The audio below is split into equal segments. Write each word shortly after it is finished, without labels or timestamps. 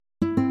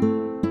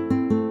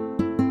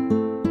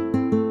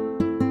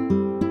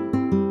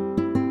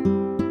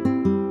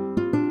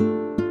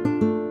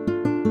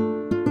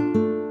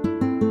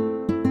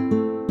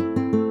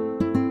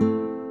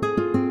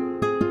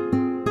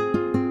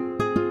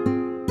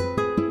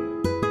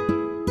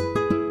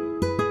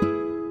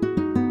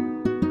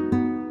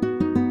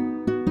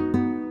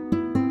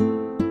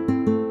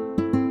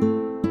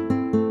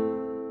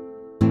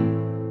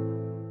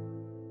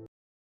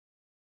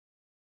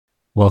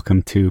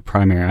Welcome to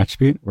Primary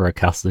Attribute. We're a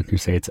Castle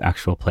Crusades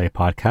actual play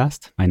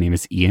podcast. My name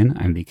is Ian.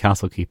 I'm the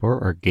Castle Keeper,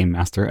 or Game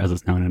Master as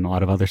it's known in a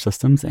lot of other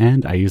systems,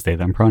 and I use they,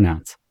 them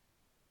pronouns.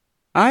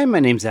 Hi, my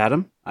name's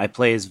Adam. I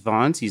play as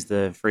Vons. He's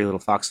the furry little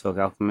foxfolk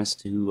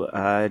alchemist who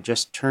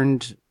just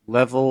turned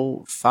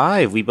level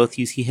 5. We both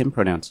use he, him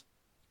pronouns.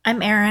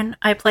 I'm Erin.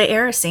 I play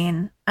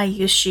Erisine. I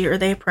use she or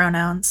they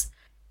pronouns.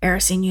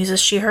 Erisine uses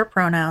she, her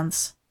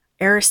pronouns.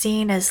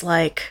 Erisine is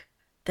like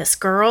this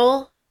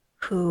girl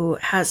who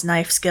has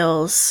knife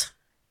skills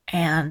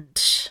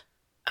and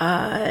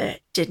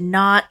did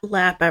not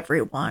lap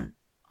everyone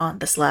on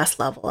this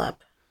last level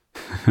up.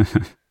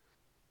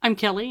 I'm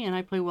Kelly, and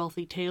I play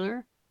Wealthy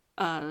Taylor,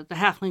 the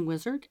halfling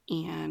wizard,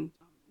 and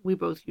we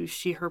both use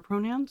she, her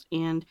pronouns,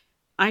 and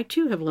I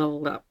too have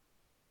leveled up.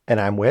 And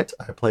I'm Wit.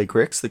 I play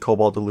Grix, the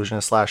kobold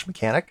illusionist /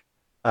 mechanic.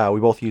 We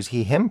both use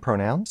he, him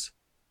pronouns.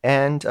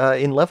 And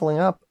in leveling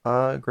up,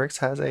 Grix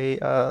has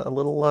a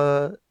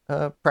little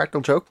practical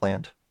joke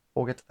planned.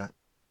 We'll get to that.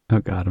 Oh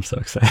god, I'm so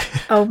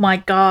excited. Oh my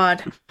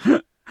god.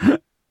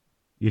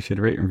 You should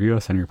rate and review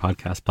us on your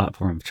podcast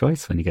platform of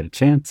choice when you get a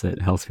chance.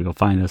 It helps people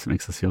find us. It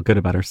makes us feel good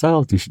about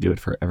ourselves. You should do it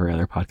for every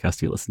other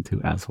podcast you listen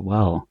to as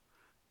well.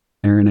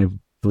 Erin, I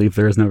believe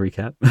there is no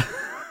recap.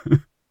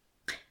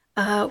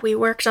 We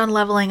worked on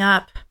leveling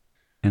up.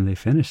 And they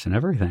finished and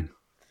everything,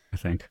 I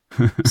think.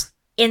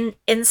 In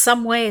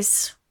some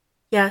ways,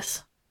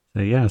 yes.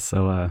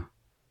 So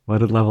what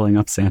did leveling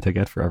up Santa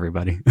get for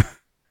everybody?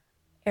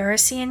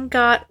 Erisine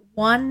got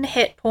 1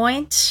 hit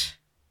point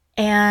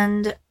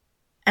and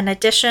an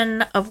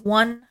addition of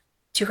 1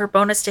 to her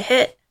bonus to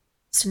hit.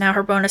 So now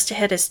her bonus to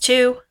hit is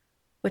 2,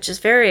 which is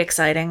very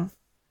exciting.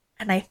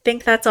 And I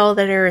think that's all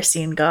that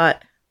Erisine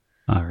got.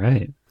 All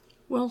right.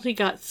 Wealthy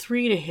got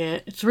 3 to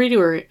hit, 3 to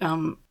her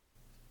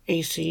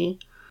AC.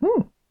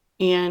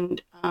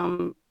 And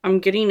I'm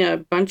getting a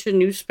bunch of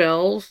new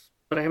spells,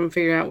 but I haven't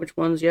figured out which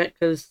ones yet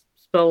because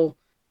spell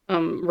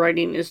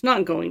writing is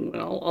not going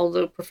well,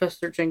 although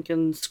Professor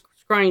Jenkins'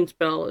 scrying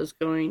spell is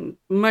going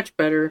much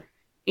better.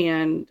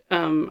 And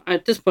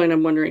at this point,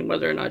 I'm wondering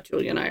whether or not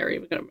Julia and I are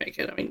even going to make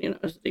it. I mean,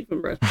 it's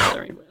even breath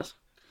bothering with.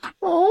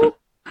 Oh.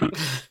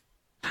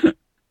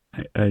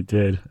 I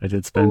did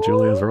spend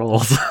Julia's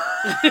rolls.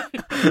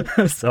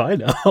 So I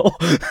know.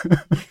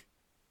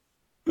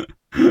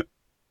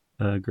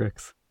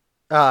 Grix.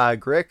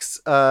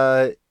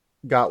 Grix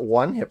got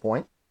 1 hit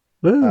point.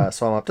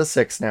 So I'm up to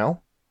 6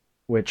 now,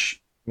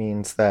 which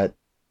means that,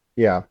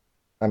 yeah,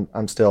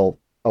 I'm still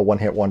a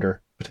 1-hit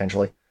wonder,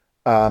 potentially.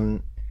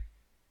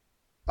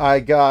 I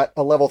got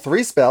a level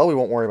 3 spell. We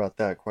won't worry about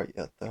that quite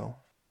yet, though.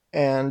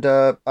 And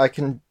I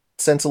can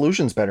sense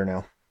illusions better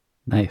now.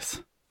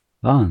 Nice.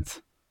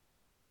 Vons.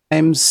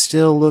 I'm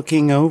still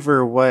looking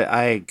over what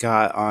I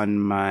got on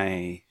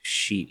my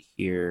sheet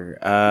here.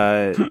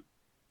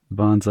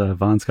 Vons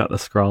got the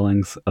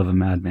scrawlings of a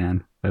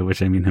madman, by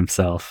which I mean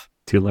himself,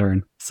 to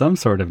learn some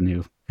sort of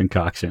new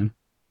concoction,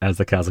 as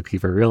the Castle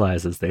Keeper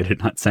realizes they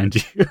did not send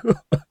you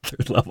a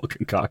 3rd level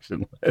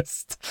concoction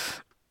list.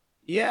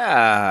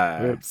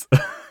 Yeah. Oops.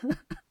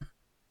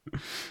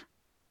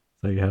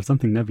 So you have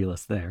something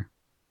nebulous there.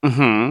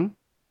 Mm-hmm.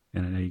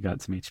 And I know you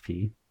got some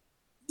HP.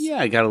 Yeah,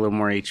 I got a little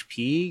more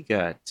HP.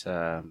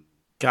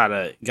 Got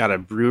a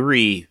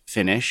brewery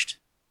finished.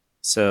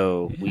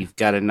 So we've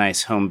got a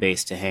nice home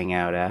base to hang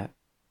out at.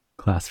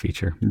 Class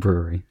feature,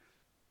 brewery.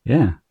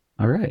 Yeah,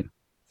 all right.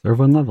 So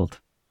everyone leveled.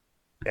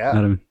 Yeah.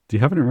 Adam, do you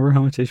happen to remember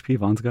how much HP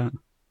Von's got?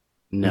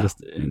 No. I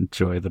just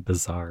enjoy the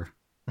bizarre.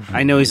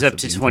 I know he's up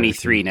to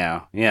 23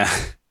 now. Yeah.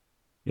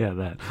 Yeah,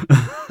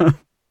 that.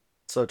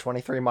 So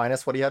 23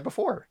 minus what he had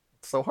before.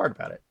 It's so hard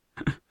about it.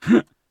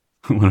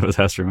 One of us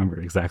has to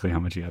remember exactly how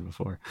much he had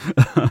before.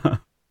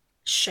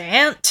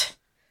 Shan't.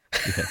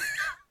 Yeah.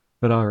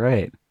 But all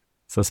right.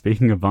 So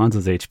speaking of Vons'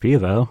 HP,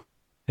 though,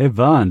 hey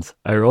Vons,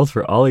 I rolled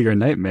for all of your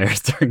nightmares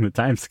during the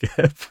time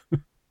skip.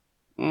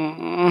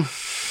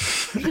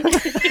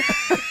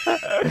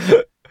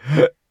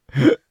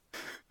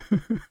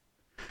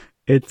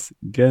 It's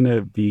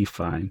gonna be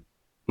fine.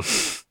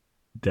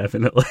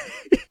 Definitely.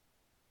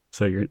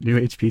 So your new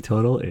HP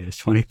total is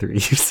 23, you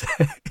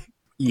say?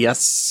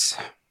 Yes.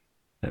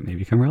 That may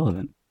become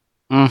relevant.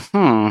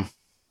 Mm-hmm.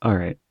 All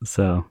right.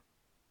 So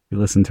you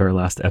listened to our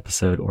last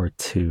episode or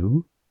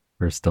 2.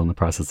 We're still in the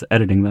process of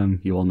editing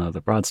them. You will know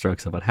the broad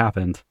strokes of what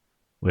happened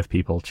with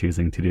people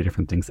choosing to do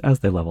different things as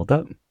they leveled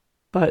up.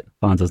 But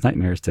Vons'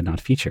 nightmares did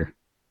not feature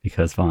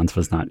because Vons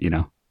was not,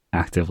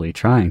 actively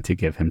trying to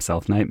give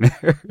himself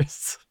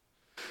nightmares.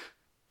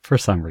 For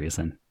some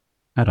reason.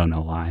 I don't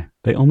know why.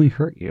 They only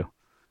hurt you.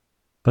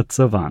 But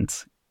so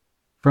Vons,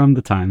 from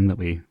the time that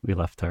we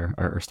left our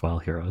erstwhile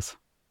heroes,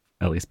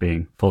 at least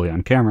being fully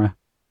on camera,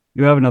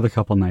 you have another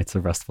couple nights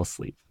of restful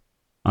sleep.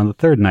 On the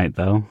 3rd night,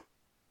 though,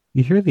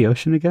 you hear the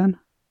ocean again?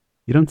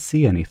 You don't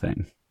see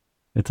anything.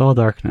 It's all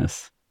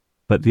darkness.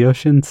 But the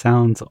ocean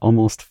sounds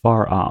almost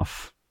far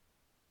off,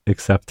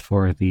 except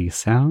for the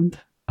sound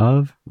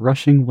of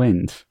rushing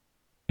wind.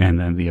 And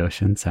then the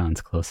ocean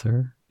sounds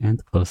closer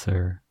and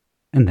closer,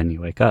 and then you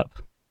wake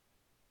up.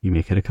 You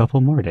make it a couple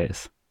more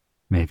days.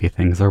 Maybe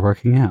things are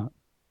working out.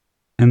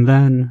 And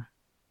then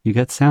you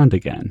get sound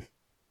again.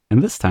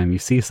 And this time you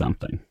see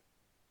something.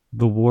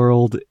 The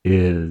world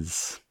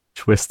is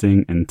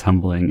twisting and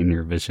tumbling in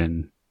your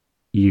vision.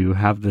 You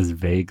have this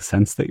vague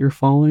sense that you're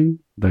falling,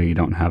 though you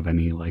don't have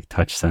any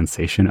touch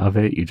sensation of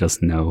it. You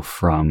just know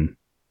from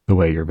the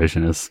way your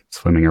vision is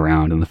swimming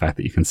around and the fact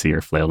that you can see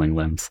your flailing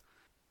limbs.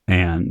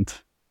 And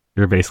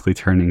you're basically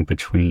turning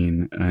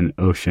between an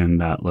ocean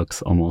that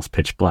looks almost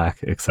pitch black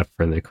except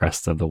for the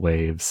crest of the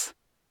waves,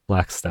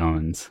 black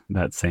stones,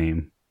 that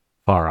same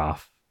far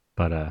off,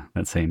 but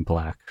that same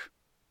black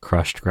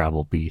crushed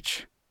gravel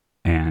beach,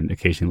 and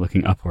occasionally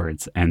looking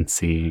upwards and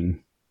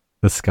seeing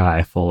the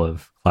sky full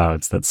of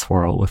clouds that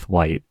swirl with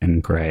white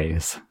and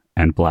grays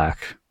and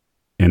black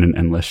in an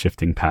endless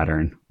shifting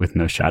pattern with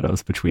no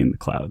shadows between the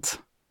clouds.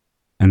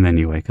 And then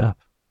you wake up.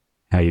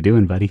 How you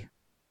doing, buddy?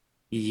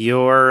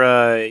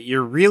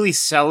 You're really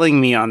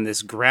selling me on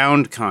this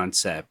ground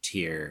concept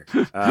here.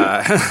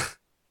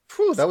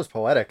 Whew, that was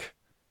poetic.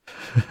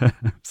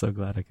 I'm so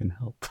glad I can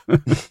help.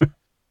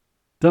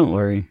 Don't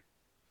worry.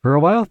 For a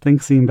while,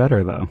 things seem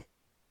better, though.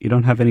 You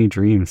don't have any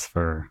dreams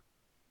for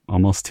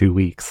almost 2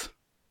 weeks.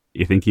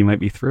 You think you might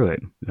be through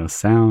it. No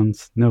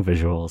sounds, no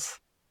visuals,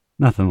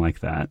 nothing like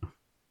that.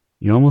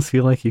 You almost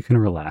feel like you can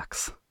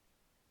relax.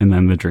 And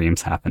then the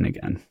dreams happen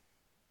again.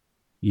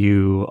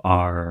 You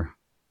are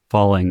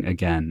falling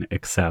again,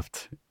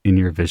 except in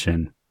your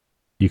vision,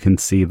 you can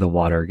see the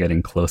water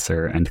getting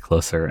closer and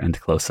closer and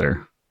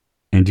closer.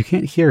 And you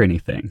can't hear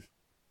anything.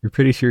 You're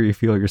pretty sure you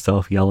feel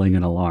yourself yelling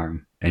an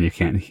alarm, and you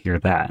can't hear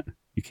that.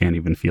 You can't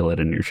even feel it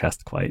in your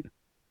chest quite.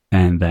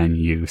 And then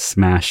you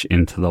smash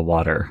into the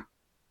water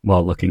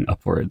while looking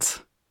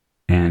upwards,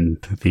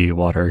 and the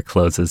water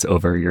closes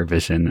over your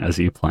vision as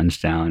you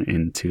plunge down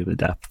into the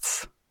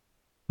depths.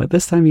 But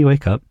this time you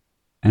wake up,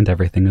 and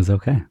everything is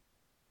okay.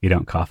 You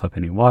don't cough up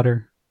any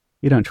water.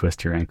 You don't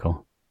twist your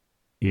ankle.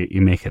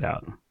 You make it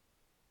out.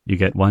 You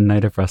get 1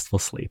 night of restful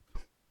sleep.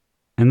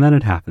 And then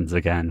it happens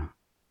again.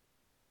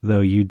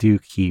 Though you do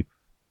keep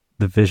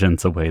the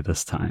visions away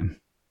this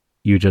time.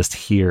 You just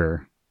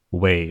hear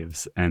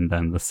waves and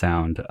then the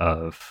sound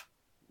of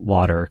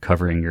water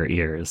covering your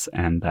ears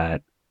and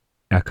that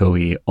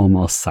echoey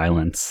almost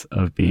silence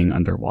of being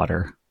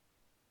underwater.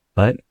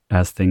 But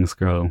as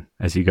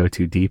you go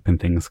too deep and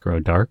things grow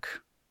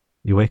dark,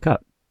 you wake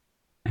up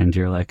and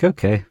you're like,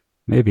 okay,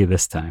 maybe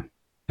this time.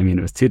 I mean,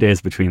 it was 2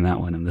 days between that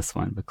one and this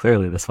one, but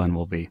clearly this one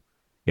will be,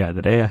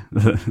 the day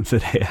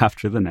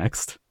after the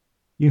next.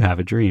 You have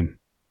a dream.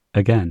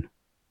 Again,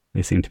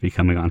 they seem to be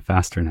coming on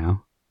faster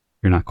now.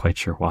 You're not quite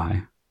sure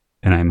why.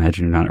 And I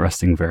imagine you're not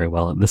resting very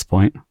well at this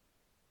point.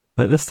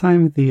 But this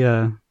time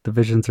the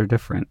visions are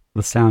different.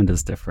 The sound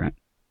is different.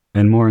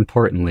 And more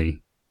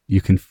importantly,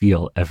 you can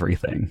feel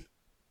everything.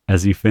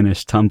 As you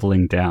finish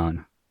tumbling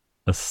down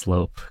a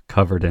slope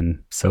covered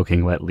in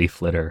soaking wet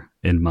leaf litter,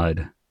 in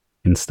mud,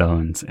 in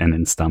stones, and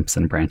in stumps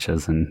and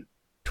branches and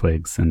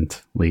twigs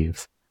and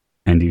leaves.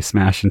 And you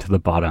smash into the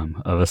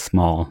bottom of a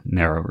small,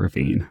 narrow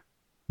ravine.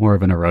 More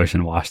of an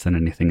erosion wash than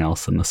anything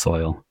else in the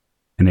soil.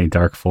 In a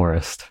dark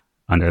forest,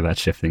 under that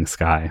shifting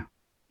sky,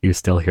 you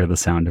still hear the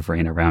sound of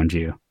rain around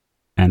you.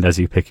 And as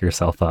you pick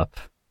yourself up,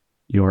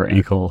 your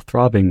ankle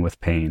throbbing with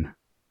pain,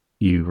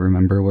 you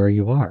remember where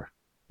you are,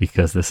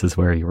 because this is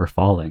where you were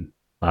falling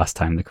last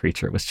time the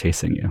creature was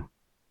chasing you.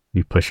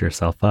 You push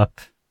yourself up,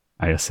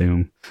 I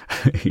assume,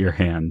 your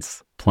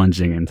hands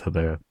plunging into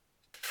the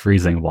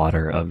freezing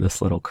water of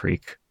this little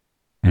creek,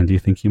 and you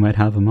think you might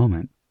have a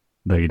moment,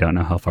 though you don't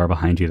know how far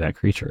behind you that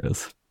creature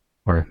is,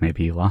 or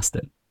maybe you lost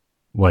it.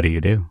 What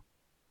do?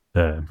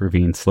 The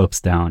ravine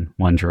slopes down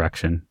one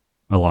direction,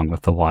 along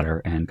with the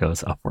water, and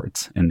goes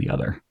upwards in the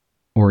other.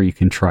 Or you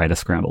can try to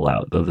scramble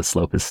out, though the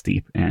slope is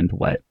steep and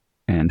wet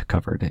and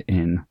covered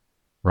in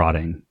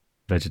rotting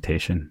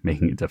vegetation,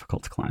 making it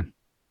difficult to climb.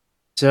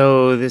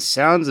 So this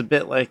sounds a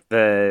bit like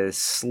the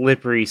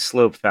slippery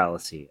slope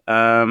fallacy.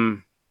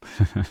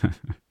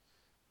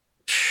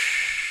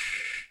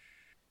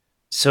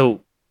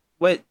 So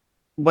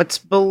what's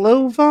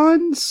below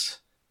Vaughn's?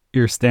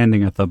 You're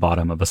standing at the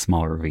bottom of a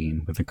small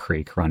ravine with a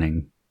creek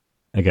running,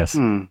 I guess,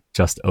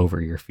 just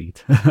over your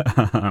feet.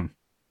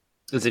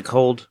 Is it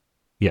cold?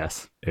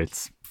 Yes,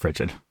 it's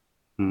frigid.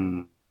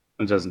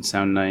 It doesn't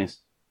sound nice.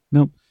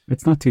 Nope,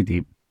 it's not too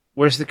deep.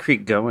 Where's the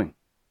creek going?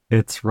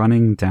 It's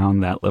running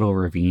down that little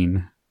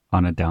ravine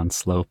on a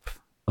downslope,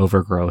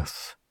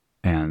 overgrowth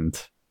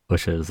and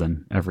bushes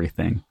and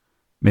everything.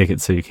 Make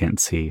it so you can't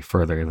see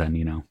further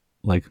than,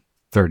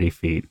 30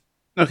 feet.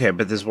 Okay,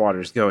 but this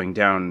water's going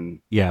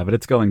down. Yeah, but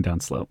it's going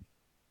downslope.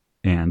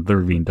 And the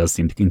ravine does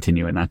seem to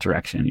continue in that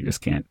direction. You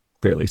just can't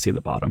clearly see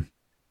the bottom.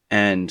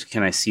 And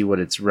can I see what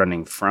it's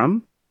running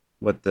from?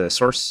 What the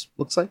source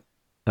looks like?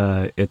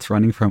 It's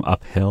running from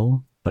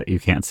uphill, but you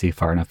can't see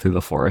far enough through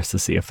the forest to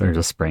see if there's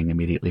a spring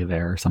immediately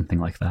there or something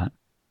like that.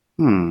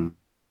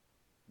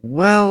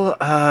 Well,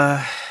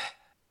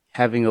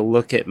 having a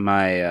look at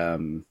my...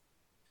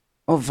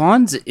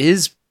 Vaughn's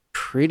is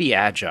pretty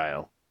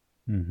agile.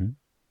 Mm-hmm.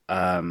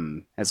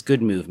 Has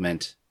good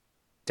movement.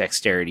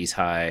 Dexterity's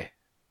high.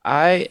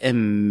 I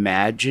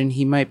imagine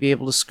he might be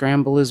able to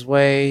scramble his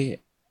way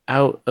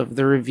out of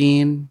the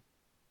ravine,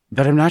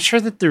 but I'm not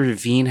sure that the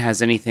ravine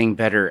has anything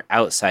better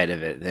outside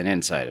of it than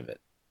inside of it.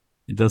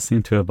 It does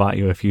seem to have bought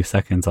you a few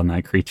seconds on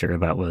that creature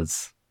that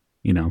was,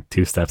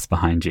 2 steps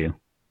behind you,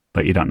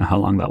 but you don't know how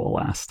long that will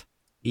last.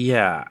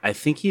 Yeah, I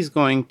think he's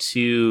going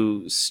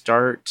to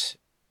start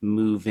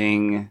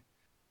moving.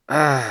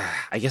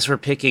 I guess we're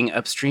picking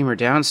upstream or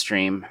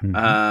downstream.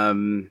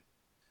 Mm-hmm.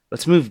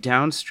 Let's move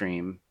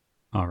downstream.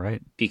 All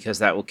right. Because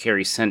that will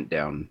carry scent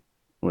down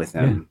with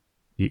him.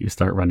 Yeah. You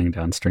start running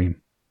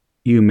downstream.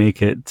 You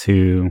make it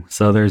to...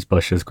 So there's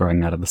bushes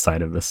growing out of the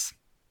side of this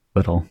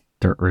little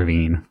dirt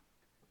ravine.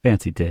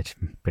 Fancy ditch,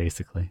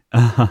 basically.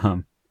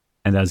 And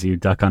as you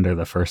duck under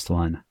the first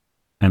one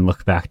and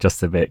look back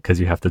just a bit because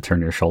you have to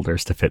turn your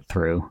shoulders to fit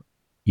through,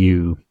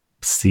 you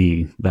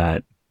see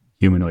that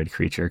humanoid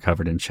creature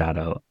covered in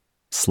shadow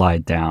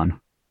slide down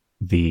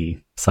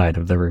the side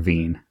of the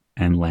ravine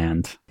and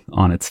land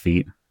on its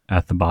feet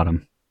at the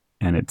bottom,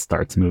 and it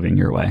starts moving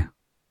your way.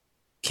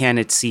 Can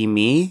it see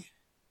me?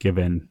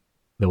 Given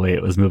the way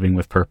it was moving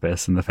with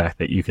purpose and the fact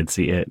that you could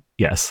see it,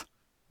 yes,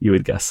 you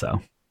would guess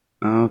so.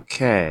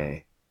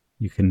 Okay.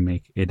 You can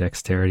make a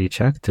dexterity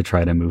check to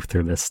try to move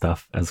through this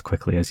stuff as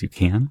quickly as you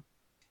can.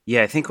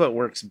 Yeah, I think what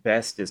works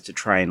best is to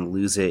try and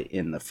lose it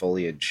in the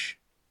foliage.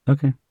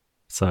 Okay.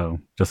 So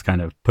just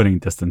kind of putting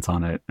distance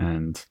on it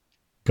and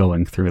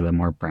going through the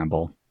more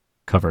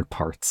bramble-covered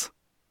parts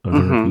of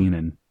the ravine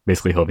and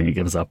basically hoping it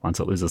gives up once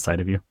it loses sight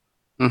of you.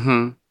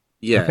 Mm-hmm.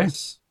 Yes. Okay.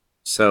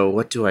 So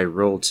what do I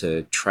roll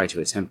to try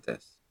to attempt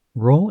this?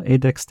 Roll a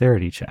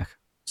dexterity check.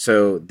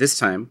 So this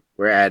time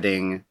we're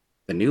adding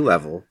the new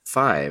level,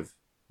 5,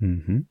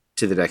 Mm-hmm.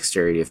 to the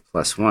dexterity of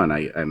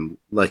 +1. I'm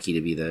lucky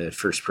to be the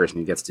first person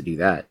who gets to do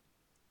that.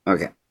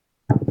 Okay.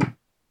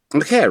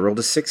 Okay, I rolled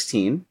a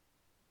 16.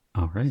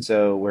 All right.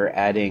 So we're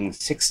adding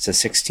 6 to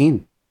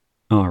 16.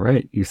 All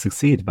right. You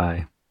succeed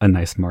by a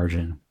nice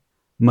margin.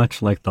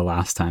 Much like the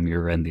last time you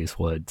were in these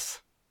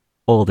woods.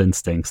 Old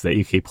instincts that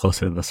you keep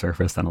closer to the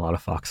surface than a lot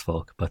of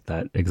foxfolk, but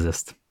that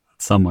exist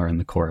somewhere in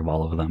the core of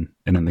all of them,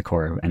 and in the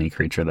core of any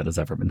creature that has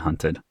ever been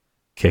hunted,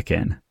 kick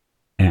in.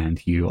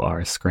 And you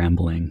are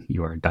scrambling,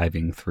 you are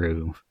diving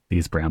through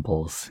these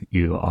brambles,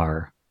 you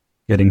are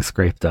getting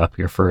scraped up,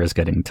 your fur is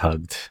getting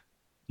tugged,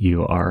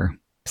 you are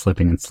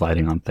slipping and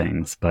sliding on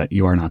things, but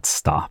you are not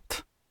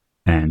stopped.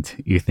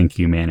 And you think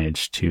you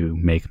manage to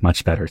make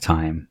much better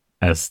time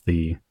as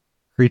the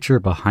creature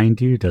behind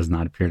you does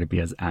not appear to be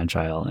as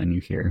agile, and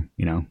you hear,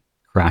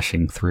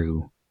 crashing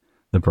through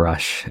the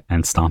brush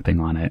and stomping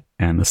on it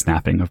and the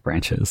snapping of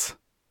branches.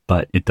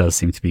 But it does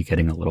seem to be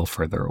getting a little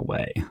further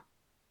away.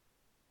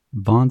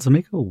 Vons,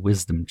 make a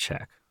wisdom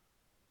check.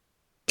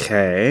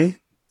 Okay.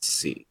 Let's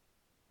see.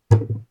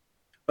 Oh,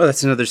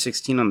 that's another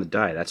 16 on the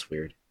die. That's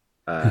weird.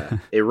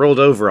 It rolled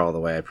over all the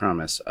way, I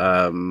promise.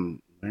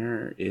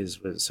 Where is...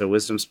 So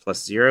wisdom's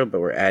 +0,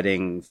 but we're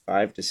adding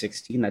 5 to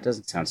 16. That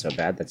doesn't sound so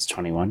bad. That's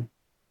 21.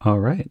 All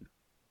right.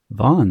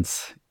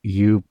 Vons,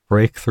 you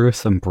break through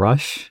some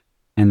brush,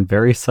 and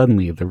very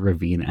suddenly the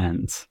ravine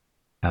ends,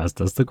 as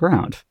does the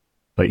ground.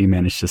 But you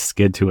manage to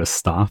skid to a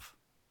stop.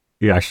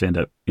 You actually end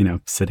up,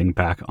 sitting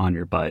back on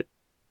your butt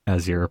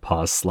as your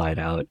paws slide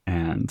out,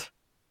 and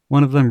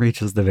one of them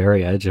reaches the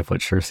very edge of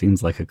what sure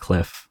seems like a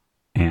cliff,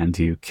 and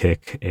you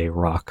kick a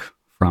rock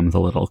from the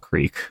little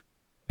creek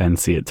and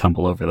see it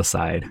tumble over the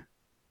side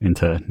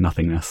into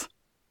nothingness.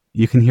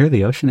 You can hear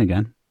the ocean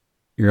again.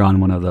 You're on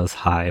one of those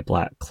high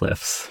black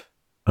cliffs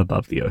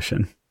above the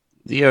ocean.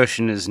 The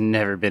ocean has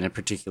never been a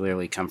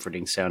particularly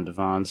comforting sound to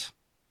Vons.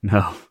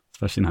 No,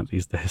 especially not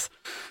these days.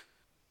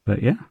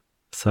 But yeah,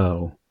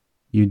 so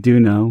you do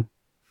know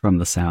from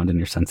the sound in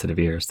your sensitive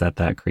ears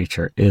that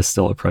creature is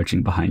still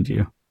approaching behind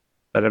you.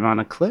 But I'm on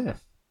a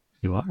cliff.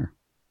 You are.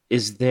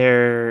 Is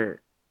there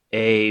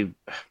Is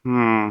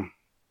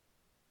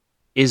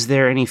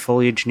there any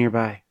foliage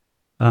nearby?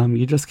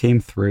 You just came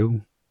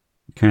through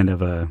kind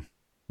of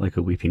like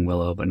a weeping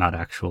willow, but not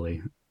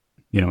actually,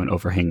 an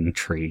overhanging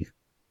tree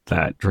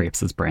that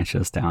drapes its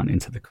branches down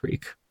into the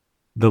creek.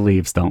 The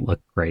leaves don't look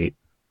great,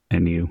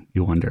 and you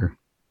wonder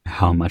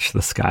how much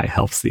the sky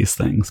helps these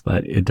things,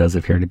 but it does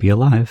appear to be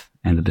alive,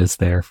 and it is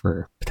there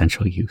for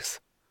potential use.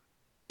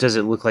 Does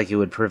it look like it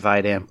would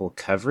provide ample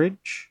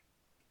coverage?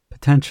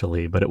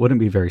 Potentially, but it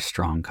wouldn't be very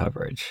strong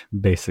coverage.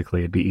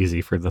 Basically, it'd be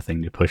easy for the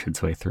thing to push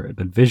its way through it,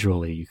 but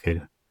visually you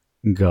could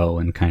go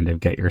and kind of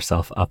get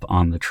yourself up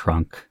on the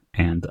trunk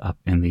and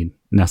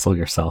nestle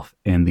yourself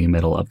in the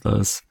middle of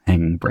those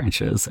hanging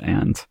branches,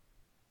 and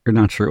you're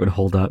not sure it would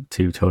hold up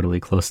to totally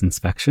close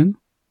inspection,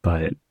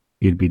 but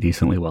you'd be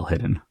decently well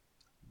hidden.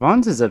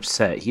 Vons is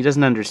upset. He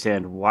doesn't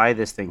understand why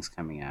this thing's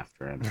coming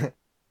after him.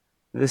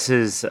 This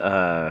is,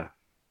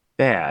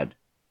 bad.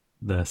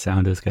 The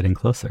sound is getting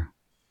closer.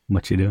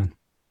 What you doing?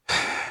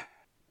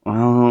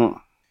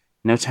 Well,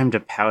 no time to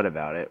pout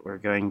about it. We're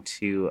going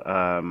to,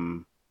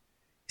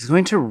 he's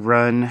going to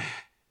run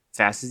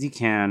fast as he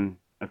can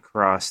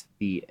across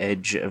the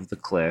edge of the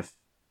cliff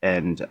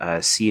and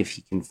see if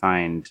he can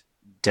find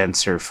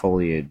denser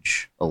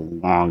foliage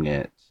along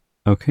it.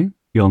 Okay.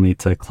 You'll need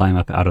to climb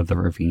up out of the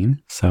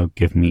ravine, so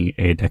give me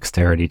a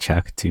dexterity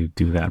check to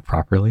do that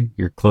properly.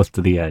 You're close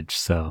to the edge,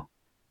 so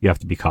you have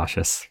to be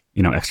cautious,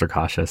 extra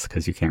cautious,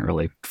 because you can't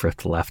really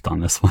drift left on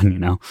this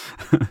one.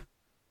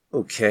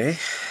 Okay.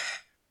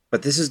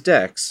 But this is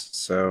Dex,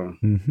 so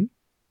Mm-hmm.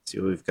 let's see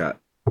what we've got.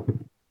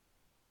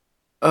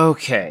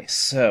 Okay,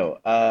 so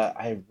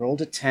I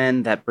rolled a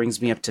 10. That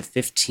brings me up to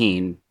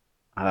 15.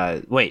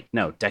 Wait,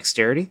 no,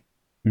 dexterity?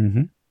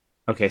 Mm-hmm.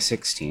 Okay,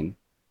 16.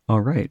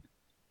 All right.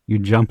 You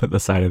jump at the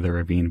side of the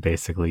ravine,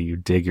 basically. You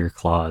dig your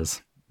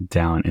claws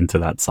down into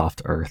that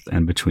soft earth,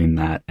 and between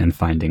that and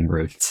finding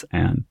roots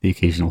and the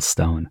occasional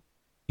stone,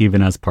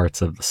 even as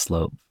parts of the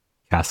slope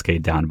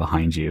cascade down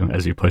behind you,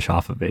 as you push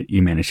off of it,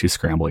 you manage to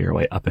scramble your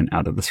way up and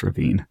out of this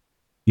ravine.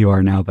 You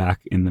are now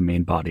back in the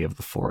main body of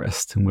the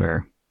forest,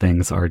 where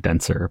things are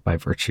denser by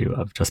virtue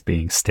of just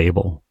being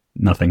stable.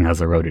 Nothing has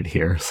eroded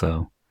here,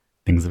 so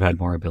things have had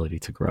more ability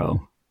to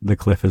grow. The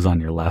cliff is on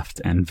your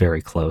left and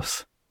very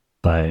close,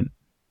 but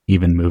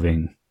even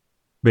moving,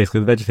 basically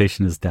the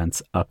vegetation is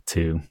dense up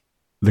to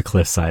the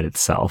cliffside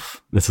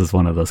itself. This is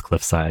one of those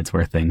cliff sides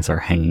where things are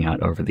hanging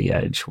out over the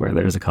edge, where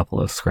there's a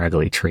couple of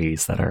scraggly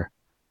trees that are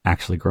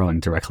actually growing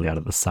directly out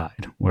of the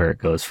side, where it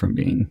goes from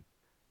being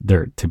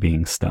dirt to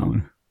being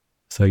stone.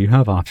 So you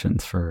have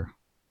options for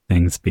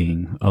things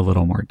being a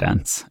little more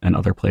dense and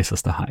other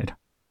places to hide.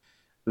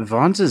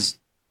 Vaughn's is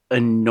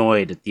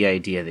annoyed at the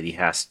idea that he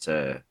has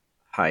to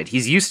hide.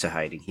 He's used to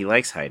hiding. He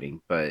likes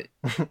hiding, but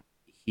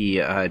he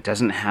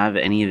doesn't have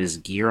any of his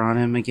gear on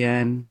him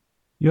again.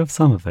 You have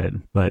some of it,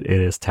 but it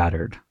is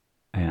tattered,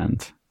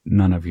 and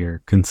none of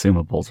your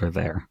consumables are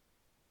there.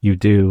 You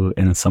do,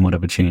 in somewhat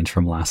of a change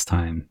from last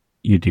time,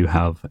 you do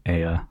have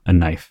a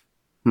knife.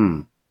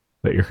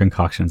 But your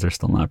concoctions are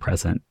still not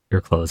present.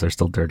 Your clothes are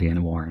still dirty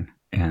and worn,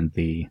 and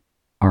the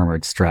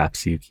armored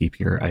straps you keep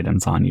your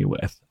items on you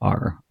with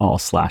are all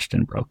slashed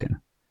and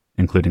broken,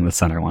 including the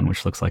center one,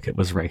 which looks like it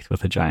was raked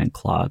with a giant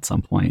claw at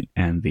some point,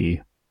 and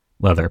the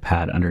leather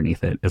pad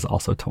underneath it is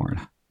also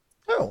torn.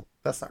 Oh,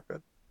 that's not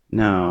good.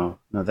 No,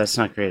 that's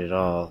not great at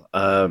all.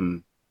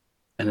 And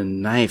a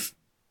knife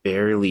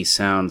barely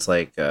sounds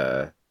like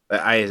I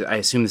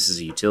assume this is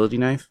a utility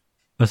knife?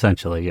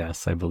 Essentially,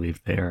 yes. I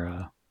believe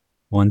they're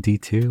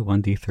 1d2,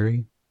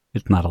 1d3.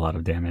 It's not a lot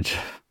of damage.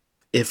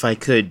 If I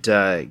could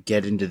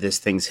get into this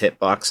thing's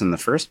hitbox in the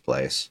first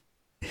place.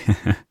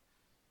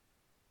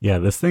 Yeah,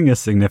 this thing is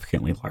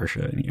significantly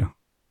larger than you.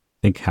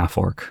 Think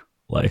half-orc.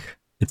 Like,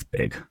 it's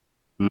big.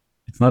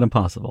 It's not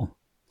impossible.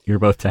 You're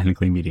both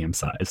technically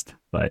medium-sized,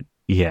 but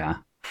yeah.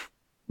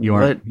 You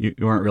aren't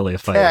really a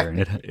fighter, and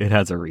it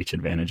has a reach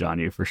advantage on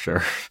you for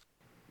sure.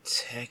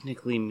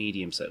 Technically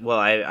medium-sized. Well,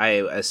 I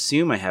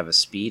assume I have a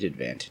speed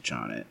advantage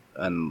on it,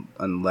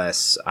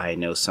 unless I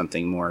know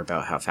something more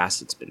about how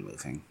fast it's been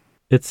moving.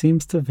 It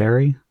seems to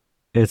vary.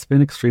 It's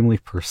been extremely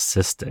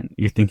persistent.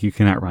 You think you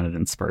can outrun it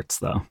in spurts,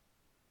 though.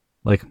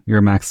 Like,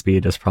 your max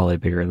speed is probably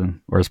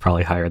is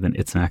probably higher than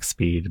its max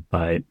speed,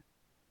 but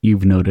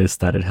you've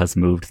noticed that it has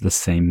moved the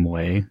same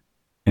way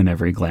in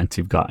every glance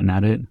you've gotten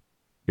at it.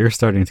 You're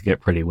starting to get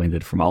pretty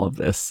winded from all of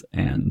this,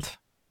 and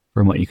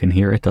from what you can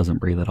hear, it doesn't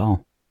breathe at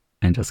all,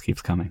 and just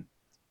keeps coming.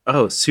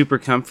 Oh, super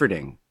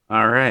comforting.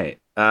 All right.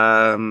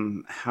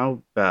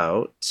 How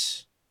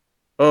about...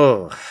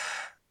 Oh,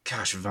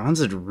 gosh,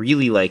 Vaughn's would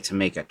really like to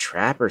make a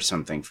trap or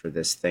something for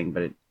this thing,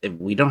 but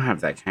we don't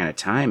have that kind of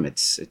time.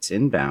 It's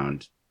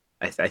inbound.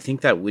 I think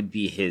that would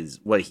be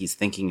what he's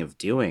thinking of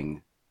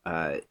doing.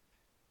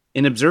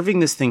 In observing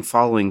this thing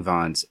following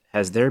Vaughn's,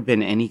 has there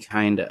been any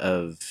kind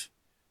of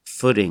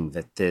footing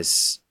that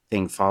this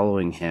thing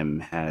following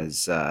him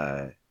has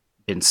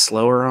been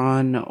slower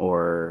on,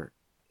 or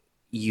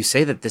you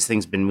say that this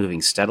thing's been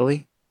moving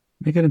steadily?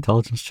 Make an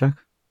intelligence check.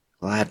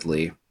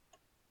 Gladly.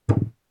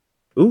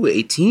 Ooh,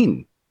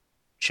 18.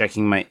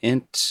 Checking my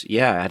int.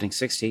 Yeah, adding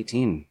 6 to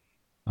 18.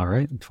 All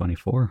right,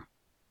 24.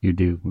 You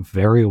do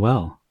very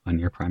well on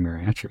your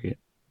primary attribute.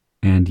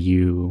 And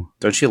you...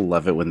 Don't you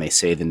love it when they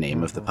say the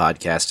name of the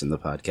podcast in the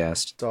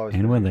podcast?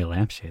 And when they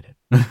lampshade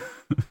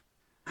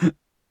it.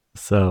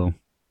 So,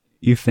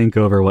 you think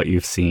over what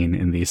you've seen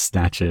in these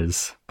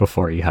snatches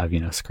before you have,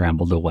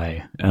 scrambled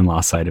away and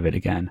lost sight of it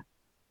again.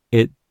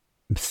 It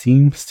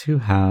seems to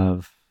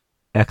have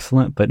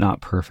excellent but not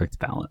perfect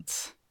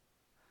balance.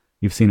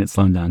 You've seen it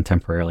slowed down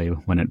temporarily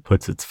when it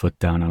puts its foot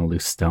down on a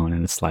loose stone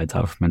and it slides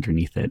out from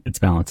underneath it. Its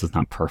balance is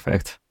not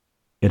perfect.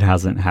 It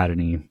hasn't had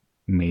any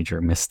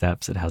major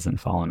missteps. It hasn't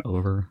fallen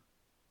over.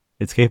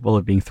 It's capable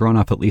of being thrown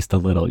off at least a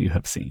little, you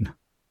have seen.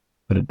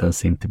 But it does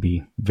seem to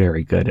be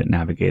very good at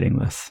navigating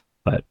this.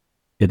 But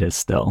it is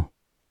still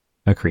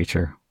a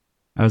creature.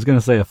 I was going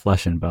to say a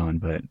flesh and bone,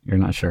 but you're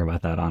not sure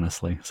about that,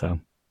 honestly. So,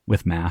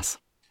 with mass.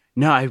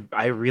 No,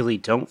 I really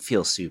don't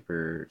feel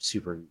super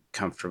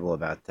comfortable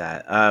about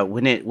that.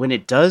 When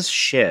it does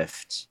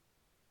shift,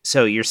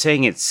 so you're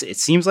saying it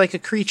seems like a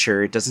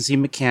creature. It doesn't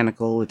seem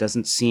mechanical. It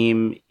doesn't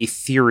seem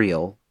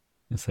ethereal.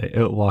 I say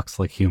it walks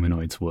like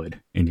humanoids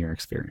would in your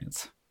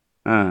experience,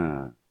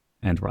 and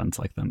runs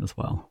like them as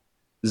well.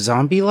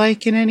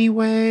 zombie-like in any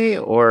way,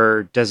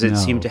 or does it No,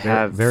 seem to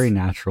have very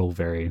natural,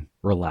 very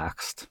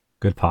relaxed,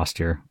 good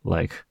posture.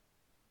 Like,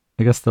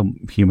 I guess the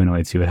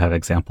humanoids you would have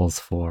examples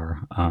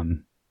for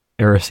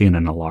Erisine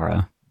and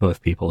Alara,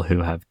 both people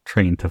who have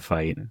trained to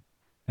fight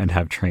and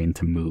have trained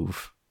to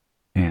move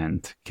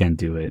and can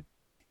do it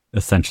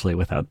essentially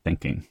without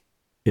thinking.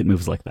 It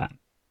moves like that.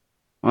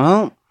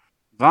 Well,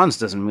 Vaughn's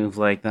doesn't move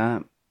like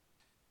that,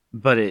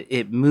 but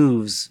it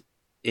moves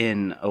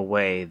in a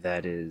way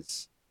that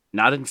is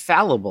not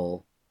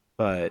infallible,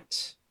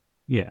 but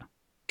Yeah.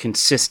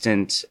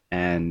 consistent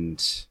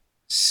and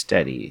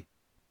steady.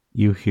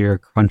 You hear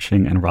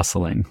crunching and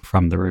rustling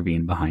from the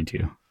ravine behind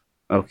you.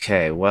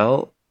 Okay,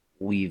 well,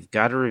 we've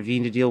got a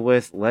ravine to deal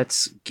with.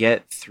 Let's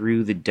get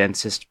through the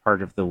densest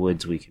part of the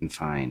woods we can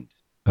find.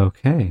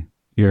 Okay.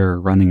 You're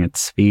running at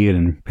speed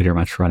and pretty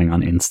much running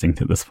on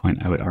instinct at this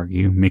point, I would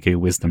argue. Make a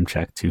wisdom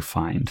check to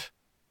find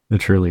the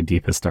truly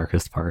deepest,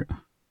 darkest part.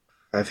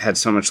 I've had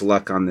so much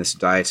luck on this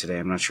die today,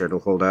 I'm not sure it'll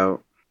hold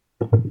out.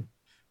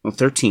 Well,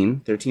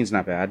 13. 13's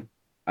not bad.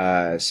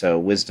 So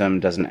wisdom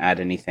doesn't add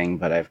anything,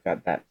 but I've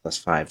got that plus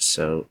 5,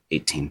 so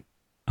 18.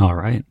 All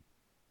right.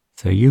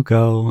 So you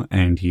go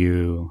and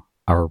you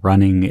are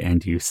running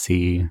and you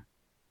see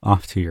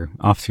off to your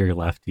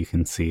left, you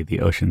can see the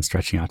ocean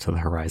stretching out to the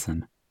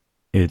horizon.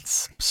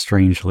 It's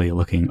strangely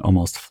looking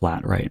almost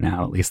flat right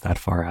now, at least that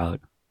far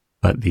out.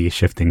 But the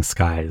shifting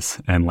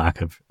skies and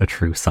lack of a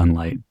true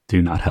sunlight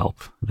do not help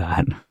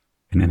that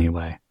in any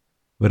way.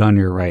 But on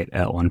your right,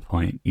 at one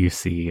point, you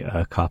see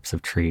a copse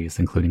of trees,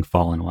 including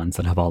fallen ones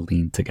that have all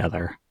leaned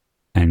together.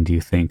 And you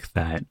think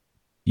that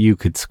you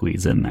could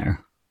squeeze in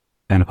there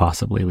and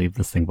possibly leave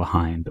this thing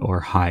behind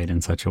or hide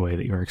in such a way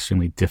that you're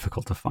extremely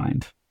difficult to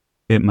find.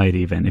 It might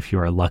even, if you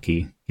are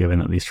lucky, given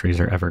that these trees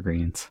are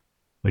evergreens,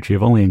 which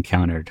you've only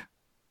encountered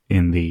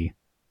in the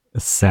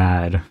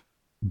sad,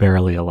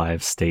 barely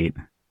alive state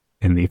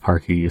in the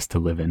park you used to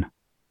live in.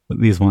 But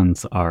these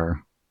ones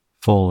are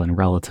full and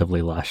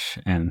relatively lush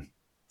and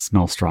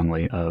smell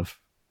strongly of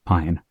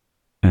pine.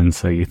 And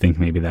so you think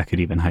maybe that could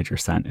even hide your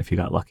scent if you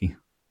got lucky.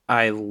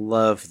 I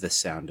love the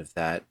sound of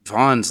that.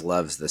 Vaughn's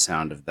loves the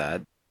sound of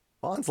that.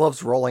 Bonds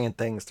loves rolling in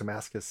things to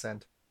mask his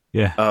scent.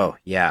 Yeah. Oh,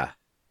 yeah.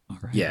 All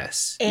right.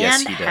 Yes. And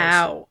yes, he does.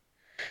 how?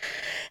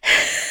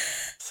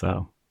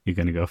 So you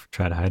going to go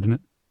try to hide in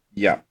it?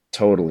 Yeah,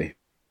 totally.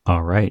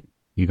 All right.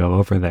 You go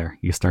over there.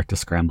 You start to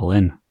scramble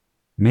in.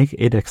 Make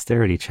a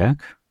dexterity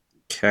check.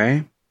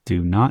 Okay.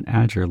 Do not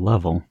add your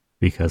level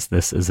because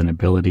this is an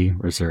ability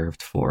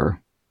reserved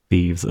for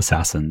thieves,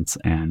 assassins,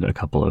 and a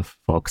couple of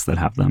folks that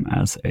have them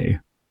as a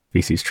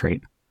species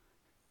trait.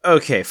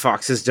 Okay,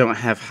 foxes don't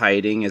have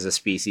hiding as a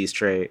species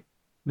trait.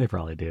 They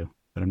probably do,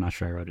 but I'm not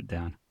sure I wrote it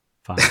down.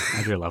 Fine,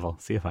 add your level.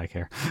 See if I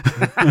care.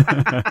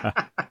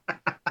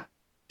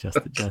 Just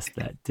adjust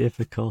that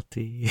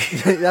difficulty.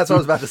 That's what I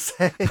was about to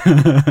say.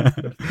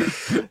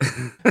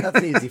 That's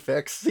an easy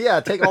fix.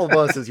 Yeah, take all the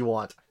bonuses you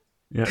want.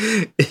 Yep.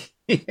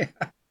 Yeah.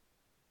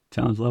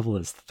 Challenge level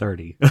is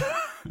 30.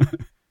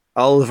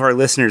 All of our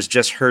listeners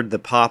just heard the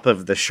pop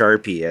of the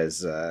Sharpie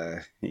as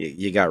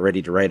you got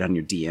ready to write on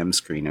your DM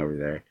screen over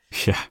there.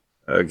 Yeah.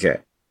 Okay.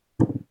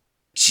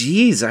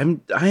 Jeez,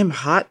 I'm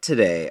hot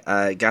today.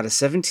 Got a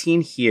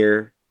 17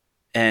 here.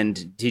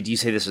 And did you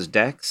say this was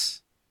Dex?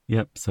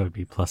 Yep, so it'd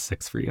be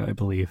 +6 for you, I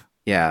believe.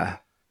 Yeah.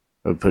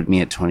 That would put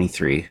me at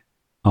 23.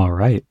 All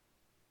right.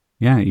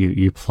 Yeah,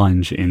 you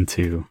plunge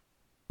into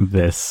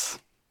this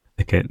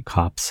thicket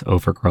copse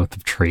overgrowth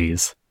of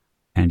trees,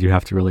 and you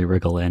have to really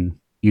wriggle in.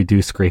 You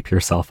do scrape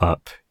yourself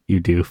up. You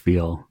do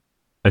feel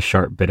a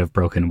sharp bit of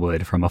broken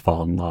wood from a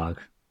fallen log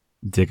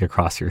dig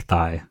across your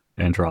thigh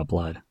and draw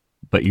blood.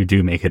 But you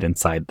do make it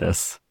inside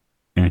this,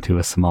 into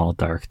a small,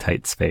 dark,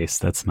 tight space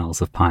that smells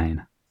of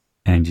pine.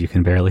 And you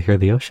can barely hear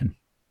the ocean.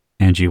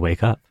 And you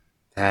wake up.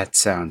 That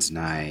sounds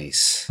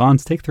nice.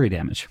 Vons, take 3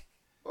 damage.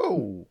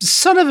 Oh,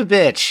 Son of a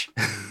bitch.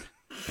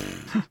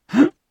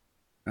 All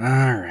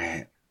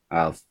right.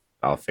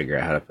 I'll figure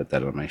out how to put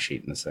that on my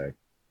sheet in a sec.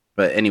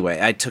 But anyway,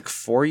 I took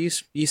 4, you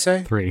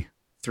say? 3.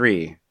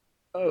 3.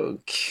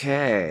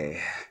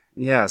 Okay.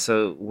 Yeah,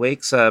 so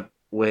wakes up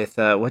with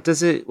what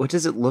does it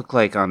look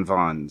like on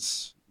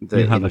Vaughn's?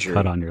 You have injury? a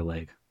cut on your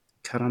leg.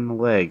 Cut on the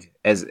leg.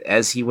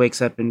 As he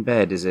wakes up in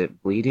bed, is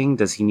it bleeding?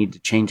 Does he need to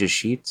change his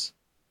sheets?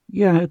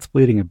 Yeah, it's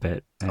bleeding a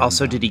bit. And,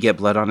 Also, did he get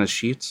blood on his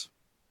sheets?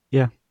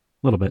 A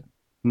little bit.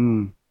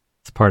 Hmm.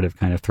 It's part of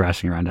kind of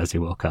thrashing around as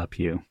you woke up.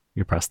 You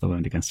press the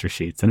wound against your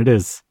sheets, and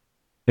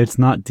it's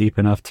not deep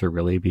enough to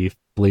really be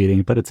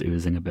bleeding, but it's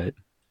oozing a bit.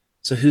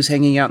 So who's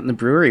hanging out in the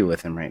brewery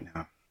with him right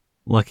now?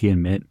 Lucky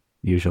and Mitt,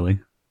 usually.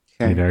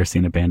 Okay. We've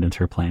seen abandoned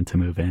her plan to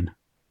move in.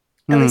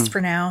 At least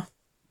for now.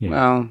 Yeah.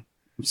 Well,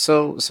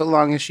 so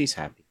long as she's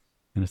happy.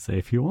 I'm going to say,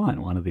 if you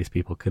want, one of these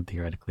people could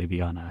theoretically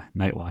be on a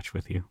night watch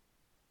with you.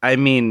 I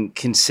mean,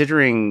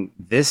 considering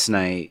this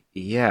night,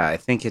 yeah, I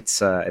think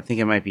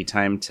it might be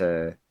time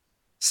to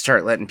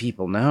start letting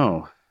people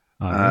know.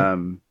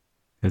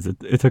 Because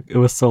it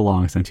was so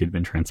long since you'd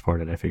been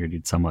transported, I figured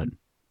you'd somewhat,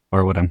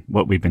 or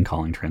what we've been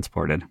calling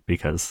transported,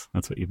 because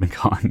that's what you've been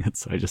calling it,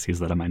 so I just use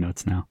that in my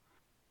notes now.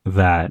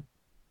 that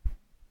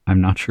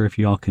I'm not sure if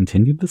you all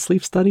continued the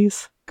sleep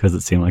studies, because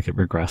it seemed like it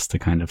regressed to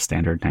kind of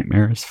standard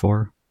nightmares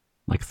for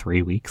like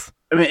 3 weeks.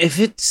 I mean, if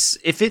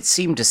it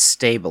seemed to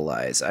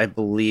stabilize, I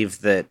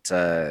believe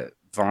that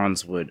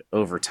Vons would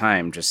over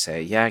time just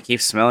say, "Yeah, I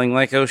keep smelling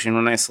like ocean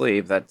when I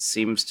sleep. That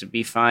seems to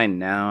be fine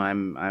now."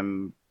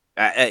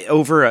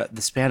 Over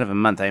the span of a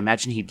month, I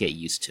imagine he'd get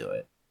used to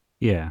it.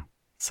 Yeah.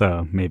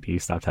 So maybe you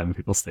stopped having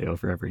people stay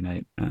over every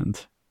night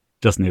and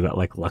just knew that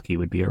like Lucky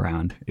would be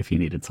around if you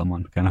needed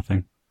someone, kind of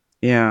thing.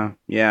 Yeah.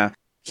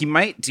 He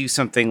might do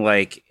something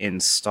like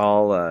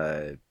install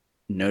a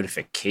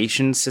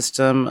notification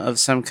system of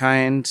some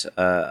kind,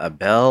 a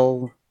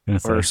bell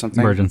or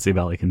something. Emergency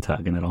bell you can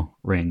tug and it'll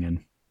ring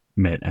in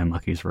Mitt and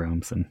Lucky's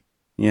rooms. And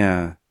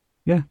yeah,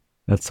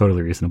 that's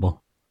totally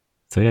reasonable.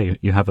 So yeah,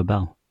 you have a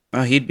bell.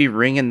 Oh, he'd be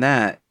ringing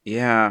that.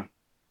 Yeah.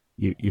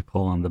 You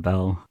pull on the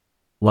bell.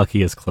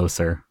 Lucky is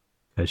closer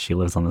because she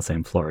lives on the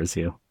same floor as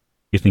you.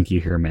 You think you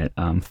hear Mitt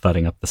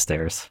thudding up the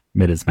stairs.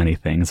 Mitt is many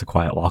things. A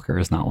quiet walker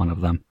is not one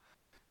of them.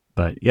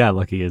 But yeah,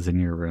 Lucky is in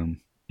your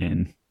room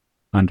in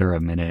under a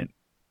minute.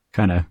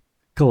 Kind of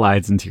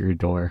collides into your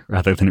door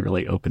rather than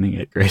really opening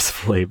it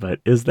gracefully, but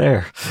is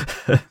there.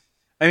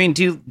 I mean,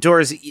 do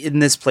doors in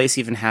this place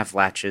even have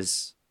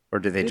latches? Or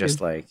do they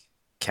just like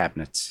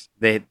cabinets?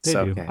 They do.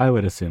 Okay. I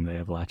would assume they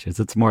have latches.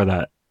 It's more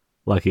that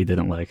Lucky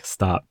didn't like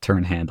stop,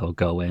 turn handle,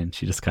 go in.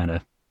 She just kind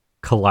of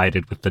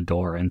collided with the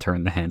door and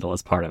turned the handle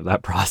as part of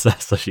that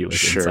process, so she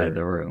was inside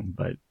the room.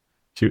 But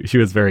she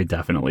was very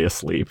definitely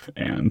asleep,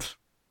 and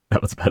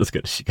that was about as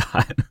good as she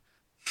got.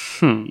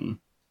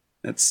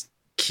 That's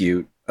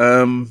cute.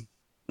 Well,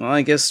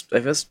 I guess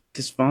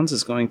Vons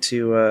is going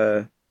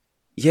to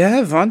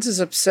Vons is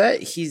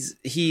upset.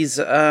 He's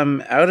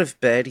out of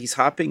bed. He's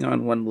hopping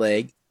on one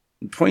leg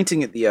and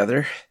pointing at the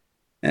other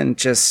and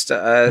just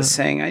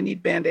saying, "I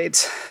need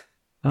band-aids."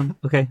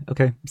 Okay,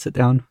 sit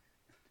down.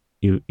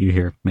 You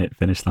hear Mitt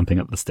finish thumping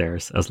up the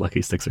stairs as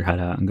Lucky sticks her head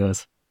out and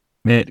goes,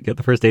 "Mitt, get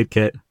the first aid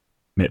kit."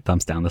 Mitt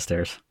thumps down the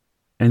stairs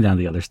and down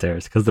the other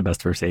stairs because the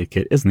best first aid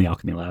kit is in the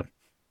alchemy lab.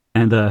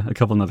 And a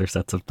couple other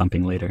sets of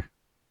thumping later,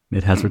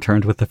 Mitt has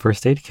returned with the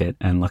first aid kit,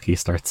 and Lucky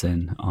starts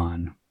in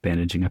on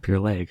bandaging up your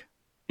leg.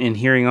 In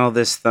hearing all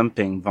this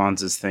thumping,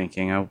 Vons is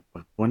thinking, I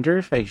wonder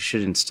if I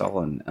should install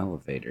an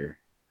elevator.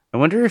 I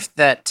wonder if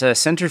that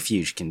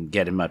centrifuge can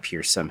get him up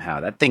here somehow.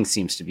 That thing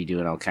seems to be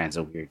doing all kinds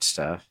of weird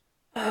stuff.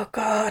 Oh,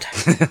 God.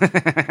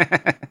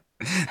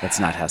 That's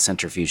not how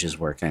centrifuges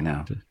work, I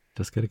know.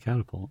 Just get a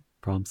catapult.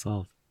 Problem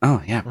solved.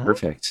 Oh, yeah,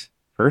 perfect.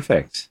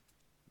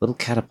 Little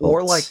catapults.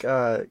 Or like,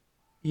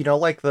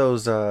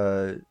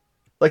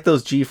 like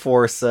those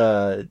G-force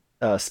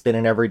spin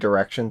in every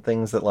direction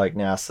things that like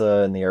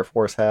NASA and the Air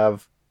Force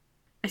have.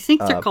 I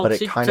think they're called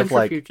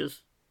centrifuges.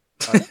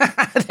 They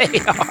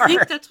are. I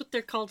think that's what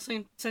they're called.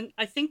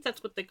 I think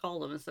that's what they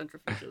call them as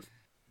centrifuges.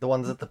 The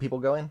ones that the people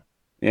go in?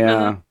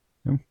 Yeah.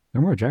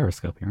 They're more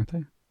gyroscopy, aren't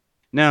they?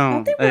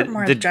 No. They were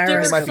more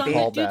gyroscope. might be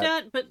called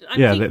that. But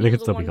they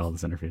could still be called the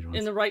centrifuge ones.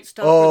 In the right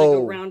stuff where they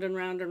go round and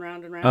round and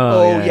round and round.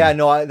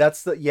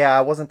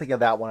 I wasn't thinking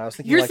of that one. I was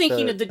thinking You're like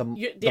thinking of the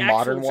actual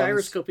modern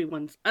gyroscopy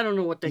ones. I don't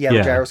know what they call.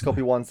 Yeah, the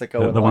gyroscopy ones that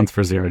go in the ones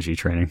for zero G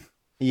training.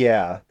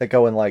 Yeah, that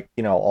go in like,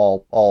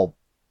 all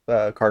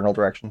cardinal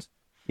directions.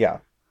 Yeah.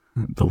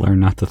 The learn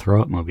not to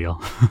throw up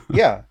mobile.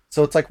 Yeah.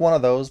 So it's like one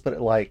of those, but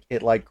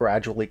it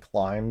gradually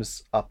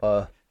climbs up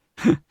a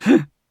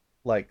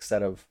like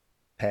set of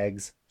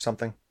pegs or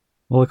something.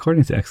 Well,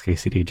 according to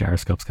XKCD,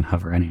 gyroscopes can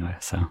hover anyway,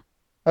 so.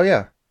 Oh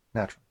yeah,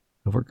 naturally.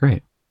 It worked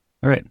great.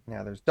 All right.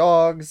 Now there's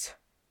dogs.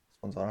 This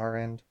one's on our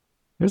end.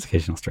 There's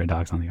occasional stray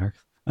dogs on the arc.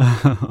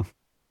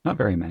 Not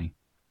very many.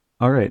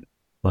 All right.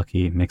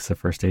 Lucky makes a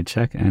first aid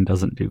check and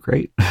doesn't do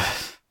great. In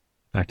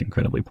fact,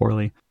 incredibly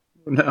poorly.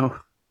 No.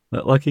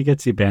 Lucky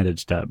gets you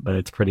bandaged up, but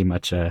it's pretty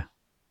much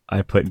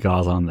I put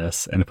gauze on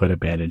this and put a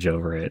bandage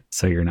over it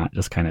so you're not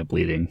just kind of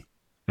bleeding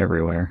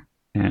everywhere.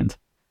 And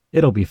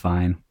it'll be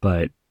fine,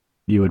 but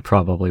you would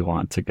probably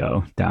want to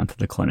go down to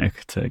the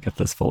clinic to get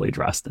this fully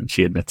dressed, and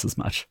she admits as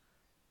much.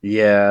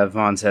 Yeah,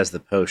 Vons has the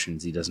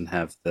potions. He doesn't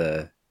have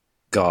the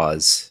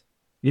gauze.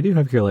 You do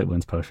have Cure Light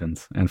Wounds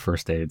potions and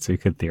first aid, so you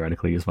could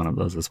theoretically use one of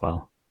those as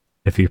well,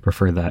 if you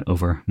prefer that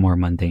over more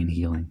mundane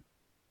healing.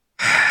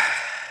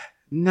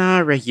 Nah,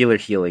 regular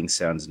healing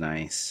sounds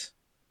nice.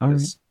 All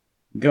right.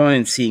 Going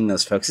and seeing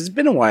those folks. It's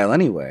been a while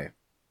anyway.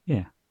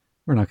 Yeah.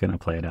 We're not going to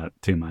play it out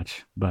too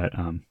much, but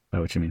by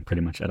which I mean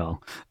pretty much at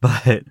all.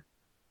 But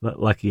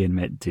Lucky and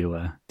Mitt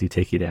do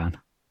take you down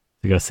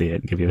to go see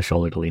it and give you a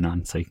shoulder to lean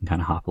on so you can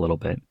kind of hop a little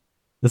bit.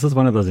 This is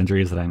one of those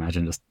injuries that I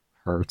imagine just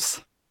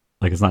hurts.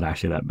 Like, it's not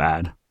actually that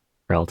bad,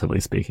 relatively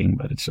speaking,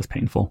 but it's just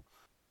painful.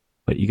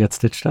 But you get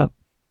stitched up.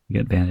 You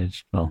get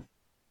bandaged. Well,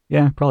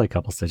 yeah, probably a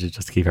couple stitches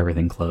just to keep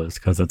everything closed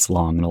because it's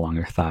long and along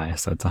your thigh,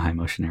 so it's a high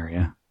motion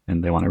area,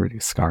 and they want to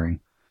reduce scarring.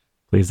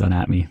 Please don't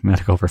at me,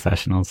 medical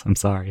professionals. I'm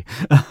sorry.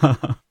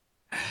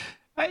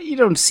 You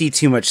don't see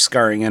too much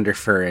scarring under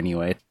fur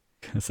anyway.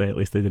 I say at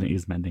least they didn't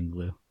use mending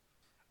glue.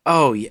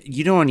 Oh,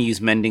 you don't want to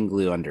use mending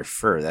glue under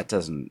fur. That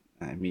doesn't...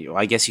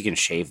 I guess you can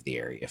shave the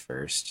area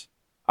first.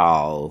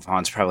 Oh,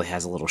 Vaughn's probably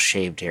has a little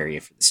shaved area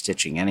for the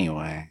stitching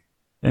anyway.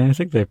 And I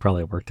think they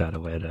probably worked out a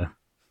way to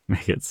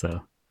make it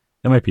so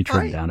it might be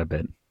trimmed down a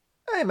bit.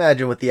 I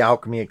imagine with the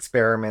alchemy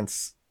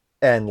experiments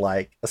and,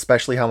 like,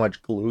 especially how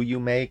much glue you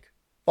make,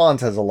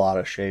 Vaughn's has a lot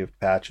of shaved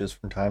patches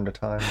from time to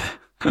time.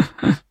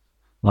 A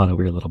lot of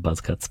weird little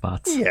buzz cut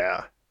spots.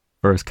 Yeah.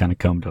 Fur is kind of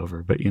combed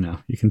over, but you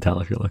can tell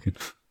if you're looking.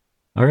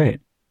 All right.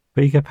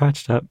 But you get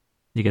patched up,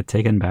 you get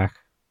taken back,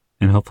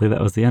 and hopefully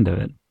that was the end of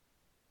it.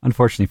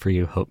 Unfortunately for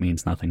you, hope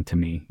means nothing to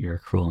me. You're a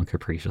cruel and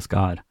capricious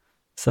god.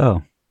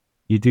 So,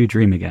 you do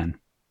dream again.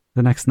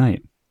 The next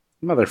night.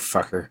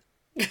 Motherfucker.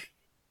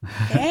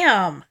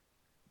 Damn.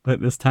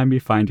 But this time you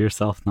find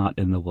yourself not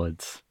in the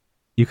woods.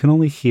 You can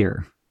only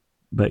hear,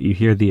 but you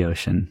hear the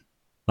ocean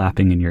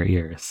lapping in your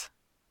ears.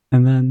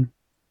 And then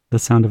the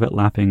sound of it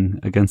lapping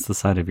against the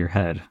side of your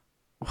head.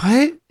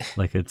 What?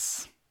 Like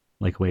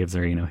waves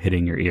are,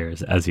 hitting your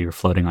ears as you're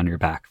floating on your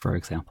back, for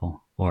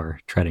example, or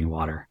treading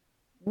water.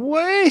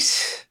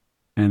 What?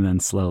 And then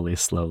slowly,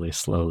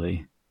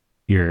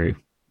 your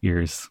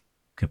ears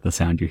get the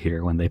sound you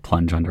hear when they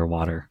plunge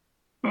underwater.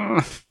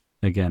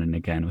 Again and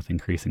again with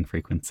increasing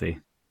frequency.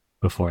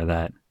 Before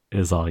that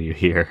is all you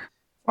hear.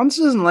 Vance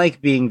doesn't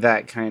like being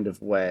that kind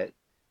of wet.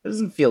 It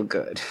doesn't feel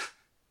good.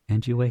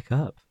 And you wake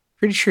up.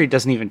 Pretty sure he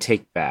doesn't even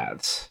take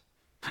baths.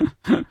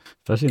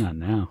 Especially not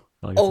now.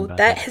 Oh,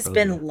 that has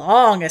been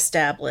long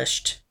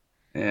established.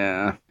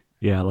 Yeah.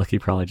 Yeah, Lucky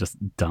probably just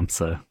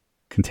dumps a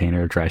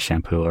container of dry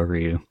shampoo over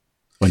you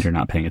when you're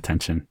not paying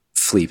attention.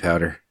 Flea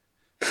powder.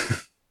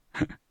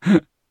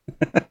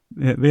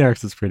 The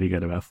Arx is pretty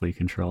good about flea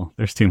control.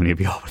 There's too many of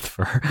y'all with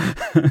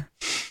fur.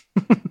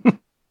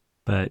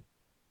 But,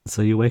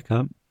 so you wake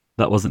up.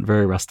 That wasn't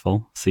very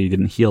restful, so you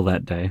didn't heal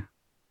that day.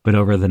 But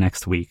over the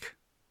next week,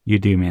 you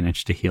do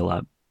manage to heal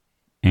up.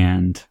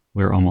 And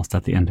we're almost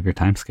at the end of your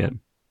time skip.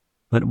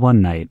 But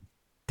one night,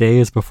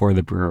 days before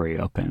the brewery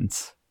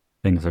opens,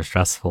 things are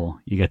stressful.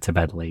 You get to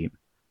bed late.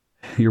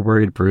 You're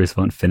worried brews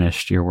won't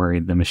finish. You're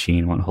worried the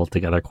machine won't hold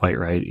together quite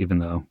right, even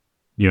though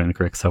you and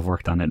Grix have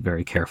worked on it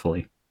very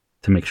carefully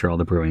to make sure all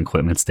the brewing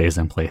equipment stays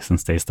in place and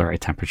stays the right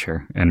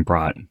temperature, and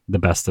brought the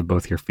best of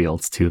both your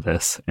fields to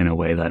this in a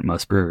way that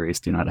most breweries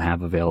do not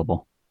have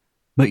available.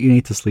 But you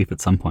need to sleep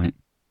at some point,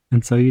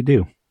 and so you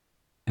do.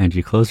 And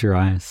you close your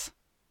eyes,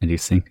 and you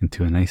sink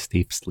into a nice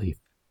deep sleep,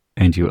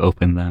 and you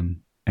open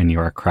them, and you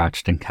are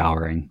crouched and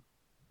cowering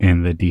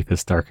in the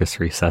deepest, darkest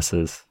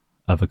recesses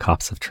of a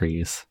copse of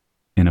trees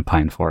in a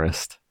pine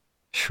forest,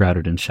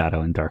 shrouded in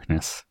shadow and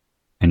darkness,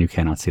 and you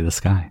cannot see the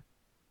sky.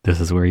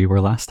 This is where you were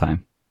last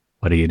time.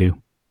 What do you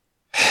do?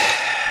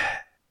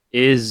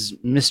 Is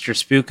Mr.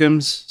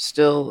 Spookums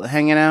still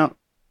hanging out?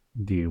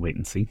 Do you wait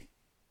and see?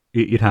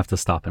 You'd have to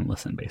stop and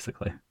listen,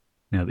 basically,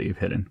 now that you've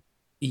hidden.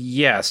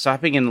 Yeah,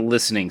 stopping and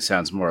listening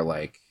sounds more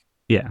like...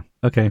 Yeah,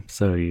 okay,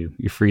 so you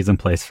freeze in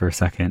place for a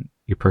second.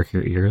 You perk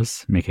your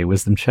ears, make a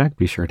wisdom check.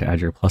 Be sure to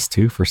add your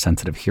 +2 for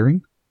sensitive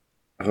hearing.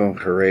 Oh,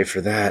 hooray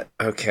for that.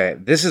 Okay,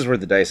 this is where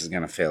the dice is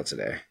going to fail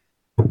today.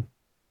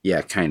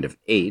 Yeah, kind of.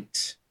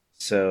 8.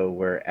 So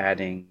we're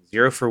adding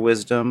 0 for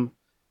wisdom,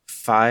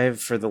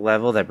 5 for the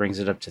level. That brings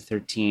it up to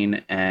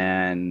 13.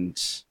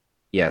 And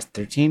yes,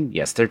 13?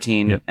 Yes,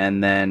 13. Yep.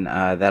 And then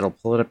that'll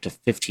pull it up to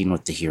 15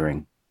 with the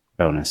hearing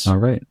bonus. All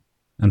right.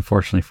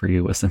 Unfortunately for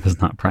you, wisdom is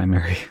not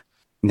primary.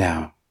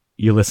 No.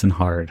 You listen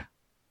hard,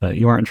 but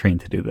you aren't trained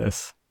to do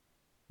this.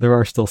 There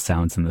are still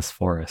sounds in this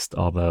forest,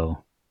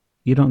 although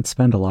you don't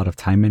spend a lot of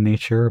time in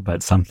nature,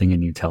 but something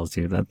in you tells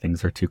you that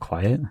things are too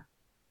quiet.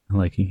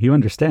 Like, you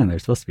understand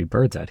there's supposed to be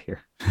birds out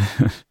here.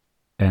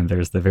 And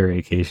there's the very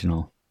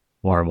occasional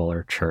warble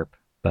or chirp,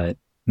 but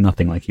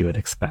nothing like you would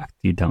expect.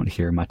 You don't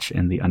hear much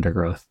in the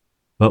undergrowth.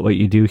 But what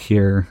you do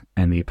hear,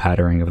 and the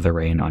pattering of the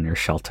rain on your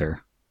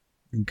shelter,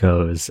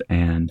 goes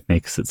and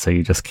makes it so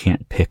you just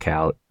can't pick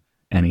out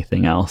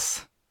anything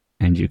else.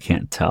 And you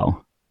can't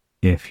tell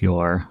if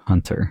your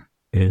hunter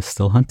is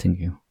still hunting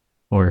you,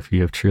 or if you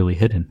have truly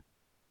hidden.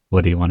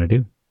 What do you want to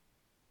do?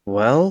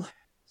 Well,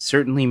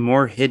 certainly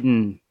more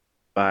hidden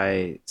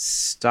by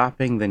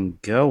stopping than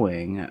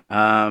going.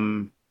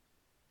 Gosh,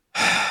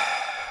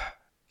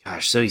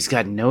 so he's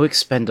got no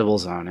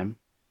expendables on him.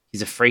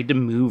 He's afraid to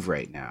move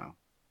right now.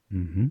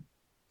 Mm-hmm.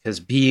 Because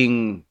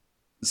being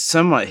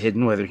somewhat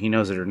hidden, whether he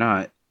knows it or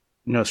not,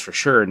 knows for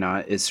sure or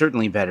not, is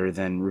certainly better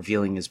than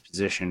revealing his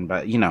position.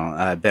 But,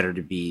 better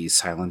to be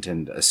silent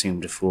and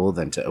assumed a fool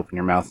than to open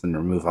your mouth and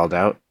remove all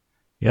doubt.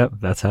 Yep,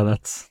 that's how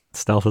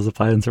stealth is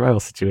applied in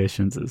survival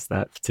situations, is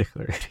that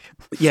particular idiom.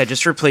 Yeah,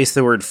 just replace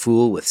the word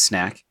fool with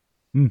snack.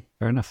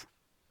 Fair enough.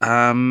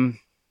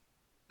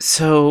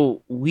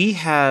 So we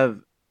have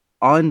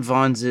on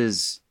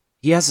Vaughn's,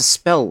 he has a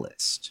spell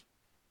list.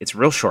 It's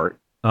real short.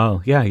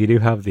 Oh, yeah, you do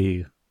have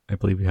I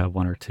believe you have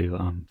 1 or 2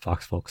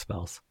 Foxfolk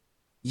spells.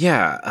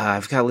 Yeah,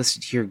 I've got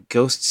listed here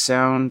Ghost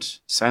Sound,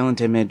 Silent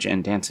Image,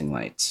 and Dancing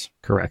Lights.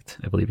 Correct.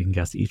 I believe you can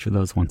cast each of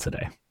those once a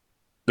day.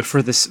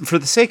 For the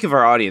sake of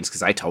our audience,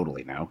 because I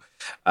totally know,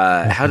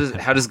 how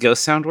does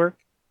Ghost Sound work?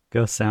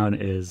 Ghost Sound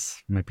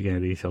might be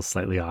getting the details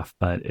slightly off,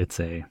 but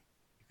you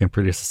can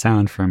produce a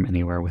sound from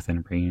anywhere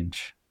within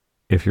range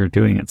If you're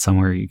doing it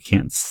somewhere you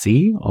can't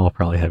see, I'll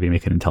probably have you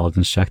make an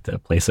intelligence check to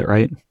place it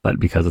right. But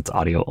because it's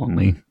audio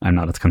only, I'm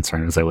not as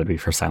concerned as I would be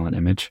for silent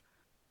image.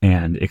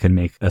 And it can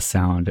make a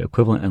sound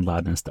equivalent in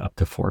loudness to up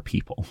to 4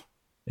 people.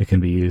 It can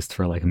be used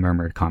for like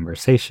murmured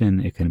conversation.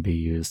 It can be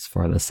used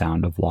for the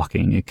sound of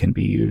walking. It can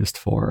be used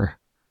for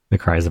the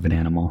cries of an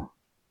animal.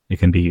 It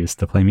can be used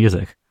to play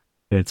music.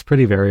 It's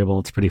pretty variable.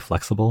 It's pretty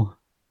flexible.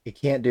 It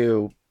can't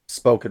do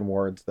spoken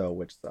words, though,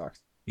 which sucks.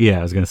 Yeah,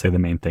 I was going to say the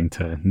main thing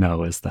to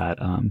know is that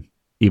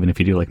even if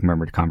you do like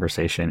murmured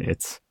conversation,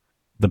 it's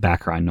the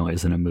background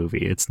noise in a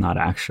movie. It's not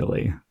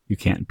actually, you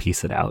can't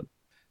piece it out.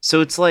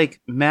 So it's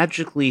like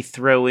magically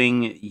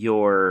throwing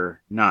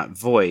your, not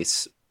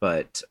voice,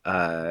 but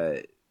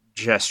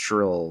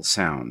gestural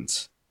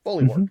sounds.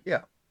 Fully worked,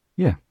 yeah.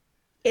 Yeah.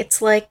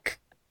 It's like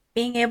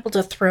being able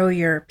to throw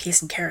your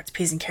peas and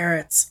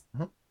carrots.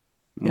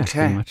 Yeah, Okay.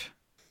 pretty much.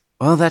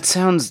 Well, that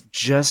sounds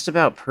just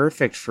about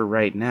perfect for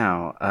right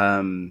now.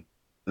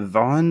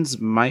 Vaughn's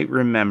might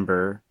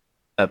remember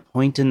a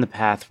point in the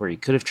path where he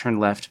could have turned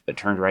left but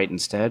turned right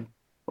instead,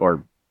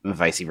 or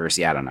vice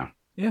versa. I don't know.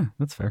 Yeah,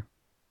 that's fair.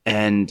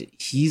 And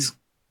he's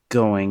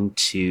going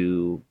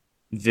to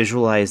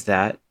visualize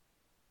that.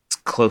 It's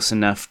close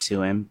enough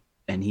to him,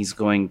 and he's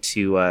going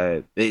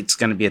to. It's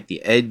going to be at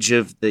the edge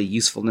of the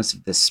usefulness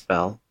of this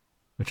spell.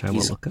 Which I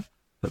will look up,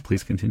 but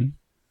please continue.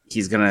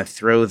 He's going to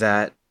throw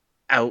that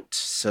out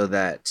so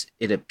that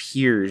it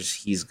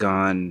appears he's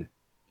gone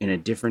in a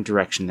different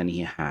direction than he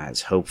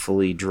has,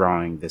 hopefully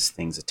drawing this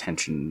thing's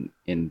attention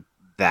in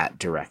that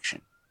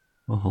direction.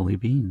 Well, holy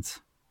beans.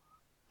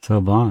 So,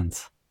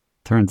 Bonds.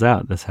 Turns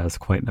out this has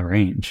quite the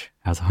range.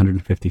 Has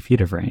 150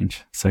 feet of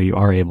range. So you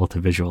are able to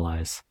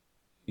visualize.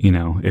 You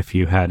know, if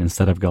you had,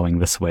 instead of going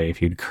this way,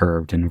 if you'd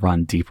curved and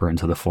run deeper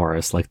into the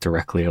forest, like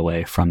directly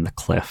away from the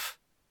cliff,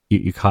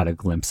 you caught a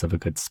glimpse of a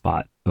good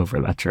spot over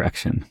that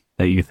direction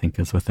that you think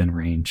is within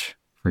range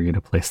for you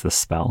to place this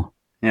spell.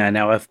 Yeah,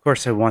 now, of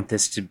course, I want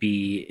this to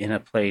be in a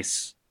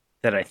place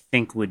that I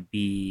think would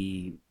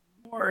be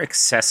more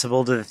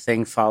accessible to the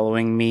thing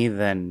following me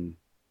than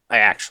I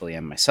actually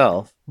am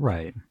myself.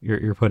 Right.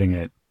 You're putting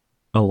it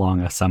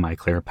along a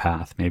semi-clear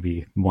path.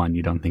 Maybe one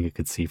you don't think it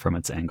could see from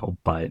its angle,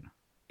 but...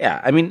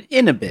 Yeah, I mean,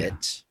 in a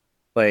bit.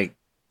 Like,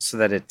 so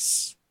that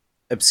it's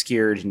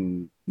obscured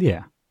and...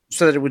 Yeah.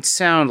 So that it would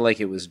sound like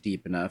it was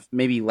deep enough,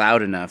 maybe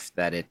loud enough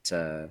that it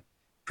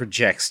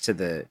projects to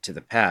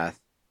the path.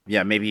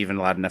 Yeah, maybe even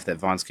loud enough that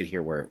Vaughn's could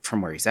hear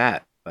from where he's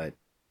at, but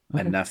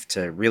Okay. enough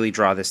to really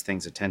draw this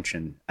thing's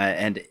attention.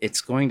 And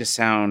it's going to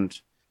sound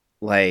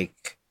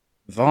like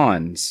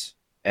Vaughn's,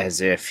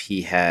 as if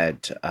he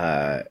had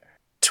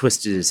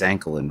twisted his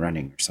ankle in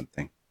running or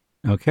something.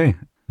 Okay.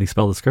 The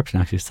spell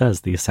description actually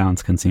says these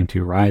sounds can seem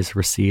to rise,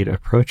 recede,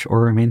 approach, or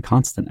remain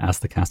constant as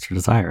the caster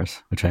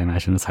desires, which I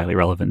imagine is highly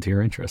relevant to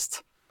your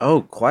interests.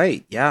 Oh,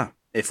 quite, yeah.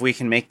 If we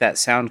can make that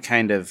sound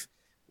kind of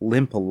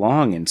limp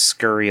along and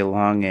scurry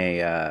along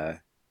a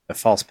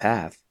false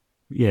path.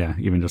 Yeah,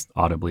 even just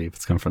audibly, if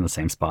it's coming from the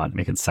same spot,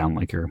 make it sound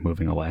like you're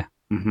moving away.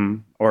 Mm-hmm.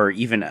 Or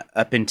even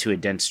up into a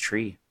dense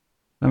tree.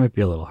 That might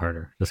be a little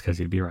harder, just because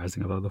you'd be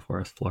rising above the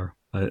forest floor.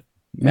 But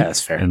Yeah,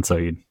 that's fair. And so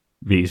you'd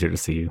be easier to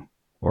see you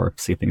or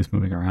see things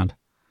moving around.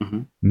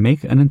 Mhm.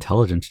 Make an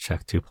intelligence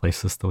check to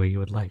place this the way you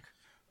would like.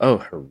 Oh,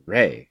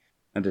 hooray.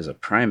 That is a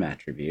prime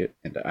attribute,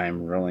 and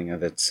I'm rolling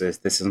this is...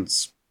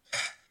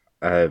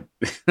 the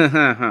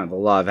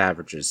law of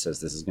averages says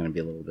this is going to be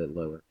a little bit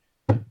lower.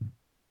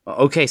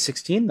 Okay,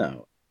 16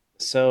 though.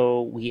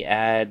 So we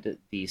add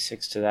the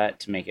 6 to that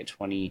to make it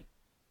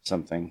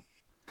 20-something.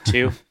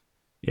 2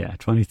 Yeah,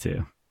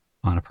 22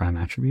 on a prime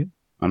attribute.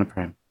 on a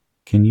prime.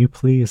 Can you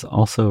please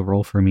also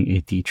roll for me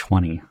a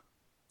d20?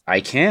 I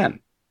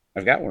can.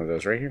 I've got one of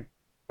those right here.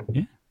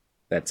 Yeah.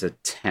 That's a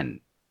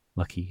 10.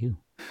 Lucky you.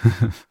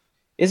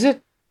 Is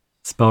it?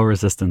 Spell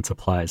resistance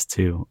applies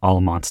to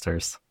all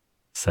monsters.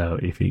 So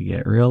if you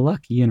get real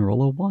lucky and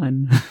roll a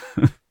 1,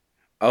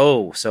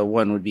 Oh, so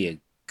 1 would be a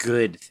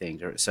good thing.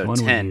 So 1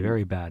 10. would be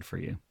very bad for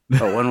you.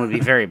 Oh, 1 would be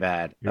very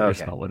bad. Your Okay.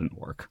 spell wouldn't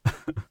work.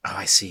 Oh,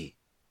 I see.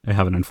 I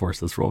haven't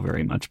enforced this rule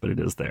very much, but it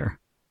is there.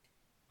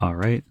 All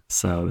right,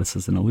 so this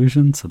is an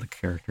illusion, so the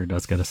character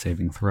does get a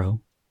saving throw.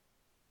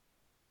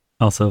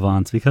 Also,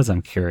 Vons, because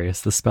I'm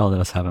curious, the spell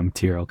does have a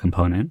material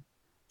component.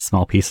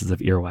 Small pieces of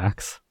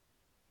earwax.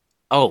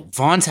 Oh,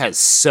 Vaughn's has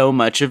so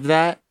much of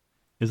that.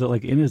 Is it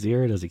like in his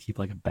ear, or does he keep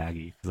like a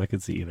baggie? Because I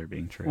could see either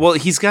being true. Well,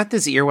 he's got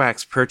this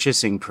earwax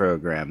purchasing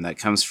program that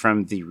comes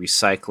from the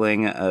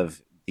recycling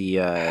of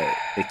the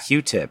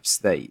Q-tips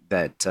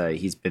that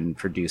he's been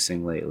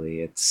producing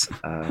lately. It's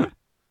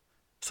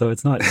So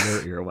it's not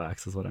your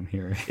earwax, is what I'm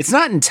hearing. it's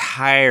not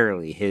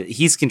entirely his.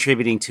 He's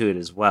contributing to it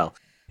as well.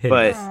 Hey,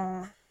 But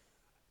Aw.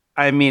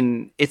 I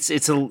mean, it's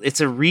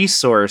a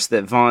resource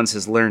that Vaughn's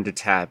has learned to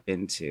tap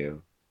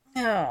into.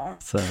 No.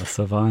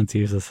 So Vons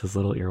uses his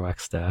little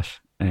earwax stash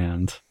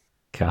and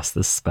casts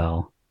this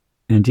spell.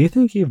 And do you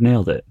think you've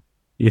nailed it?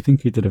 You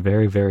think you did a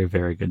very, very,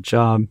 very good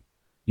job.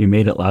 You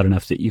made it loud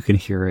enough that you can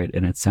hear it,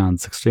 and it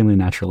sounds extremely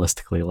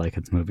naturalistically like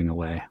it's moving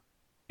away.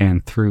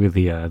 And through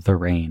the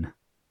rain,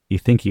 you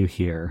think you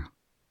hear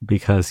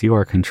because you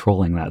are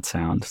controlling that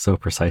sound so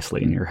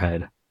precisely in your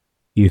head,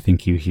 you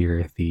think you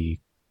hear the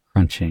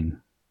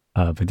crunching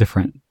of a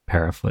different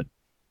pair of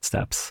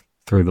footsteps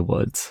through the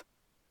woods.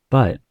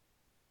 But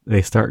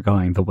they start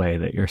going the way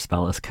that your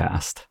spell is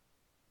cast.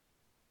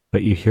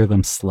 But you hear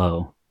them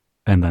slow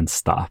and then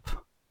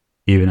stop,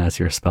 even as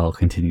your spell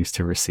continues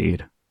to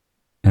recede.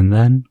 And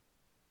then,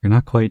 you're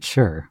not quite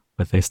sure,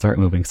 but they start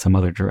moving some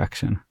other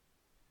direction.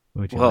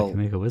 Would you like to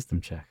make a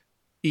wisdom check?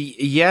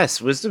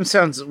 Yes, wisdom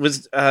sounds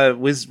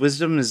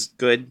wisdom is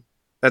good.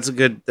 That's a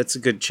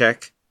good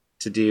check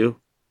to do.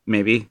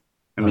 Maybe.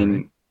 I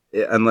mean,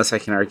 unless I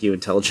can argue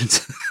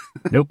intelligence.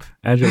 Nope.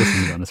 Add your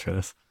listening bonus for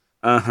this.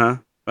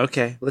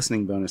 Okay,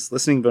 listening bonus.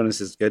 Listening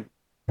bonus is good.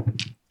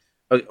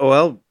 Oh,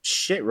 well,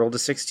 shit, rolled a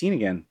 16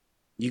 again.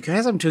 You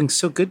guys, I'm doing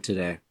so good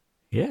today.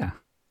 Yeah.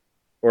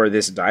 Or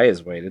this die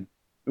is weighted.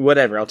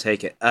 Whatever, I'll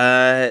take it.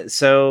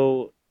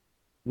 So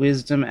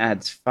wisdom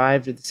adds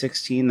 5 to the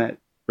 16. That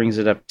brings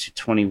it up to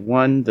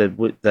 21.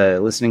 The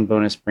listening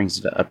bonus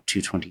brings it up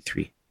to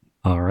 23.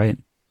 All right.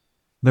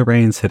 The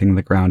rain's hitting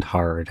the ground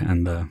hard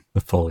and the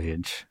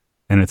foliage,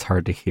 and it's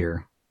hard to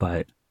hear,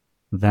 but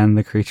then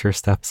the creature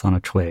steps on a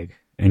twig,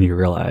 and you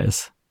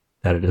realize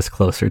that it is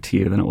closer to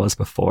you than it was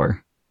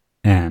before.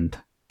 And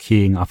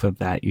keying off of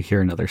that, you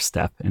hear another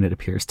step, and it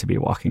appears to be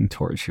walking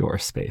towards your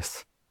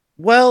space.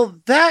 Well,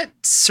 that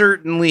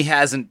certainly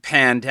hasn't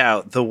panned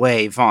out the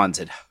way Vaughn's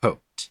had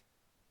hoped.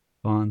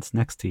 Vaughn's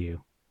next to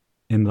you,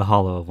 in the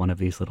hollow of one of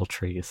these little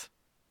trees.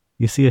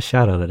 You see a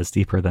shadow that is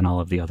deeper than all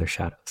of the other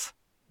shadows.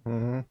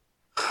 Mm-hmm.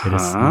 It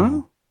is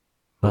small,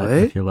 but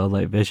with your low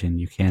light vision,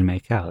 you can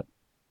make out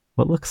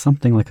what looks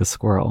something like a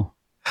squirrel,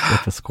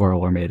 if the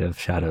squirrel were made of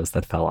shadows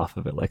that fell off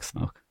of it like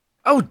smoke.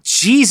 Oh,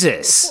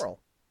 Jesus!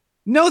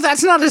 No,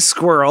 that's not a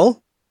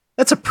squirrel.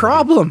 That's a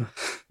problem.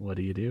 What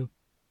do you do?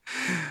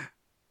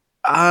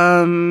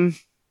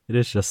 It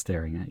is just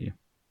staring at you,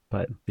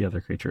 but the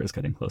other creature is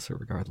getting closer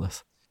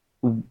regardless.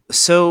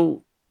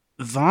 So,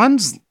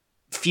 Vaughn's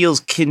feels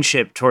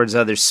kinship towards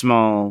other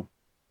small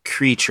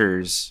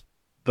creatures,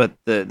 but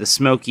the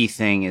smoky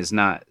thing is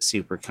not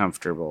super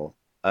comfortable.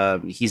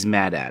 He's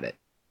mad at it.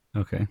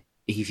 Okay.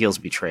 He feels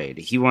betrayed.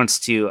 He wants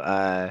to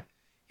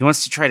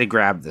try to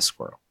grab the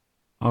squirrel.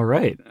 All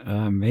right.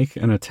 Make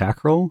an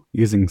attack roll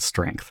using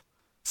strength.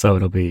 So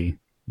it'll be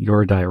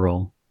your die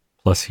roll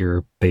plus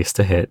your base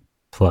to hit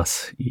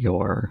plus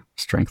your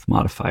strength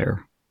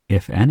modifier,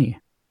 if any.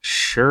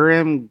 Sure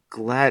am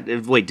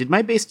glad. Wait, did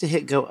my base to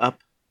hit go up?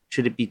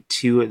 Should it be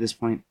 2 at this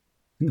point?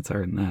 I think it's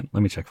higher than that.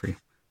 Let me check for you.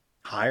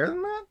 Higher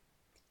than that?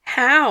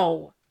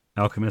 How?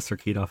 Alchemists are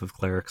keyed off of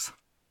clerics.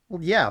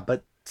 Well, yeah,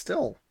 but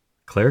still.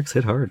 Clerics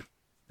hit hard.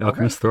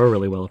 Alchemists throw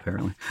really well,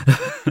 apparently.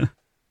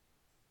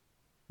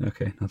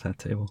 Okay, not that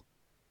table.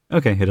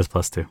 Okay, it is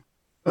 +2.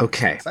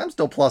 Okay. So I'm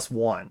still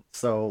 +1,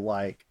 so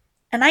like...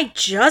 And I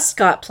just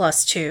got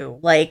 +2,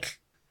 like...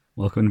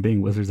 Welcome to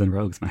being wizards and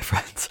rogues, my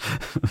friends.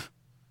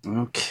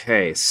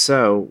 Okay,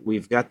 so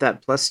we've got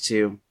that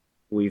 +2.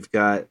 We've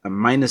got a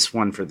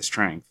 -1 for the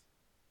strength.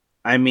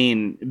 I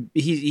mean,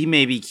 he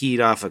may be keyed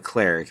off a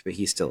cleric, but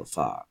he's still a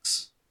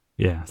fox.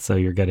 Yeah, so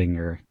you're getting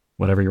your...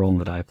 Whatever you're rolling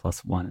the die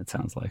 +1, it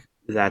sounds like.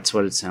 That's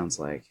what it sounds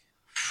like.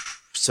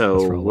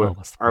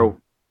 So,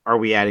 are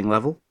we adding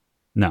level?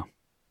 No.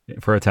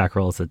 For attack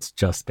rolls, it's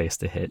just base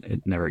to hit.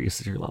 It never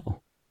uses your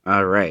level.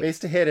 All right. Base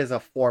to hit is a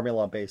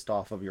formula based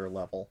off of your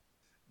level.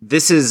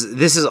 This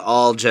is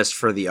all just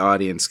for the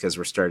audience because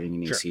we're starting a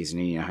new season.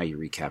 And you know how you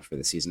recap for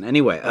the season.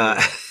 Anyway,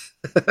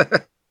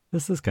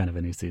 this is kind of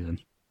a new season.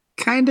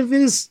 Kind of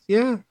is,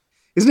 yeah.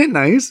 Isn't it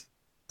nice?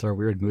 It's our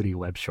weird, moody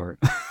web short.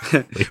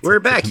 We're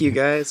back, you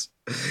guys.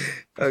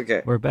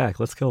 Okay. We're back.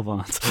 Let's kill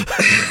Vaughns.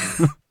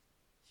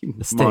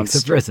 The stakes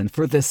have risen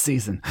for this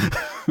season.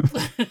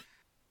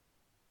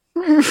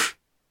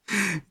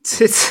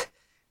 It's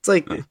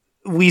like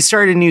we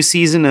start a new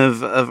season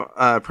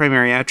of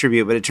Primary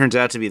Attribute, but it turns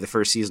out to be the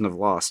first season of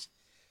Lost.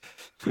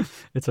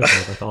 It's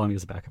okay. Bartholomew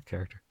is a backup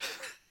character.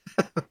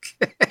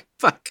 Okay.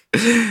 Fuck.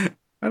 I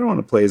don't want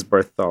to play as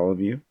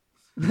Bartholomew.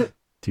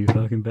 Too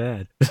fucking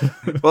bad.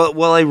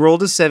 Well, I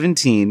rolled a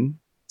 17,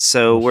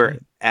 so we're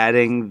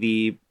adding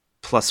the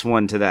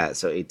 +1 to that,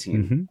 so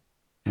 18. Mm-hmm.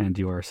 And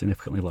you are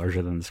significantly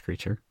larger than this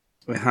creature.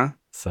 Uh-huh.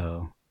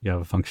 So you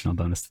have a functional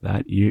bonus to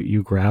that.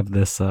 You grab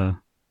this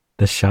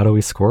this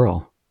shadowy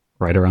squirrel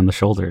right around the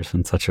shoulders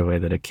in such a way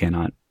that it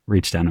cannot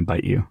reach down and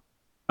bite you.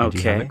 And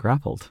you have it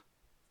grappled.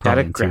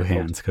 Probably in 2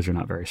 hands because you're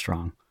not very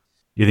strong.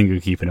 You think you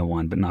could keep it in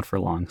 1, but not for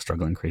long.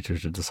 Struggling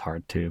creatures are just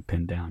hard to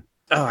pin down.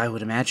 Oh, I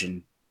would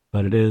imagine.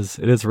 But it is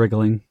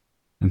wriggling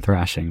and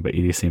thrashing, but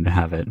you do seem to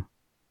have it.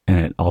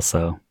 And it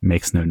also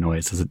makes no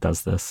noise as it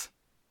does this.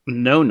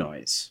 No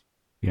noise.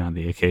 Beyond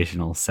the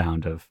occasional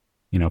sound of,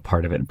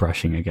 part of it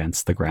brushing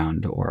against the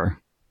ground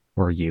or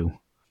you.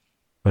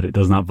 But it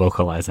does not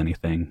vocalize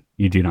anything.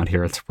 You do not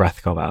hear its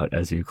breath go out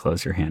as you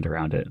close your hand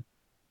around it.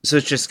 So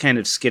it's just kind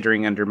of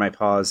skittering under my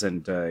paws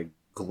and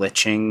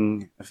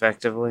glitching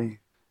effectively?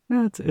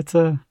 Yeah, it's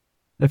a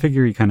I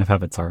figure you kind of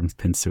have its arms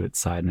pinned to its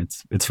side, and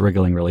it's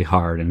wriggling really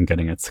hard and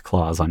getting its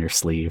claws on your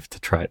sleeve to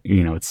try,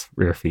 its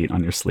rear feet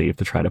on your sleeve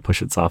to try to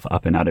push itself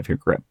up and out of your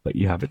grip, but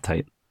you have it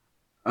tight.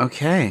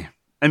 Okay.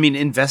 I mean,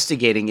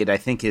 investigating it, I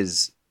think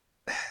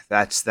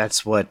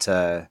that's what,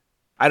 I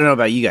don't know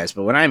about you guys,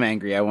 but when I'm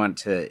angry, I want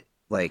to,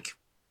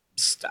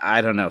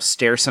 I don't know,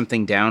 stare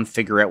something down,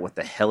 figure out what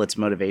the hell its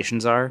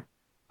motivations are.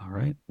 All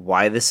right.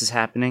 Why this is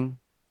happening.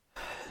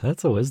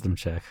 That's a wisdom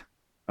check.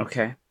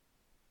 Okay.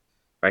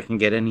 If I can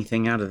get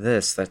anything out of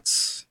this,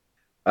 that's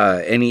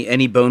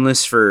any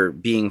boneless for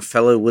being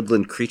fellow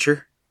woodland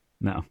creature?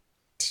 No.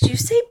 Did you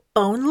say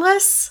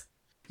boneless?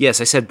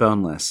 Yes, I said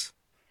boneless.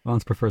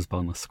 Vons prefers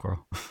boneless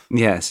squirrel.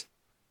 Yes.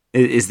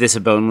 Is this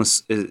a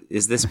boneless?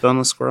 Is this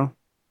boneless squirrel?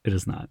 It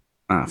is not.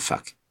 Oh,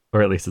 fuck.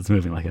 Or at least it's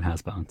moving like it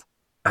has bones.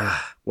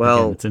 Well,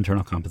 again, its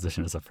internal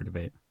composition is up for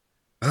debate.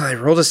 Well, I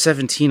rolled a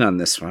 17 on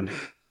this one.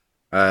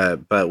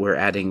 But we're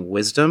adding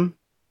wisdom,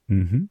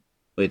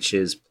 which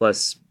is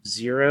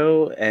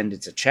 +0, and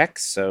it's a check,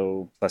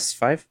 so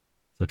 +5.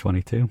 So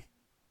 22?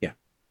 Yeah.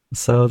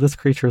 So this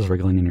creature is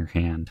wriggling in your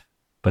hand,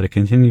 but it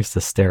continues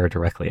to stare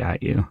directly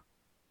at you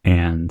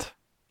and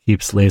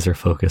keeps laser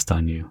focused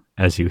on you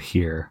as you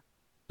hear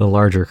the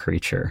larger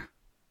creature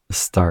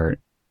start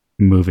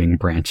moving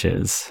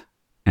branches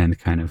and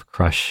kind of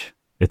crush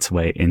its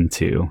way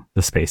into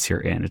the space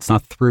you're in. It's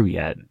not through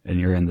yet, and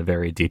you're in the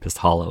very deepest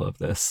hollow of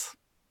this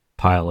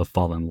pile of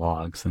fallen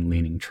logs and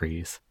leaning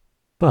trees,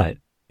 but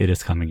it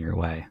is coming your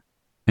way.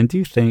 And do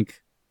you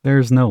think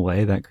there's no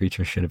way that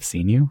creature should have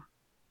seen you?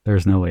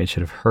 There's no way it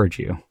should have heard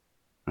you.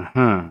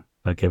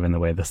 But given the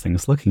way this thing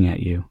is looking at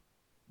you,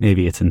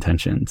 maybe its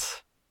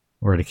intentions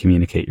were to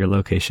communicate your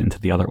location to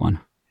the other one.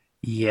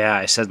 Yeah,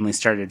 I suddenly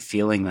started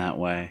feeling that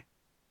way.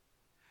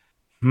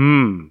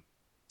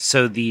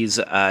 So these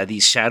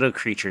shadow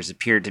creatures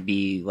appear to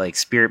be like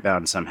spirit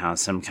bound somehow,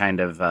 some kind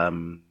of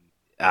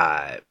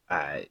hive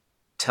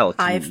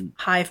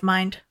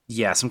mind.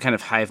 Yeah, some kind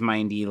of hive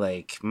mindy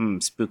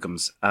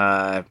spookums.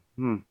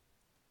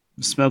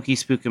 Smoky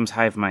spookums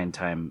hive mind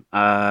time.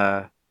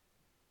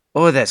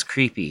 Oh, that's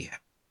creepy.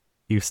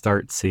 You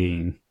start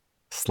seeing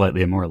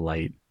slightly more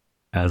light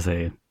as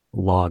a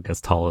log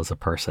as tall as a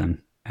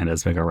person and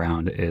as big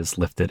around is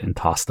lifted and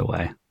tossed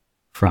away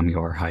from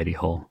your hidey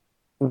hole.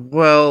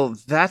 Well,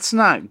 that's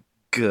not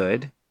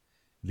good.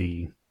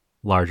 The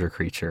larger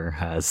creature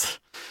has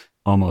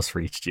almost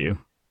reached you.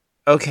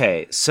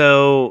 Okay,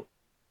 so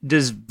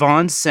does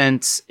Vaughn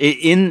sense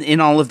in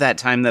all of that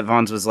time that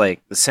Vaughn's was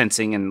like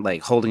sensing and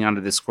like holding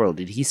onto this squirrel?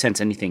 Did he sense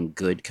anything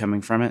good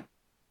coming from it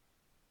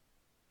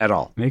at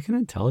all? Make an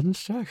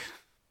intelligence check.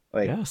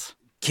 Yes.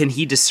 Can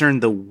he discern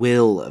the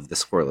will of the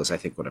squirrel? Is I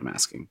think what I'm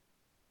asking.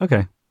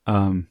 Okay.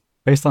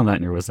 Based on that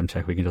in your wisdom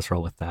check, we can just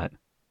roll with that.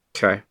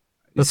 Okay.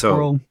 The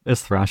squirrel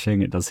is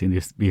thrashing. It does seem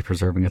to be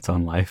preserving its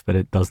own life, but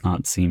it does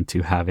not seem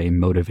to have a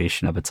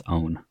motivation of its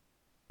own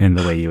in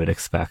the way you would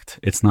expect.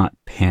 It's not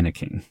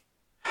panicking.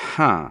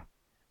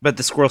 But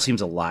the squirrel seems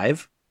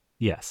alive?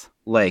 Yes.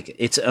 Like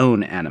its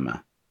own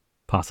anima?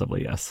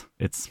 Possibly, yes.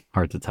 It's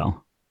hard to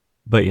tell.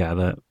 But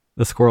yeah,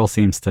 the squirrel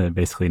seems to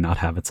basically not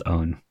have its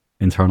own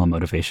internal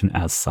motivation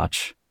as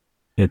such.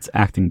 It's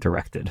acting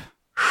directed.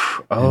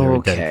 And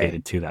they're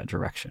dedicated to that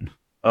direction.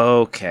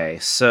 Okay,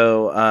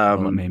 so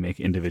well, it may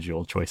make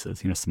individual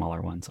choices,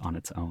 smaller ones on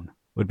its own.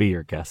 Would be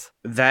your guess.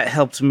 That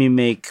helped me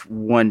make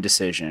one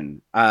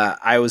decision.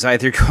 I was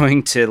either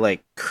going to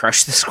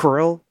crush the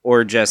squirrel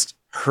or just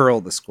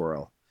hurl the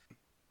squirrel.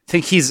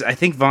 I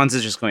think Vons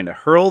is just going to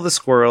hurl the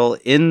squirrel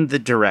in the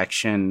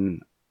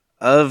direction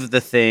of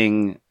the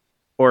thing,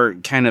 or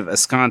kind of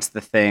ensconce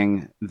the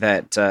thing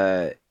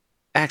that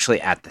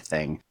actually at the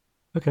thing.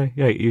 Okay,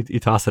 yeah, you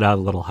toss it out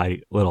a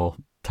little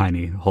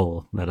tiny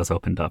hole that has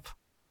opened up.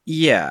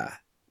 Yeah,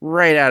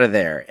 right out of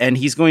there. And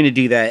he's going to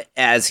do that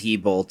as he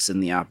bolts in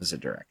the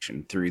opposite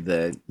direction through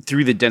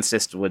the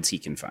densest woods he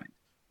can find.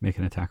 Make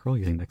an attack roll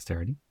using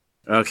dexterity.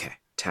 Okay,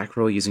 attack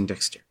roll using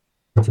dexterity.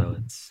 So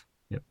it's,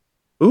 yep.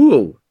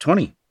 Ooh,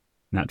 20.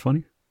 Nat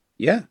 20?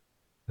 Yeah.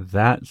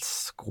 That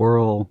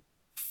squirrel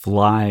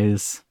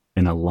flies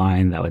in a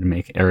line that would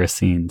make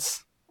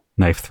Erisine's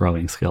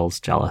knife-throwing skills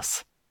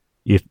jealous.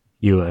 You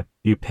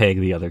peg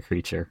the other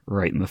creature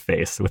right in the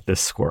face with this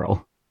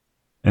squirrel.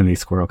 And the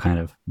squirrel kind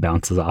of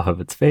bounces off of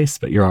its face,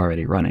 but you're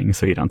already running,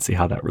 so you don't see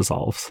how that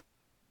resolves.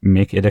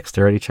 Make a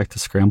dexterity check to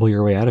scramble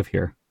your way out of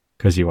here,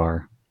 because you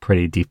are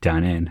pretty deep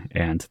down in,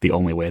 and the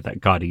only way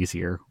that got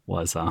easier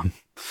was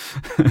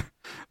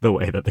the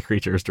way that the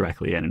creature is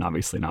directly in, and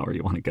obviously not where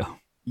you want to go.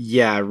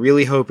 Yeah,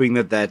 really hoping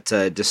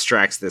that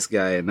distracts this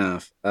guy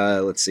enough.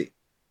 Let's see.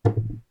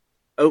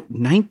 Oh,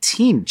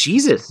 19.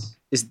 Jesus.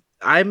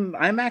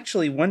 I'm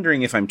actually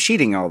wondering if I'm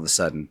cheating all of a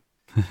sudden.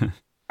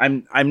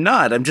 I'm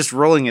not. I'm just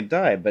rolling a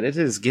die, but it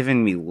is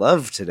giving me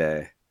love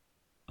today.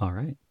 All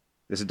right.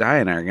 This die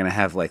and I are going to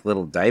have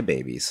little die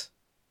babies.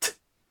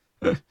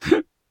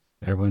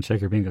 Everyone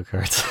check your bingo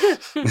cards.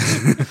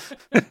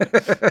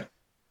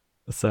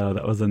 So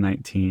that was a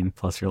 19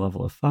 plus your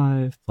level of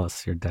 5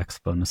 plus your dex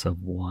bonus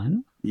of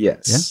 1.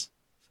 Yes.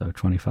 Yeah. So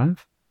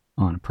 25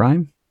 on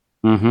prime.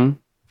 Mm-hmm.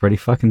 Pretty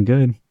fucking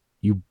good.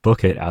 You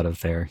book it out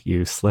of there.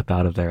 You slip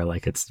out of there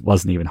like it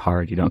wasn't even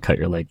hard. You don't cut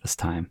your leg this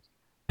time.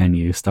 And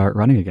you start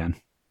running again.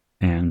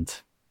 And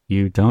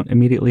you don't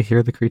immediately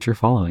hear the creature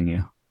following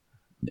you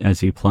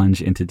as you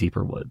plunge into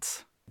deeper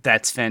woods.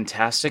 That's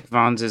fantastic.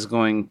 Vons is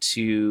going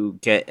to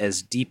get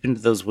as deep into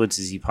those woods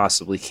as he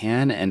possibly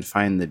can and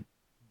find the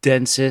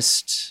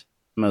densest,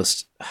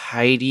 most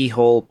hidey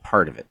hole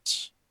part of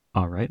it.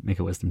 All right, make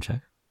a wisdom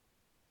check.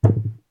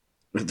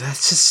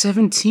 That's a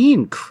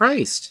 17.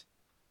 Christ.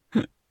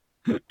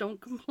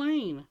 Don't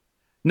complain.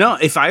 No,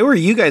 if I were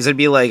you guys, I'd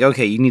be like,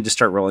 okay, you need to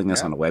start rolling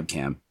this on a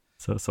webcam.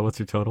 So what's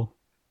your total?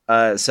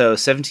 So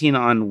 17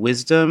 on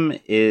wisdom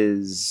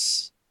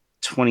is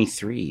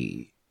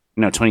 23.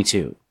 No,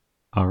 22.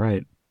 All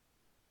right.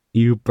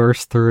 You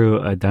burst through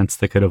a dense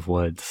thicket of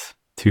woods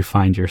to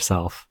find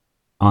yourself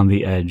on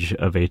the edge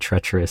of a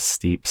treacherous,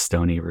 steep,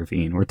 stony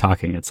ravine. We're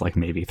talking it's like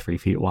maybe 3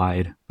 feet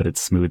wide, but it's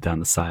smooth down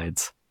the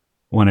sides.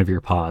 One of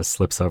your paws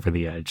slips over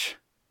the edge,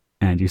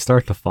 and you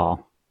start to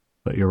fall,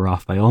 but you're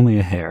off by only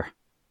a hair.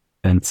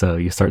 And so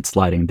you start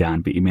sliding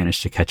down, but you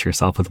manage to catch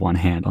yourself with one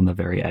hand on the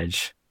very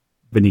edge.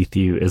 Beneath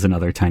you is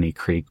another tiny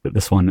creek, but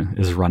this one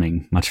is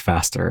running much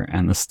faster,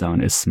 and the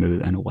stone is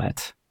smooth and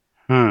wet.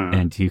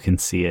 And you can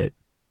see it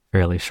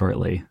fairly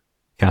shortly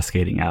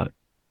cascading out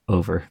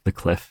over the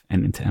cliff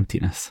and into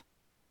emptiness.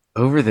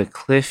 Over the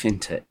cliff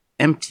into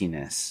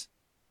emptiness.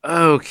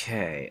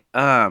 Okay.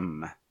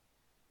 It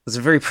was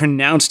a very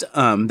pronounced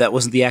that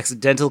wasn't the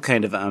accidental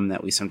kind of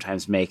that we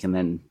sometimes make and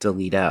then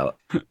delete out.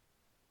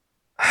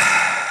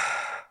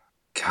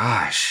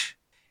 Gosh.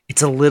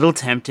 It's a little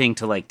tempting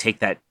to like take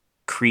that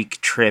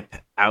creek trip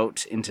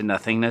out into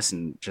nothingness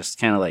and just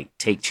kind of like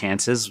take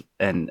chances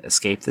and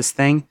escape this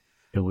thing.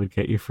 It would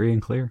get you free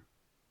and clear.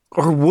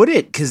 Or would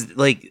it? Because,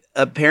 like,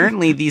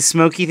 apparently these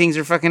smoky things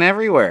are fucking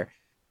everywhere.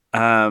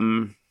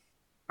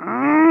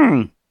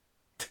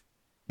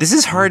 This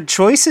is hard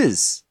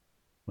choices.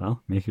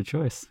 Well, make your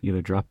choice.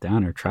 Either drop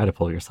down or try to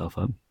pull yourself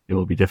up. It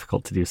will be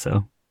difficult to do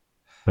so.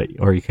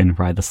 Or you can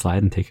ride the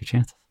slide and take your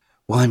chances.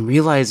 Well, I'm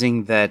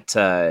realizing that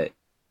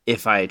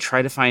if I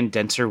try to find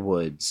denser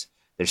woods,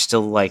 there's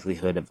still the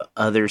likelihood of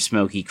other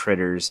smoky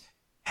critters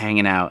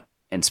hanging out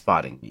and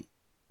spotting me.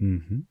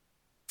 Mm-hmm.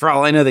 For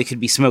all I know, they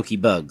could be smoky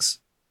bugs.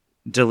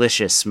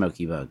 Delicious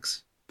smoky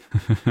bugs.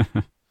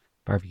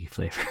 Barbecue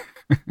flavor.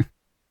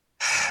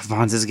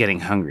 Vons is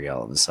getting hungry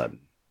all of a sudden.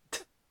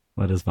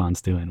 What is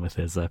Vons doing with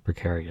his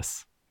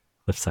precarious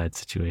cliffside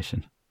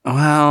situation?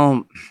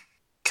 Well,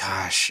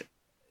 gosh,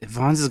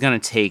 Vons is going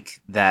to take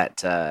that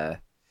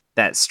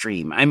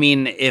stream. I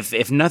mean,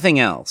 if nothing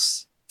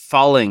else,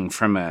 falling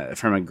from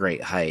a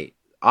great height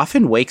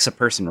often wakes a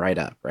person right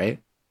up, right?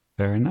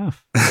 Fair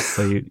enough.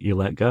 So you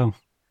let go.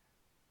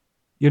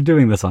 You're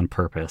doing this on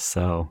purpose,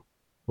 so,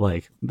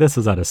 like, this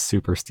is at a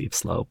super steep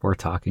slope. We're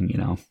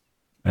talking,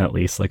 at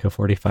least like a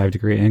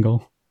 45-degree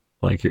angle.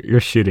 Like,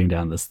 you're shooting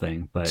down this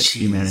thing, but Jeez.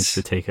 You manage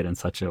to take it in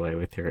such a way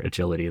with your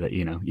agility that,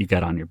 you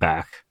get on your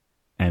back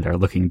and are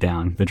looking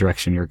down the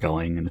direction you're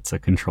going, and it's a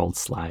controlled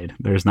slide.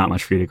 There's not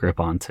much for you to grip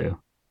onto.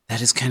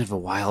 That is kind of a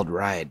wild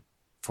ride.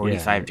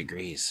 45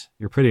 degrees.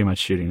 You're pretty much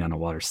shooting down a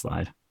water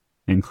slide,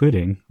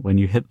 including when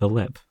you hit the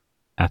lip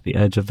at the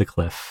edge of the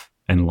cliff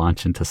and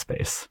launch into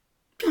space.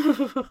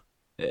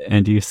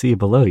 And you see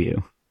below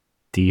you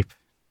deep,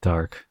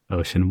 dark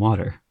ocean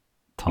water,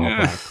 tall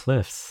black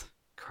cliffs,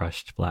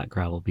 crushed black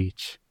gravel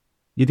beach.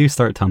 You do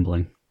start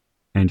tumbling,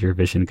 and your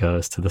vision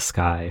goes to the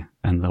sky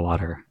and the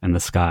water and the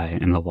sky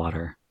and the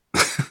water.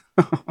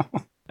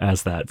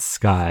 As that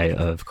sky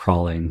of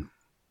crawling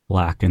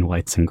black and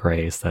whites and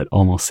grays that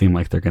almost seem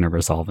like they're going to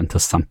resolve into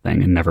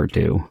something and never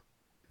do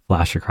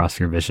flash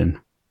across your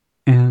vision.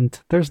 And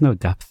there's no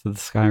depth to the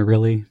sky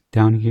really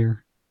down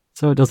here.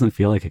 So it doesn't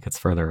feel like it gets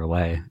further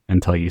away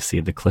until you see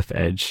the cliff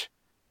edge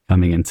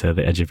coming into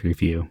the edge of your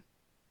view.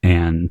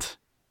 And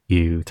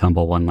you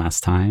tumble one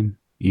last time.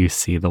 You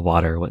see the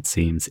water what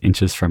seems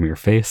inches from your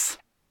face.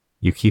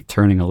 You keep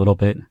turning a little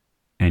bit,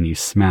 and you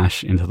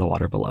smash into the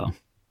water below.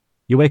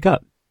 You wake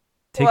up.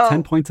 Take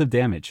 10 points of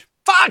damage.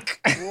 Fuck!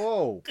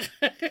 Whoa.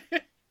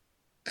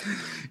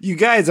 You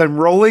guys, I'm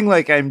rolling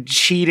like I'm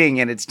cheating,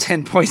 and it's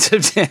 10 points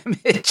of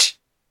damage.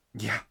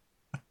 Yeah.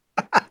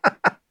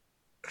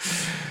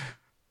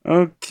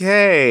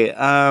 Okay.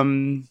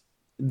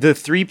 The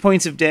 3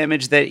 points of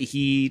damage that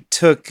he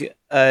took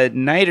a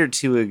night or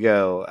two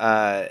ago,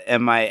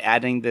 am I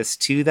adding this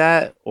to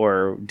that,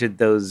 or did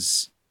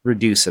those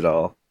reduce at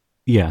all?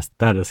 Yes,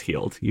 that is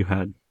healed. You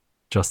had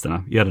just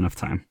enough. You had enough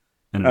time.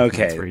 And enough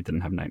Okay. nights where you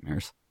didn't have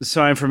nightmares.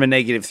 So I'm from a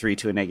 -3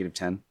 to a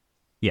 -10?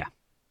 Yeah.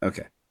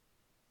 Okay.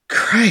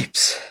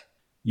 Cripes.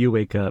 You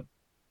wake up.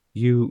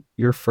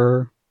 Your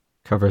fur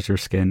covers your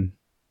skin,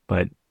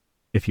 but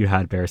if you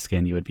had bare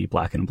skin, you would be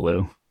black and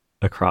blue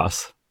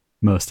across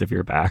most of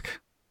your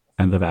back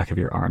and the back of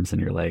your arms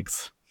and your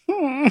legs.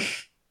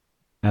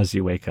 As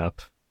you wake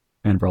up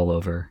and roll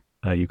over,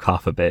 you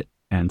cough a bit,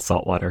 and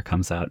salt water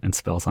comes out and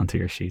spills onto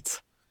your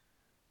sheets.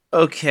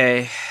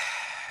 Okay.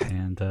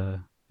 And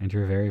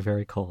you're very,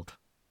 very cold.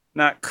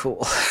 Not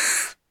cool.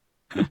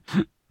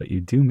 but you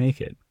do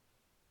make it.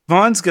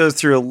 Vaughn's goes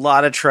through a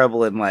lot of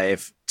trouble in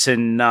life to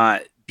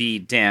not be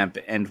damp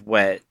and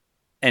wet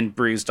and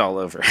bruised all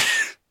over.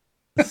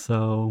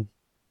 So,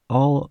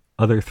 all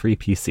other 3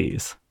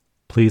 PCs,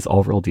 please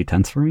all roll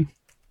d10s for me.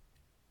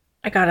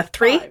 I got a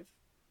 3. 5.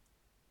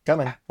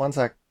 Coming. 1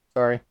 sec.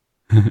 Sorry.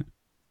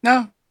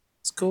 No,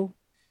 it's cool.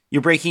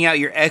 You're breaking out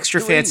your extra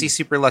 3. fancy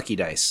super lucky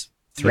dice.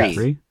 3. Yes.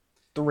 3.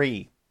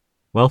 3.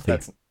 Wealthy.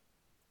 That's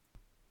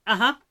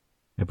Uh-huh.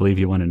 I believe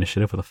you won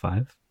initiative with a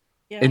 5.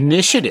 Yeah.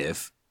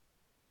 Initiative.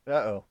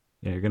 uh-oh.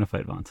 Yeah, you're gonna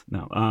fight Vaunt.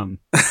 No,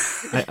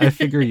 I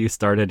figure you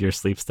started your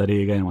sleep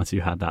study again once you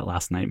had that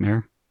last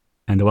nightmare,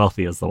 and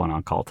Wealthy is the one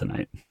on call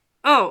tonight.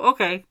 Oh,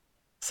 okay.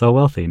 So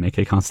Wealthy, make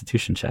a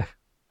Constitution check.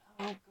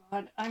 Oh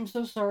God, I'm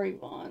so sorry,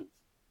 Vaughn.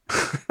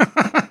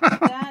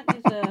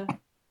 That's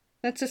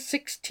That's a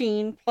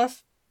 16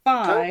 plus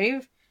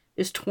 5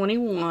 is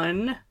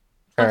 21.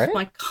 Plus Alright.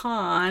 my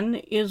con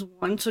is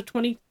 1, so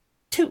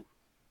 22.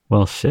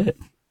 Well, shit.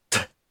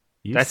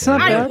 You That's saved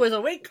not it. I bad. was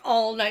awake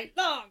all night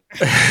long.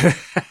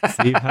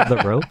 So you have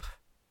the rope.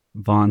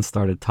 Vaughn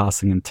started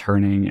tossing and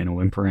turning and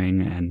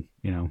whimpering and,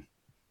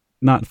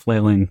 not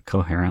flailing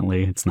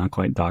coherently. It's not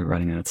quite dog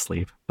running in its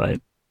sleep, but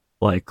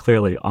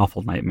clearly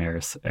awful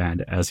nightmares.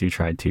 And as you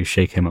tried to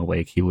shake him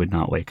awake, he would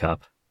not wake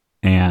up.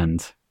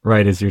 And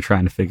right as you're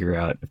trying to figure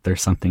out if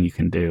there's something you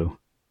can do,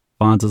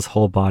 Vaughn's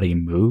whole body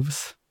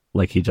moves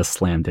like he just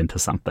slammed into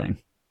something.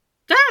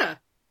 Ah!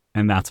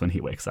 And that's when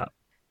he wakes up.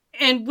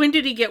 And when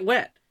did he get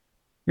wet?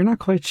 You're not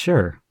quite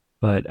sure,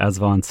 but as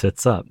Vaughn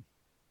sits up,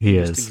 he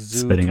Just is exudes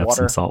spitting up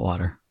some water. salt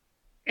water.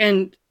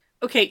 And,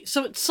 okay,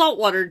 so it's salt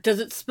water. Does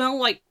it smell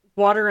like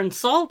water and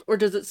salt, or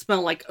does it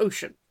smell like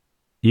ocean?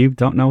 You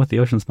don't know what the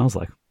ocean smells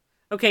like.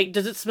 Okay,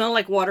 does it smell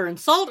like water and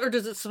salt, or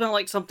does it smell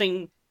like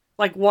something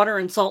like water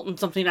and salt and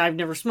something I've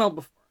never smelled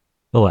before?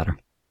 The latter.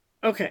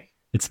 Okay.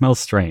 It smells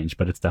strange,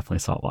 but it's definitely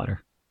salt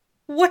water.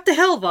 What the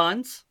hell,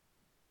 Vons?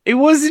 It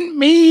wasn't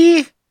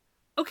me.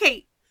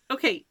 Okay.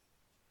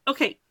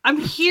 I'm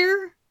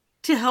here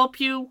to help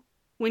you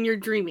when you're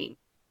dreaming.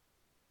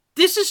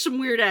 This is some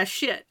weird ass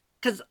shit,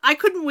 because I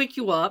couldn't wake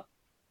you up,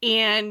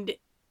 and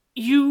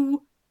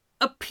you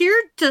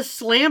appeared to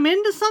slam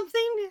into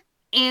something,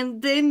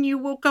 and then you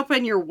woke up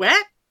and you're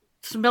wet,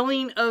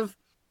 smelling of...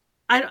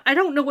 I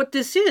don't know what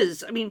this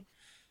is. I mean,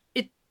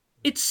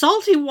 it's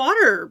salty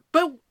water,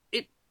 but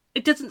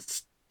it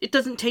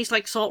doesn't taste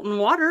like salt and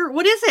water.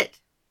 What is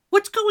it?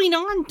 What's going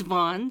on,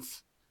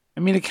 Devons? I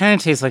mean, it kind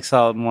of tastes like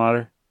salt and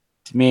water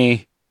to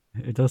me.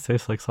 It does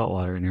taste like salt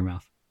water in your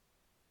mouth.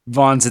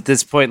 Vaughn's at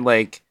this point,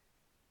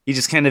 he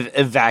just kind of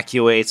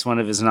evacuates one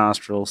of his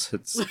nostrils.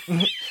 It's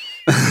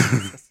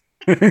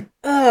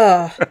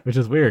Ugh. Which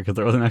is weird because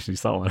there wasn't actually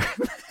salt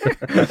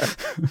water.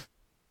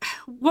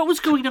 What was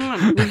going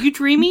on? Were you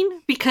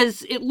dreaming?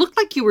 Because it looked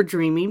like you were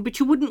dreaming, but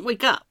you wouldn't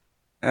wake up.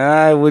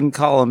 I wouldn't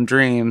call them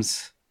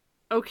dreams.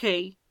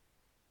 Okay.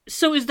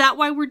 So is that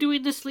why we're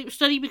doing this sleep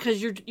study?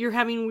 Because you're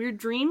having weird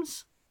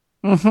dreams?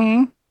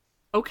 Mm-hmm.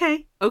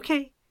 Okay.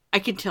 I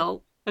can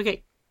tell.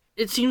 Okay.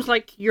 It seems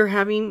like you're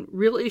having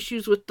real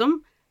issues with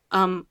them.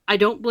 I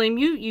don't blame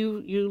you.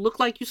 You look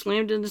like you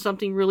slammed into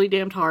something really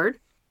damned hard.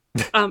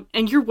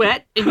 And you're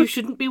wet, and you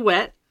shouldn't be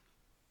wet.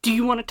 Do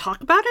you want to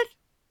talk about it?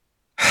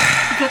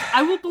 Because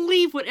I will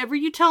believe whatever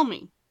you tell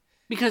me.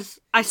 Because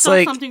I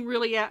saw something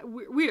really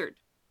weird.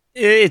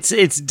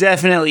 It's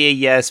definitely a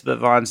yes, but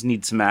Vaughn's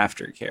needs some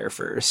aftercare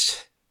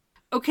first.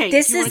 Okay,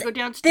 This do you want is- to go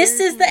downstairs? This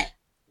is the.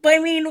 I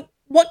mean,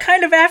 what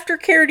kind of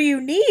aftercare do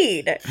you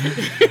need?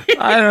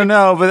 I don't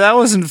know, but that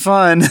wasn't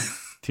fun.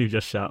 To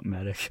just shout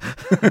medic.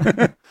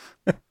 Do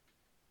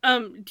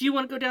you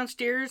want to go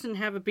downstairs and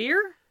have a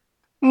beer?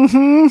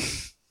 Mm-hmm.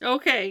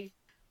 Okay.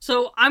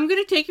 So I'm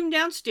going to take him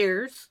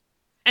downstairs.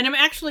 And I'm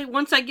actually,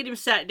 once I get him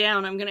sat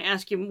down, I'm going to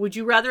ask him, would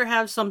you rather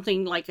have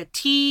something like a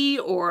tea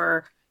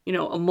or,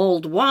 a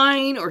mulled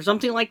wine or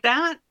something like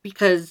that?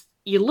 Because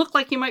you look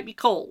like you might be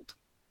cold.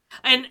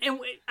 And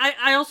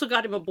I also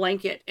got him a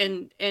blanket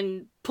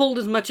and pulled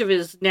as much of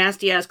his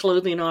nasty ass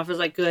clothing off as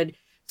I could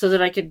so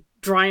that I could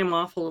dry him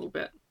off a little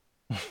bit.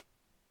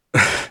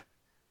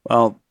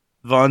 Well,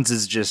 Vaughn's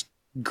is just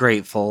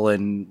grateful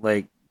and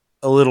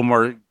a little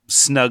more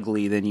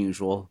snuggly than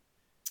usual.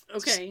 Okay.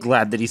 Just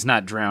glad that he's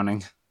not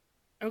drowning.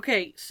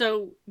 Okay,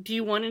 so do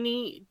you want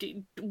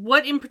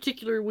what in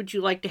particular would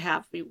you like to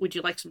have? Would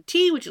you like some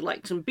tea? Would you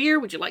like some beer?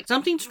 Would you like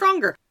something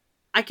stronger?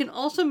 I can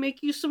also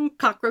make you some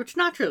cockroach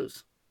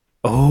nachos.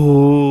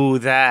 Oh,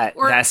 that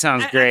Or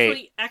sounds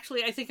great.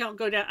 Actually, I think I'll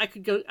go down.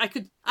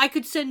 I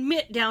could send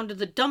Mitt down to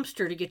the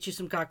dumpster to get you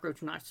some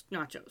cockroach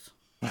nachos.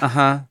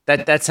 Uh-huh.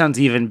 That sounds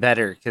even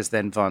better because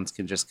then Vaughn's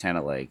can just kind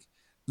of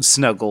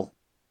snuggle.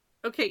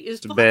 Okay, is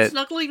Just a Vaughn bit.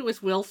 snuggling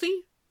with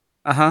Wealthy?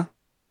 Uh-huh.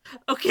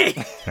 Okay.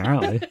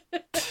 Apparently.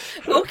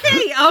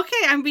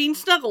 okay, I'm being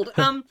snuggled.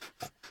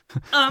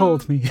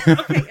 Hold me.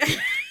 Okay.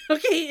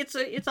 Okay,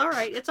 it's all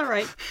right. It's all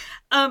right.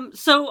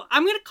 So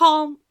I'm going to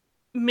call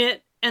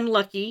Mitt and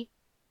Lucky.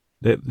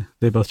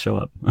 They both show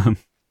up.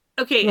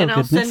 Okay, Oh, and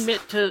I'll goodness. send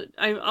Mitt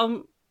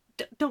to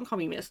don't call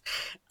me Miss.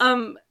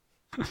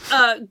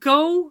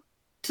 Go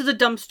to the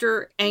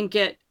dumpster and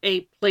get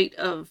a plate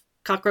of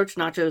cockroach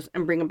nachos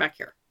and bring them back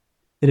here.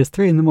 It is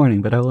 3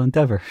 a.m, but I will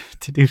endeavor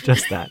to do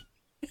just that.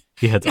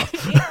 He heads off.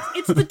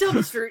 It's the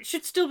dumpster. It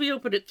should still be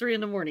open at 3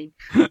 a.m.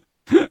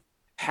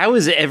 How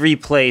is every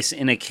place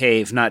in a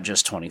cave not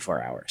just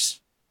 24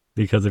 hours?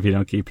 Because if you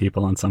don't keep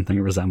people on something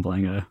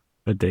resembling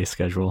a day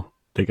schedule,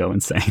 they go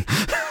insane.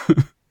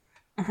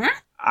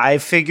 I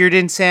figured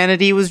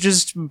insanity was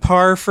just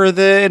par for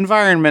the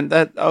environment.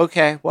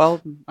 Okay,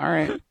 well, all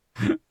right.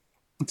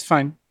 It's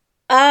fine.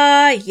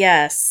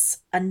 Yes.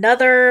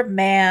 Another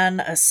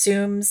man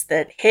assumes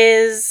that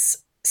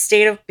his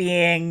state of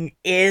being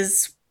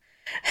is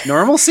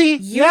Normalcy?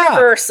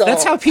 universal. Yeah,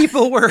 that's how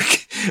people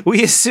work.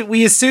 We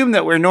assume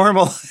that we're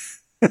normal.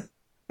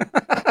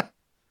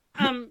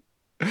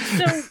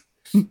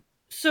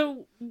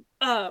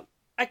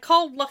 I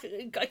called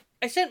Lucky.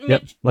 I sent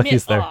Yep, Lucky's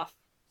Mitt there. off.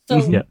 So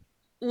Yep.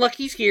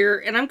 Lucky's here,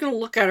 and I'm gonna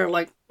look at her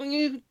like,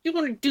 you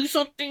want to do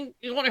something?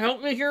 You want to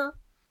help me here?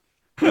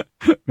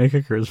 Make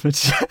a charisma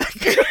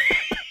check.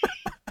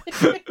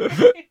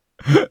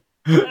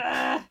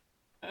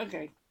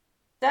 Okay,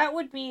 that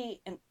would be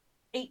an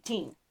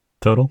 18.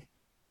 Total?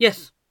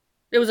 Yes,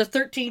 it was a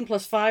 13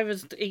 plus 5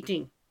 is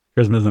 18.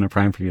 Charisma isn't a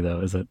prime for you,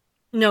 though, is it?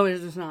 No,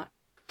 it is not.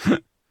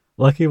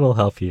 Lucky will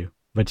help you,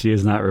 but she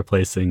is not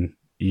replacing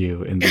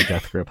you in the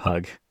death grip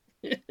hug.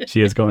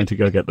 She is going to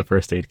go get the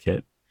first aid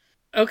kit.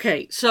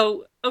 Okay.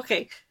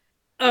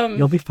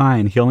 You'll be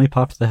fine. He only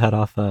popped the head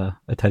off a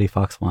teddy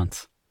fox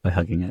once by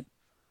hugging it.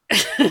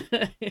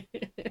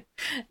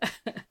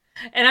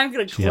 And I'm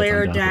gonna She has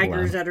glare undoubted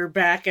daggers love. at her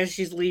back as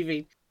she's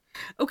leaving.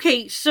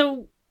 Okay,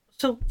 so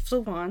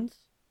Vons,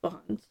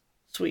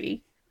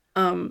 sweetie,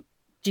 do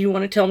you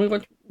want to tell me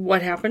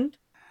what happened?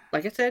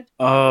 Like I said,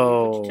 why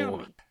don't you tell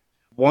me?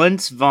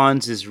 Once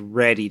Vons is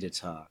ready to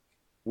talk,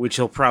 which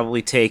will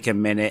probably take a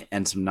minute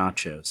and some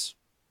nachos,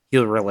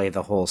 he'll relay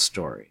the whole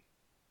story.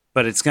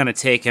 But it's going to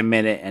take a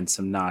minute and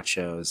some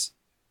nachos.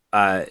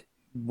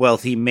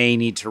 Wealthy may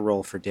need to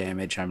roll for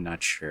damage. I'm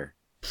not sure.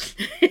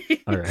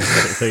 All right.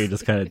 So you're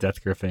just kind of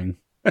death gripping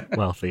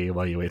Wealthy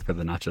while you wait for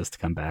the nachos to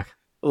come back.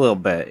 A little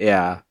bit,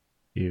 yeah.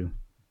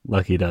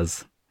 Lucky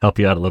does help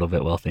you out a little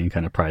bit, Wealthy, and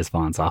kind of pries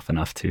Vons off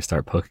enough to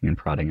start poking and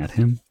prodding at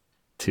him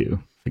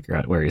to figure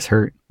out where he's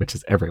hurt, which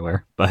is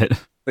everywhere. But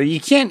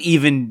you can't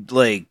even,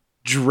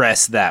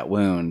 dress that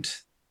wound.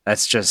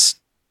 That's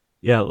just...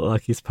 yeah,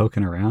 Lucky's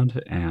poking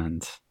around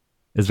and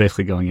is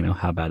basically going,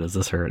 how bad does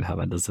this hurt? How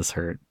bad does this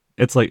hurt?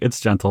 It's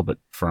gentle but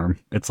firm.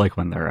 It's like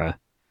when they're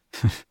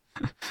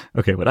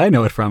okay, what I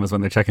know it from is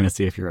when they're checking to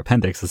see if your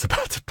appendix is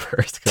about to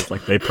burst,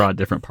 because they prod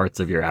different parts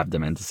of your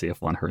abdomen to see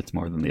if one hurts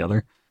more than the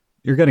other.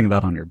 You're getting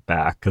that on your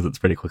back because it's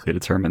pretty quickly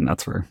determined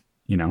that's where,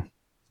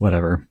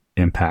 whatever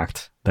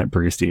impact that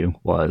bruised you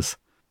was.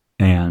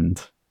 And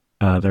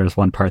there's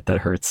one part that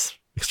hurts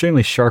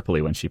extremely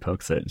sharply when she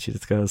pokes it. And she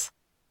just goes,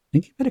 I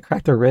think you might have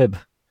cracked a rib.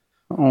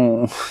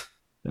 Oh.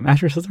 The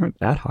mattresses aren't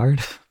that hard.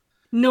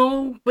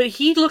 No, but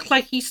he looked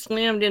like he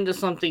slammed into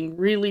something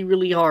really,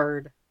 really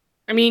hard.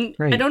 I mean,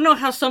 Right. I don't know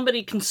how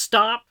somebody can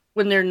stop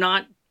when they're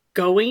not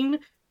going,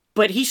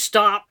 but he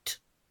stopped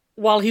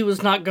while he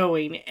was not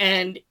going,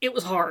 and it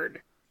was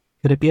hard.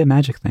 Could it be a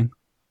magic thing?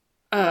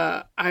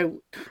 That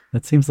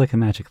That seems like a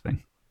magic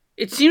thing.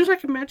 It seems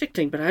like a magic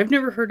thing, but I've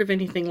never heard of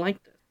anything like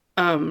this.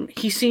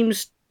 He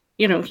seems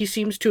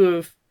to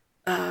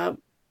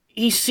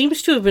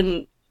have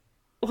been,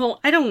 well,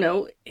 I don't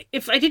know.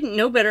 If I didn't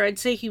know better, I'd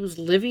say he was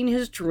living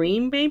his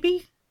dream,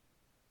 maybe?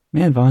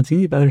 Man, Vons, you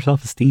need better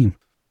self-esteem.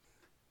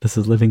 This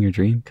is living your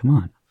dream? Come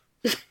on.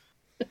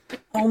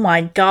 Oh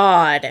my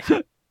god.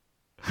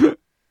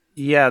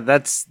 Yeah,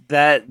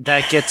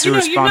 that gets a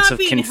response of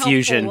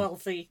confusion.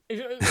 Helpful,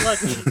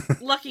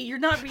 Lucky, you're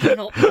not being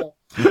helpful.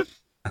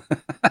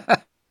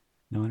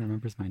 No one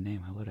remembers my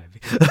name. How would I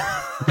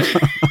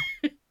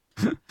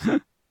be?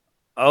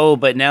 Oh,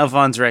 but now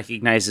Vons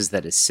recognizes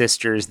that his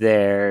sister's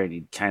there, and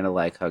he'd kind of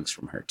like hugs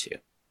from her too.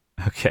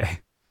 Okay.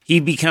 He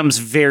becomes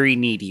very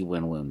needy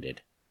when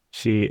wounded.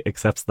 She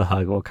accepts the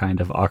hug while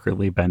kind of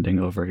awkwardly bending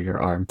over your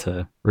arm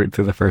to root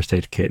through the first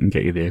aid kit and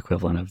get you the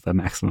equivalent of the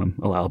maximum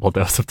allowable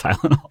dose of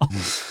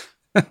Tylenol.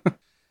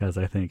 Because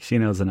I think she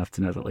knows enough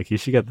to know that you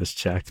should get this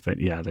checked. But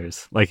yeah,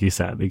 there's, like you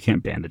said, you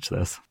can't bandage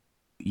this.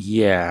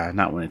 Yeah,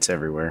 not when it's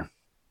everywhere.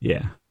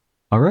 Yeah.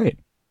 All right.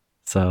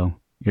 So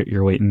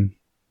you're waiting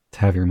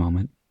to have your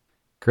moment.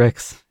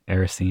 Grix,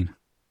 Erisine,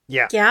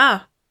 Yeah.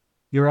 Yeah.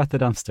 you're at the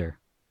dumpster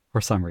for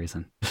some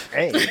reason.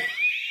 Hey.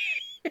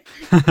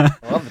 I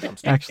love the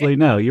dumpster. Actually,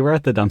 no, you were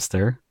at the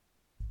dumpster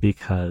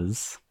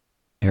because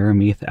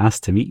Arameath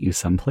asked to meet you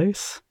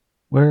someplace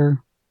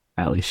where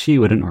at least she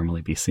wouldn't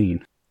normally be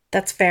seen.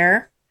 That's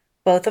fair.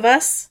 Both of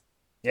us?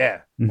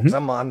 Yeah. Mhm. 'Cause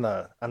I'm on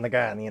the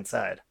guy on the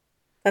inside.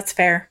 That's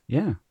fair.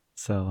 Yeah.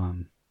 So,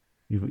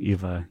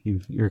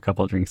 you're a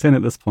couple of drinks in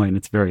at this point.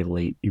 It's very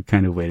late. You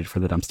kind of waited for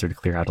the dumpster to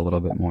clear out a little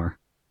bit more.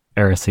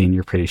 Erisine,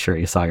 you're pretty sure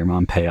you saw your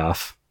mom pay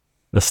off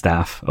the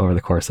staff over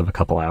the course of a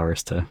couple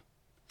hours to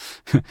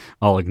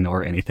I'll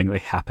ignore anything they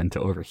happen to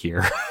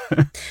overhear.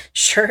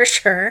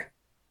 Sure.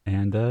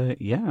 And,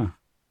 yeah.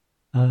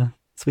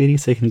 Sweetie,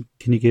 so can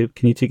you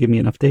two give me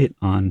an update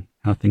on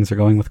how things are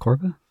going with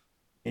Corva?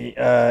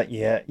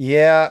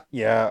 Yeah.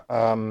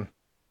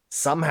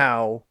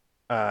 Somehow,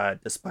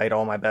 despite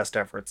all my best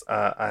efforts,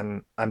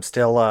 I'm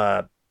still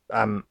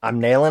I'm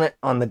nailing it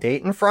on the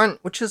date in front,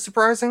 which is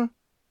surprising,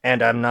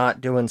 and I'm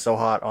not doing so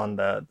hot on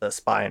the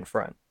spy in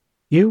front.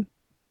 You,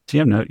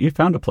 GM note, you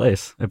found a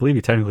place. I believe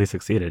you technically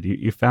succeeded.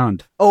 You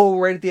found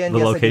right at the end. the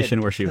Yes, location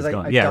I did, where she was 'cause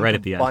going. I Yeah, dumped right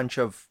at the a end. bunch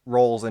of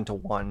rolls into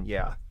one.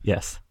 Yeah.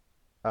 Yes.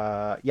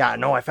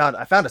 No, I found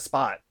a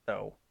spot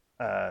though.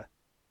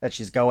 That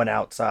she's going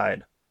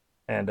outside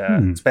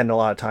and spending a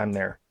lot of time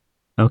there.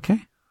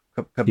 Okay.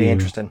 Could be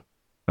interesting.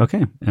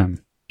 Okay.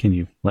 Can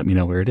you let me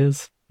know where it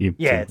is?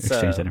 It's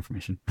exchange that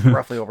information.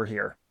 roughly over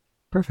here.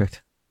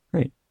 Perfect.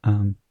 Great.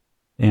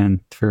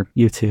 And for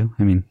you two,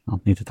 I mean, I'll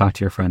need to talk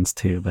to your friends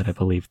too, but I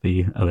believe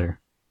the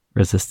other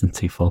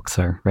Resistancy folks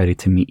are ready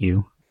to meet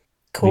you.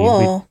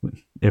 Cool.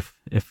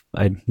 If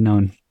I'd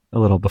known a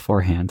little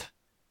beforehand,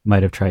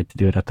 might have tried to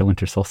do it at the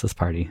Winter Solstice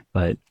party,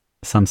 but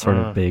some sort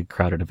of big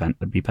crowded event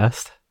would be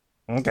best.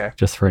 Okay.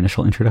 Just for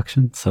initial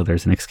introduction, so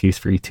there's an excuse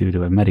for you two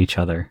to have met each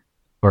other,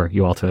 or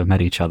you all to have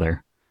met each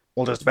other.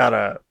 Well,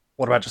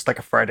 what about just like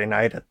a Friday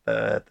night at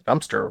the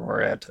dumpster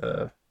or at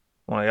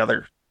one of the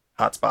other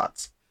hot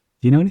spots?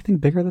 Do you know anything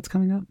bigger that's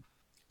coming up?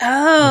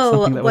 Oh,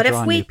 Something that would what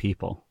draw if new we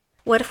people?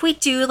 what if we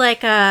do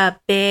like a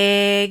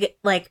big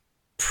like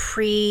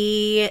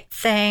pre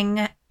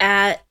thing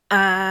at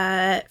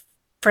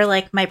for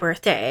like my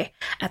birthday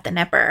at the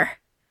Nipper?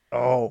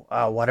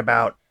 What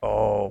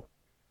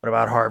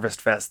about Harvest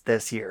Fest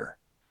this year?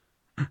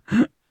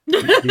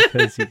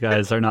 Because you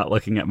guys are not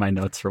looking at my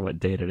notes for what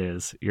date it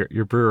is.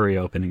 Your brewery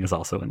opening is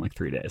also in like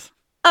 3 days.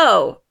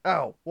 Oh,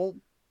 Well,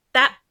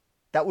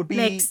 that would be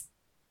makes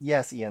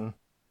yes, Ian.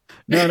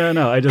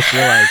 No. I just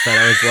realized that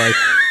I was like,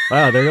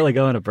 wow, they're really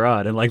going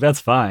abroad, and like that's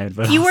fine.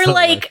 But you were also,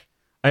 like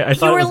I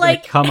thought you it were was like-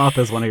 going to come up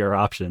as one of your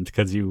options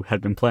because you had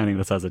been planning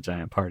this as a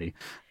giant party.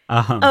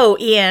 Oh,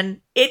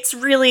 Ian, it's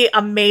really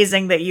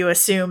amazing that you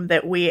assume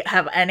that we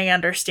have any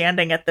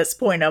understanding at this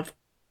point of.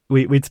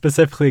 We'd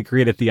specifically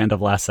agreed at the end of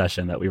last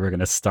session that we were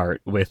going to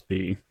start with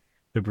the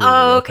brewery.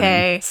 Oh, opening.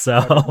 okay. So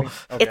Okay,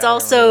 It's I remember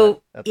also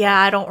that. That's yeah,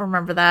 I don't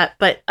remember that,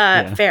 but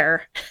Yeah.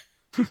 fair.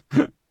 fine.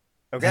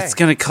 Okay. That's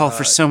gonna call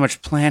for so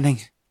much planning.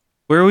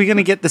 Where are we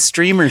gonna get the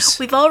streamers?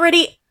 We've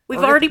already We've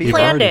planned already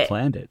it.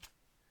 planned it.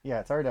 Yeah,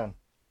 it's already done.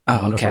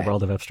 Oh, Wonderful okay.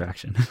 world of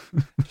abstraction.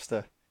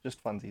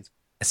 Just funsies.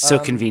 It's so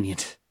Um,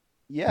 convenient.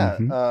 Yeah,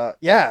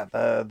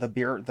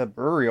 Mhm. the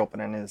brewery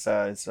opening is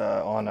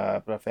on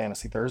a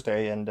Fantasy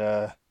Thursday, and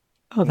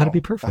Oh, that'd be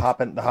perfect.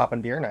 The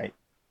Hoppin' Beer Night.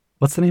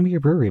 What's the name of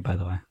your brewery, by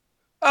the way?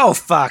 Oh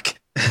fuck!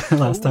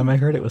 Last time I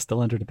heard it was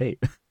still under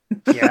debate.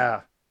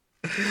 Yeah,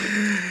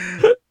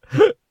 I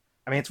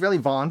mean it's really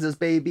Vaughn's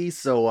baby,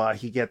 so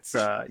he gets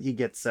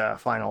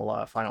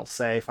final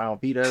say, final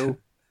veto.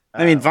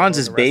 I mean, although Vaughn's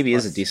the rest baby of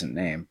is a us- decent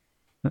name.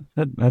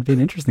 That'd be an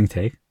interesting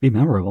take. Be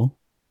memorable.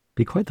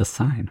 Be quite the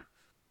sign.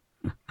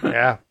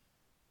 Yeah.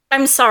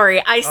 I'm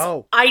sorry. I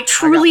Oh,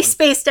 truly one.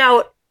 spaced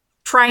out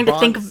trying to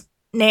think of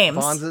names.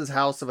 Vaughn's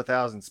House of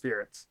 1,000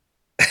 Spirits.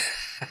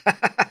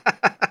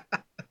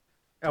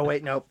 Oh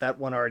wait, nope, that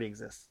one already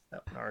exists.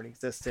 That one already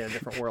exists in a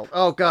different world.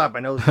 Oh god, my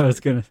nose. I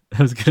was gonna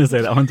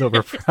say that one's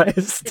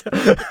overpriced.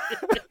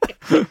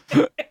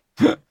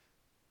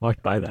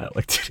 Walked by that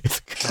like 2 days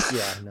ago.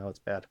 Yeah, no, it's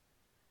bad.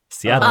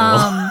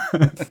 Seattle.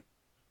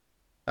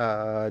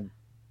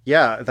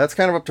 Yeah, that's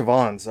kind of up to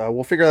Vaughn's.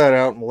 We'll figure that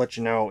out and we'll let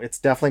you know. It's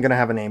definitely gonna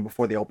have a name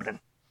before the opening.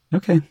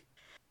 Okay.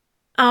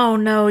 Oh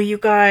no, you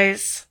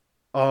guys!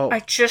 Oh, I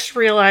just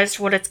realized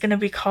what it's gonna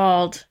be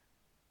called.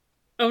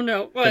 Oh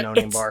no! the What? no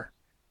name it's- bar.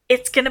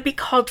 It's gonna be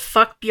called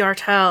Fuck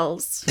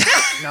Bjartels.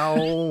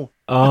 No.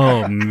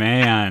 Oh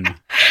man.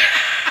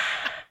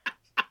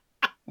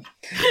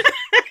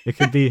 It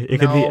could be No.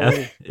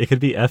 it could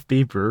be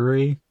FB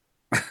Brewery.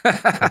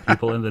 For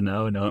people in the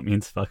know it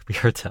means fuck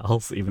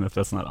Bjartels, even if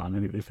that's not on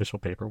any of the official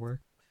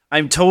paperwork.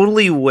 I'm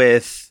totally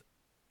with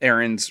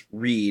Aaron's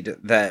read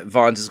that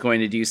Vaughn's is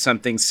going to do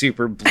something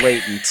super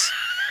blatant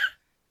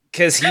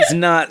because he's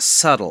not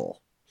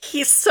subtle.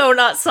 He's so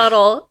not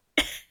subtle.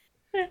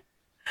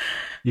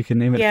 You can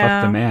name it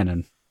Yeah. Fuck the Man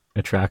and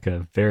attract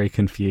a very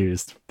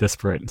confused,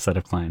 disparate set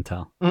of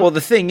clientele. Well, the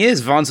thing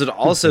is, Vaughn's would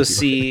also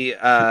see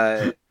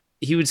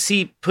he would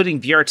see putting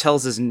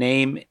Bjartels'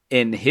 name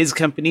in his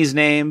company's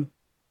name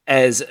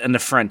as an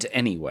affront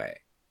anyway.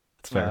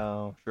 That's fair.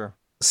 Oh, sure.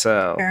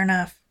 So Fair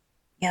enough.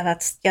 Yeah,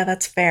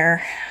 that's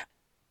fair.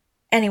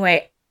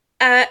 Anyway,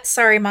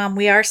 sorry, Mom.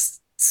 We are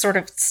sort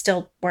of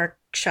still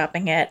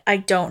workshopping it. I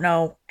don't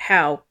know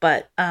how,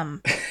 but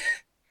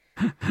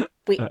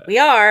we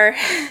are.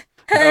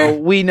 oh,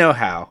 we know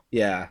how.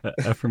 Yeah.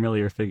 A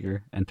familiar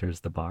figure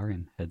enters the bar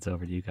and heads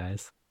over to you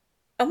guys.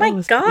 Oh my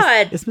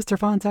god! Is Mr.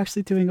 Vaughn's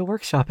actually doing a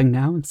workshopping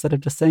now instead of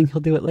just saying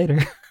he'll do it later?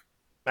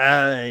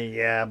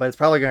 Yeah, but it's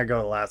probably gonna go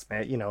to the last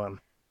minute. You know him.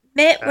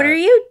 Mitt, what are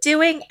you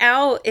doing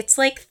out? It's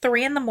like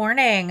 3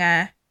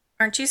 a.m.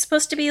 Aren't you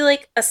supposed to be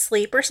like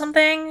asleep or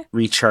something?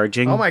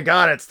 Recharging. Oh my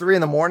god, it's 3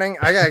 a.m.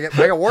 I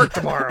got work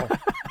tomorrow.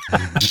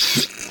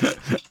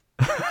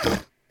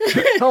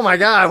 Oh my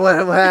god, what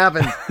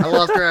happened? I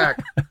lost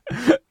track.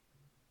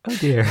 Oh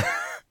dear.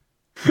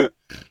 I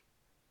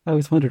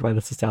always wondered why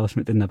this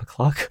establishment didn't have a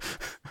clock.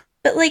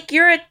 But, like,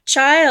 you're a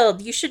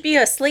child. You should be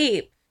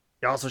asleep.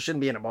 You also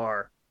shouldn't be in a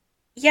bar.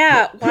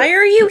 Yeah, why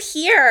are you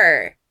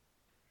here?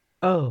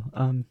 Oh,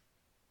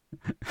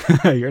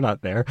 you're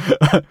not there.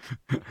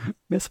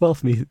 Miss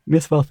Wealthy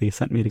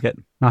sent me to get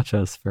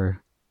nachos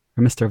for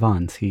Mr.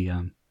 Vons. He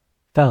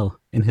fell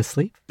in his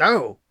sleep.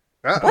 Oh.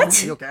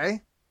 What? You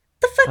okay?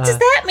 The fuck does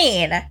that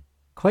mean?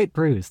 Quite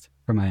bruised,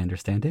 from my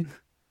understanding.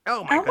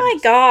 Oh Oh my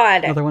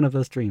god. Another one of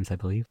those dreams, I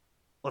believe.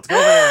 Let's go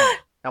over there and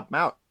help him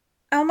out.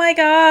 Oh my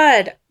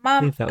god. I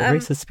Mom, believe that will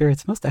raise his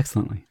spirits most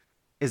excellently.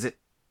 Is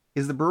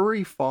the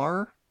brewery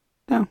far?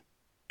 No.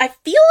 I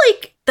feel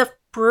like the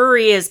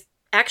brewery is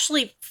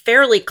actually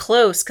fairly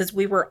close because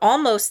we were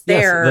almost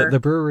there. Yes, the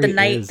brewery the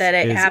night is, that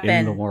it is happened.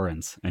 in the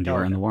Warrens, and you Oh,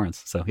 were in okay. the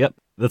Warrens. So, yep,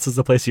 this is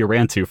the place you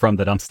ran to from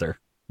the dumpster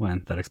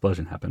when that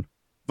explosion happened.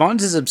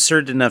 Vaughn's is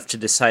absurd enough to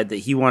decide that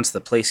he wants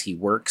the place he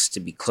works to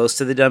be close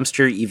to the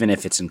dumpster, even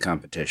if it's in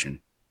competition.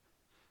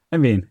 I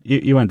mean,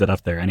 you ended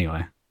up there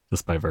anyway,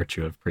 just by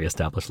virtue of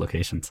pre-established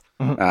locations.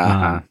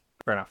 Uh-huh.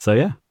 Fair enough. So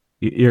yeah,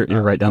 you're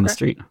right down the okay.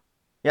 street.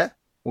 Yeah,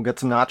 we'll get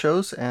some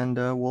nachos and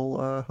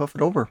we'll hoof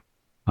it over.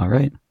 All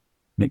right,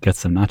 Mick gets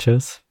some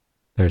nachos.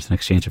 There's an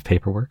exchange of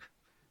paperwork.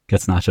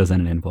 Gets nachos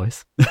and an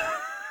invoice.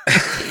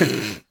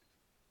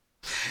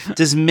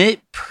 Does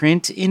Mitt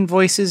print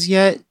invoices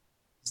yet?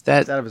 Is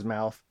It's out of his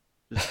mouth.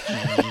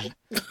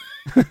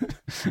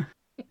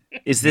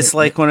 is this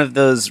like one of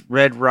those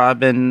Red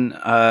Robin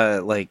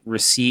like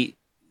receipt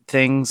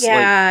things?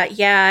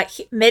 Yeah.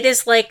 Mid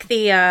is like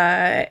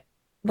the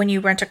when you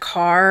rent a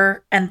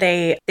car and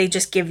they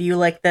just give you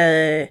like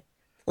the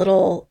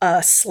little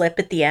slip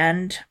at the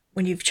end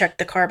when you've checked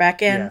the car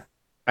back in.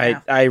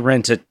 Yeah. I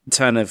rent a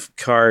ton of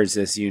cars,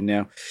 as you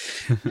know.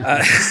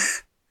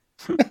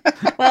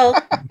 Well,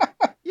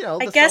 You know,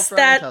 I the guess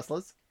self-driving that-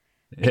 Teslas.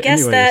 I guess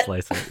Anyway, you that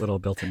slice it, little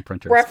built-in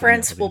printer.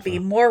 reference will be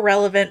more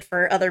relevant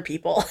for other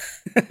people.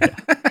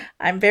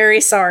 I'm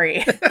very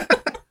sorry.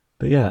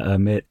 But yeah,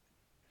 Mitt.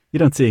 You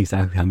don't see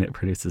exactly how Mitt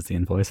produces the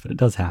invoice, but it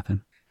does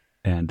happen.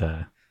 And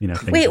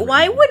things Wait, are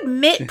why written would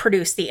Mitt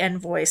produce the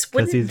invoice?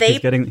 Because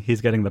Wouldn't he's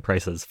getting the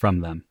prices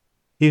from them.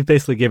 He's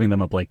basically giving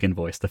them a blank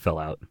invoice to fill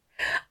out.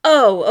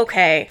 Oh,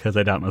 okay. Because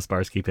I doubt most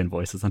bars keep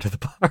invoices under the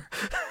bar.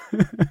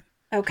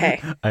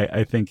 Okay.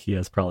 I think he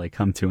has probably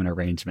come to an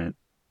arrangement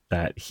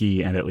that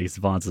he and at least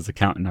Vaughn's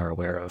accountant are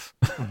aware of.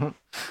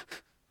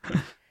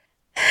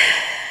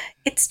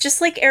 It's just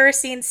like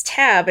Erisine's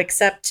tab,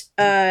 except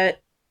More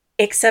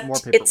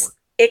paperwork.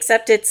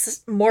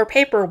 it's more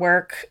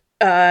paperwork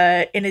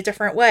in a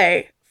different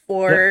way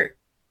for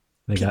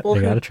They people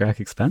got who- to track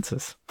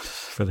expenses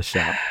for the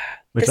shop,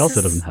 which This also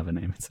is- doesn't have a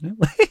name,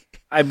 incidentally.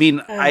 I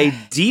mean,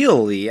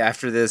 ideally,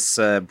 after this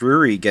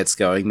brewery gets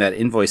going, that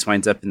invoice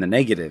winds up in the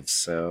negatives.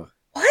 So,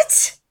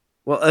 what?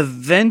 well,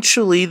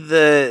 eventually,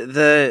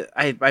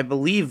 I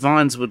believe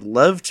Vaughn's would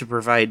love to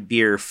provide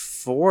beer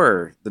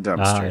for the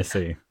dumpster. I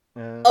see.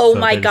 Oh So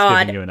my they're just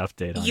giving god. you an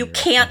update on You your-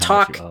 can't on how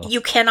much talk. you owe.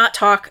 You cannot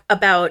talk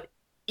about.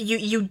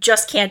 You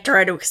just can't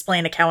try to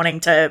explain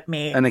accounting to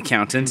me. An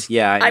accountant,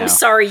 yeah, I know. I'm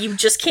sorry, you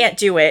just can't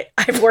do it.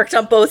 I've worked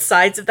on both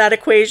sides of that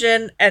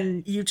equation,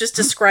 and you just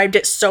described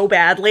it so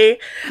badly.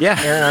 Yeah,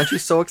 Aaron, aren't you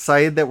so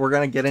excited that we're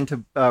going to get into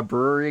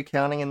brewery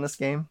accounting in this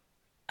game?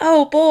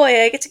 Oh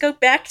boy, I get to go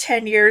back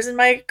 10 years in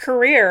my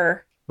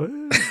career.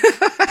 Woo.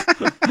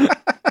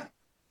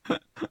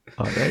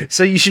 All right.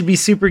 so you should be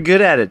super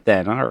good at it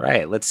then. All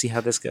right, let's see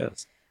how this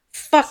goes.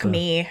 Fuck So-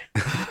 me.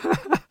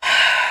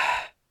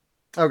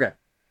 Okay.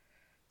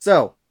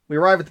 So, we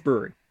arrive at the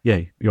brewery. Yeah,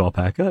 you all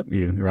pack up.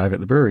 You arrive at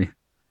the brewery.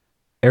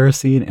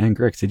 Erisine and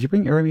Grix, did you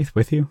bring Aramis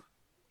with you?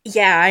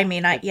 Yeah, I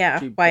mean, She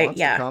why? wants to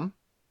Yeah, come.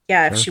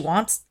 yeah. If Sure. she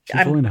wants,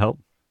 She's willing to help.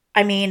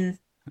 I mean,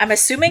 I'm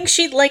assuming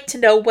she'd like to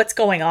know what's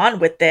going on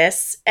with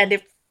this, and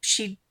if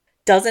she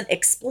doesn't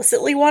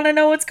explicitly want to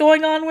know what's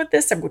going on with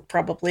this, I would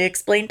probably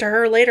explain to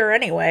her later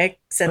anyway,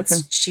 since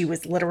Okay. she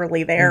was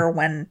literally there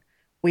when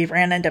we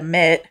ran into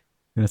Mitt.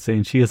 I'm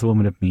saying she is a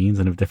woman of means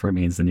and of different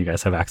means than you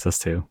guys have access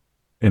to,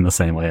 in the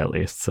same way at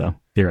least. So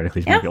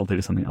theoretically, she Yeah. might be able to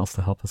do something else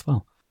to help as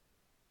well.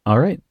 All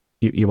right,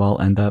 you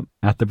all end up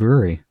at the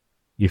brewery.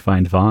 You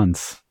find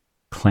Vaughn's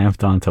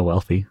clamped onto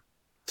Wealthy.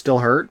 Still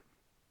hurt?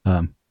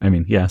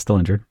 Yeah, still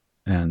injured,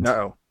 and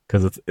No.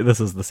 because this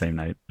is the same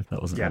night. If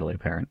that wasn't Yeah. really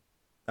apparent,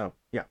 Oh,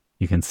 yeah.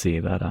 you can see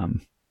that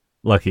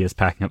Lucky is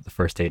packing up the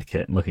first aid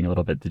kit and looking a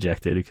little bit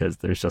dejected because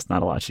there's just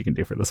not a lot she can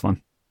do for this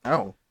one,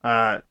 Oh.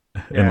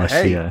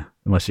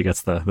 unless she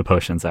gets the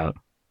potions out.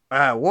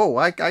 Whoa,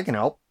 I can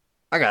help.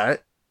 I got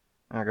it.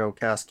 I'll go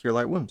cast Cure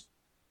Light Wounds.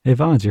 Hey,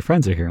 Vaughn's, your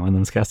friends are here. One of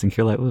them's casting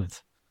Cure Light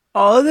Wounds.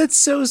 Oh, that's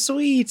so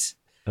sweet.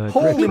 Holy Grix,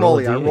 roll a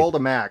moly, I D8. rolled a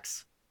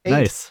max. 8.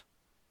 Nice.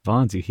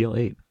 Vaughn's, you heal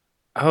 8.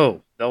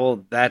 Oh,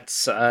 well,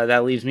 that's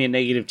that leaves me at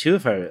 -2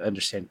 if I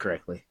understand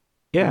correctly.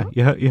 Yeah,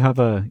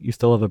 you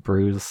still have a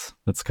bruise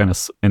that's kind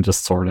of and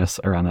just soreness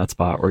around that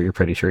spot where you're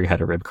pretty sure you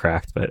had a rib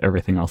cracked, but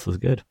everything else is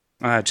good.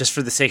 Just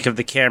for the sake of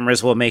the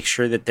cameras, we'll make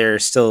sure that they're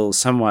still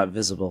somewhat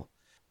visible.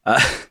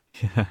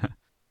 Yeah,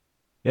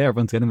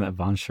 everyone's getting that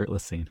Vaughn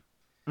shirtless scene.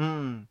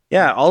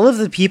 Yeah, all of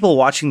the people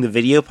watching the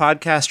video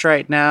podcast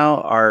right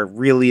now are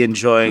really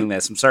enjoying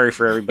this. I'm sorry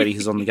for everybody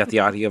who's only got the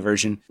audio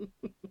version.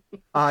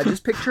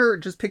 Just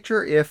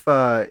picture if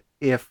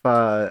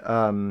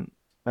Ian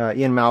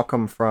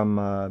Malcolm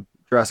from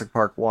Jurassic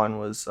Park 1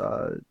 was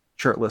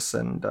shirtless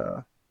and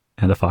a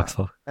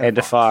foxhole. And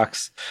a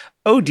fox.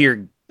 Oh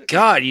dear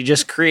God, you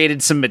just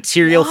created some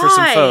material for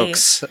some Why?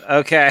 folks.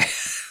 Okay.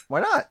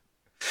 Why not?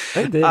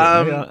 I did.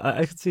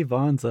 I could see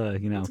Vaughn's, Let's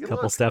get a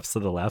couple look. steps to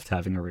the left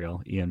having a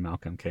real Ian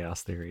Malcolm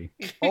chaos theory.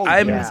 Oh,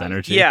 I'm- His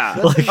energy. Yeah.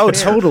 That's Oh,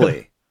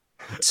 fair.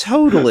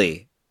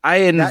 Totally. I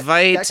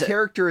invite. That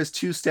character is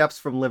 2 steps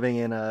from living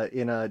in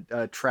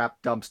a trap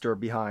dumpster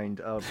behind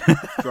a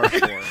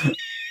drugstore.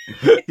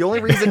 The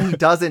only reason he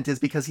doesn't is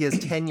because he has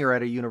tenure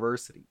at a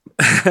university.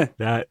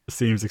 That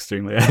seems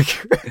extremely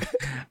accurate.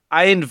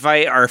 I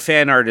invite our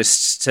fan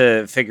artists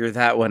to figure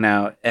that one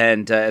out.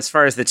 And as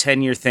far as the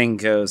tenure thing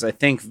goes, I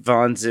think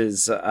Vaughn's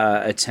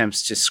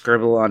attempts to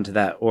scribble onto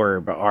that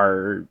orb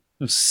are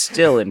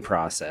still in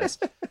process.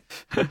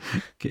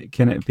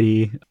 Can it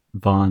be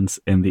Vaughn's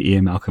in the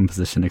Ian Malcolm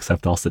position,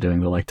 except also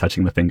doing the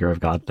touching the finger of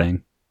God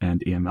thing,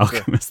 and Ian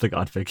Malcolm is the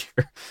God figure?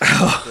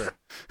 Oh,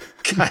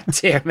 God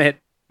damn it.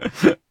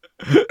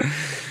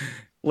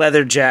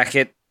 Leather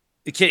jacket.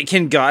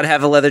 Can God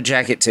have a leather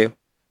jacket too?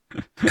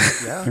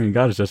 Yeah. I mean,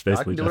 God is just God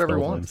basically can do Jeff whatever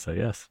he Goldblum, wants. so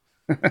yes.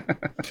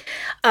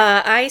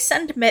 I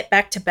send Mitt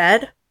back to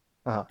bed,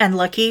 Uh-huh. and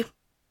Lucky.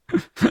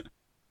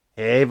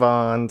 Hey,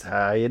 Vaughn,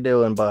 how you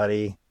doing,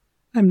 buddy?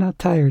 I'm not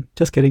tired.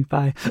 Just kidding.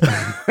 Bye.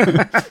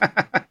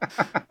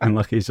 And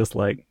Lucky's just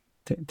like,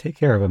 take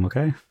care of him,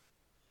 okay?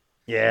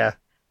 Yeah.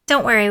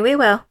 Don't worry, we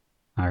will.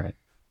 All right.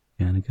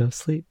 Gonna go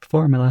sleep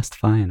before my last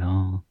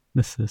final.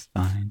 This is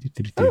fine.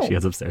 Oh. She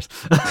heads upstairs.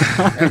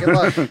 Yeah, good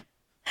luck.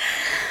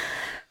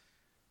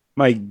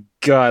 My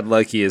God,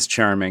 Lucky is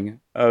charming.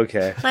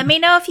 Okay. Let me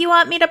know if you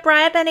want me to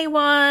bribe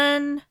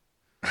anyone.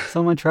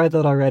 Someone tried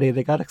that already.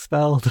 They got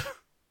expelled.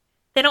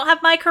 They don't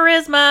have my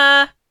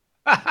charisma.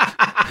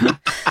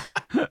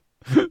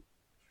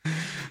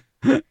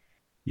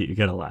 You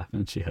get a laugh,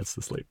 and she heads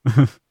to sleep.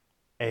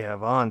 Hey,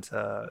 Vaughn,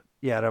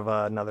 you had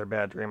another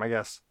bad dream, I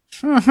guess.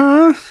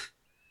 Uh-huh.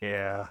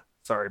 Yeah.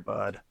 Sorry,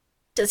 bud.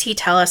 Does he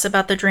tell us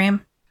about the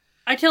dream?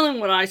 I tell him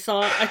what I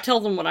saw. I tell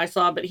them what I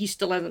saw, but he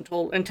still hasn't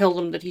told, and tell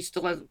them that he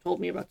still hasn't told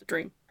me about the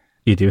dream.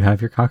 You do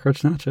have your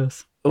cockroach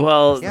nachos.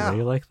 Well, That's Yeah. the way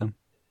you like them.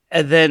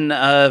 and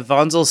then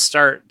Vaughn's will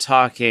start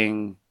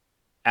talking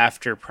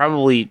after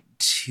probably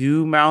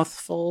 2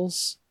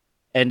 mouthfuls,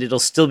 and it'll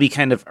still be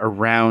kind of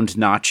around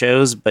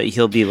nachos, but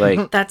he'll be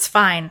like, That's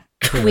fine.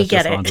 Pretty We much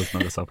get just it. Lonzo's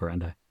modus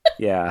operandi.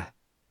 yeah.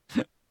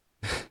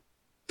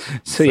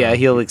 So yeah,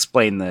 he'll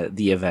explain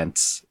the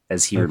events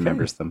as he Okay.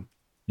 remembers them.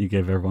 You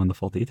give everyone the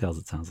full details,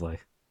 it sounds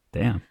like.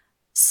 Damn.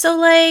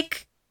 So,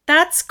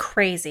 that's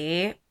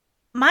crazy.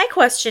 My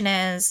question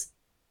is,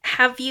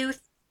 have you,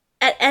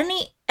 at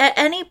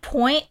any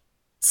point,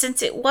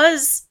 since it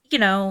was,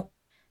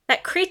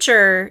 that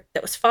creature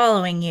that was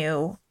following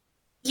you,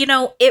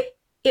 it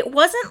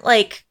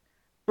wasn't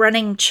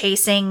running,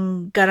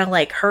 chasing,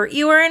 gonna hurt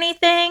you or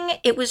anything.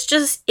 It was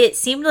just, it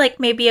seemed like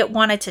maybe it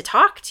wanted to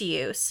talk to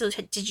you. So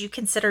did you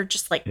consider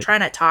just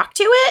trying to talk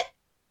to it?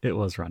 It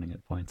was running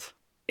at points.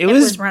 It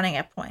was was running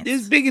at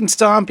points. big and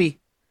stompy.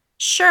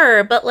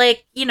 Sure, but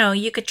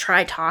you could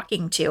try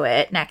talking to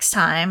it next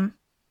time.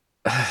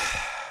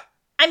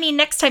 I mean,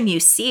 next time you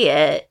see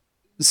it.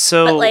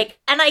 So But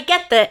and I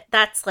get that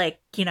that's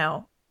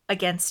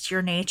against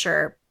your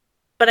nature.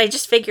 But I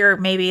just figure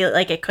maybe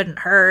it couldn't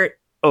hurt.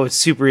 oh, it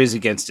super is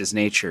against his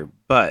nature.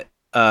 But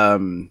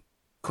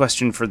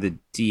question for the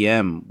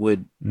DM: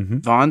 would Mm-hmm.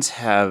 Vaughn's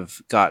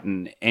have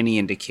gotten any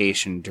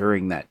indication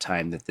during that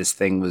time that this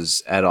thing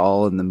was at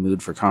all in the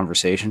mood for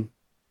conversation?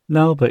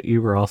 No, but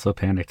you were also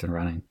panicked and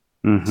running.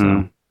 Mm-hmm.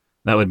 So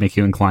that would make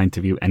you inclined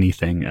to view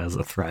anything as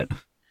a threat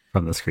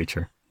from this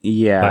creature.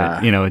 Yeah.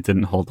 But, it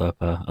didn't hold up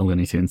a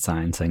Looney Tunes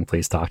sign saying,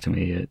 please talk to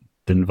me. It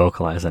didn't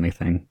vocalize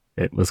anything.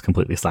 It was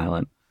completely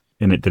silent.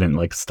 And it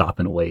didn't, stop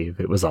and wave.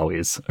 It was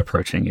always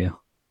approaching you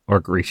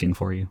or reaching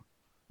for you.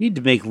 Need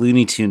to make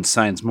Looney Tunes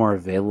signs more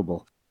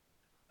available.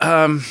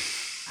 The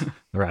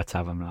rats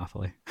have a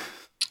monopoly.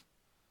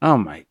 Oh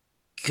my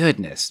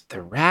goodness.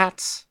 The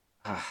rats?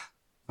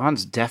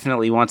 Vaughn's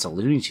definitely wants a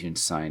Looney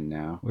Tunes sign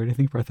now. Where do you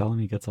think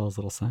Bartholomew gets all his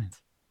little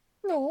signs?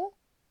 No.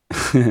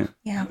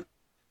 Yeah.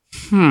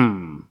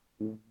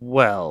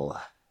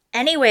 Well.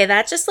 Anyway,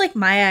 that's just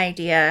my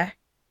idea.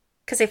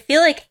 Because I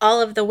feel like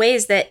all of the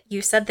ways that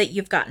you said that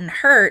you've gotten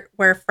hurt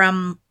were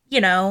from,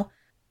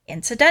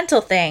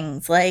 incidental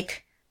things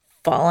like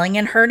falling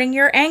and hurting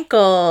your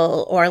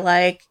ankle or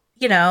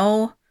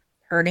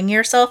hurting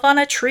yourself on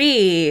a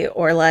tree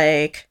or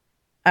I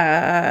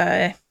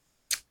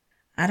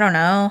don't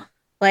know,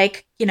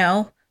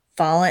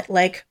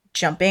 falling,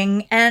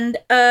 jumping and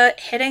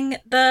hitting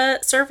the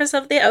surface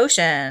of the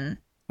ocean.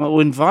 Well,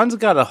 when Vaughn's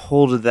got a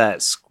hold of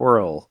that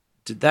squirrel,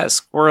 did that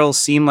squirrel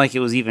seem like it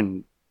was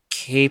even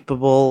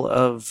capable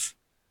of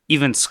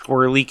even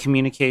squirrely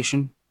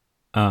communication?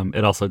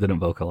 It also didn't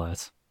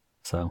vocalize,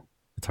 so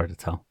it's hard to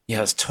tell.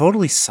 Yeah, it's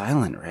totally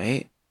silent,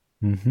 right?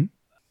 Mm-hmm.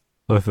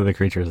 Both of the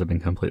creatures have been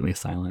completely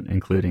silent,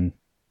 including,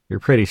 you're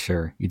pretty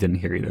sure you didn't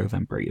hear either of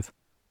them breathe.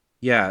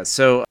 Yeah,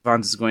 so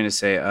Vons is going to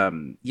say,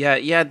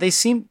 they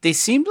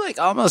seemed like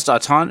almost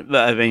autonomous.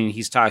 I mean,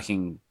 he's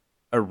talking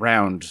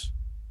around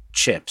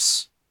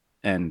chips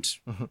and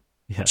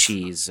Yes.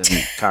 cheese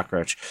and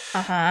cockroach.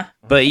 Uh-huh.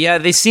 But yeah,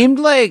 they seemed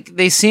like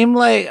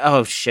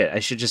oh shit, I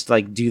should just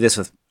like do this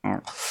with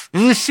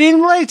it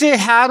seemed like they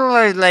had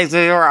like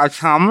they were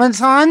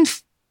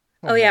automatons.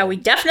 Oh yeah, we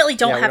definitely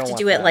don't Yeah, we have don't to want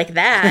do it that. like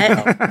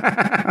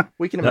that.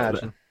 We can That-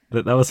 imagine.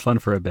 That was fun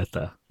for a bit,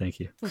 though. Thank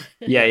you.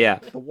 Yeah.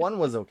 The one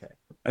was okay.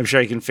 I'm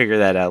sure I can figure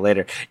that out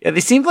later. Yeah,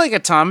 they seemed like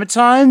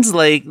automatons,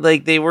 like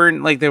they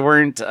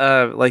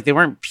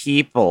weren't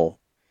people.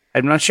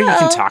 I'm not sure you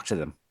can Well- talk to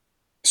them.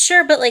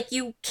 Sure, but like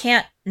you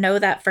can't know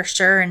that for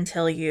sure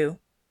until you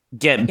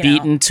Get know.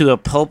 beaten to a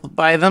pulp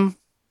by them.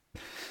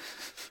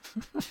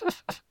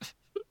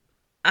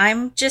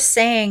 I'm just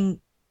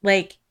saying,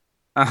 like,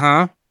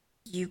 Uh-huh.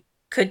 you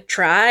could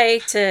try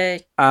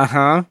to.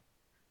 Uh-huh.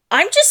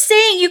 I'm just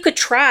saying you could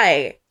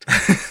try.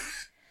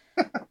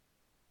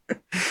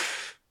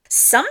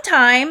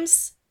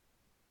 Sometimes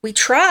we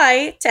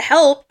try to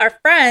help our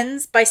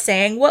friends by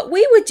saying what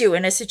we would do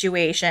in a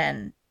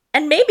situation.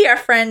 And maybe our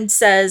friend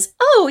says,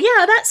 oh,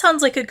 yeah, that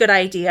sounds like a good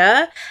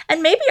idea.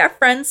 And maybe our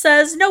friend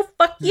says, no,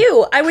 fuck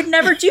you. I would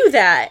never do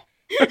that.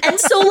 And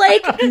so,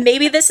 like,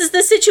 maybe this is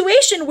the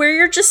situation where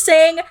you're just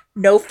saying,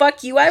 no,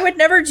 fuck you. I would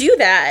never do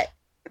that.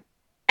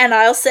 And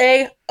I'll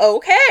say,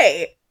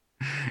 okay.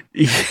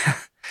 Yeah.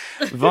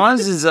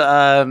 Vons is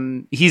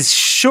he's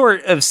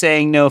short of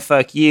saying no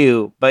fuck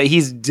you, but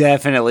he's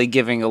definitely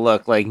giving a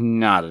look like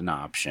not an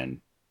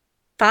option.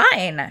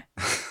 Fine.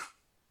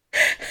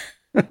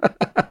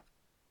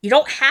 You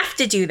don't have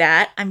to do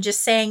that. I'm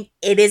just saying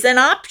it is an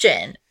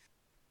option.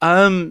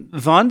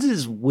 Vons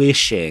is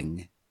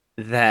wishing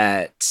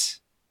that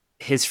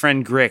his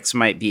friend Grix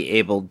might be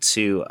able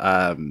to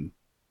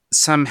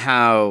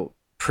somehow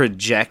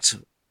project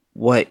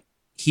what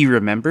he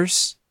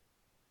remembers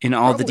in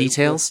all the Probably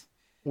details.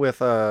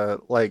 With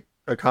like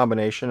a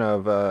combination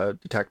of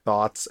detect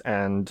thoughts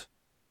and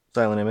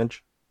silent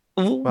image.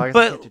 Well, I guess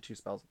I can't do two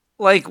spells.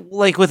 like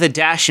with a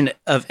dash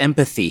of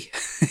empathy,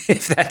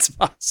 if that's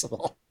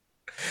possible,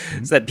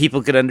 so that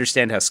people could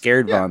understand how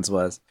scared Yeah. Vons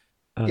was.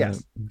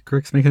 Yes.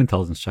 Grix, make an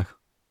intelligence check.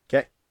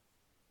 Okay.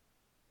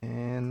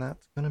 And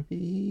that's gonna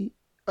be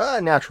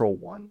a natural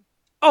 1.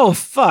 Oh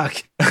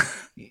fuck!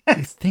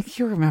 I think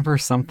you remember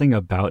something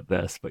about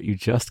this, but you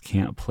just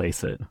can't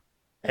place it.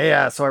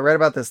 Hey, so I read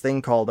about this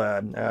thing called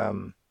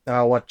trepanation,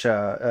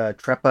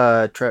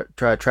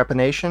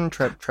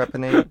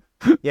 trepanate.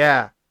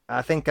 Yeah,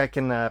 I think I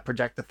can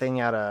project the thing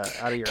out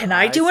of your. Can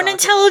I do eye an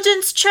socket.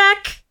 intelligence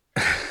check?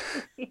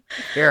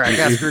 Here, I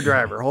got a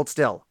screwdriver. Hold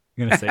still.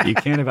 I'm going to say, you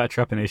can't about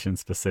trepanation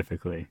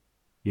specifically.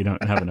 You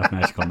don't have enough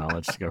magical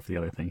knowledge to go for the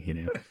other thing he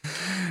knew.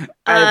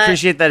 I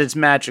appreciate that it's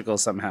magical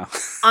somehow.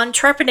 On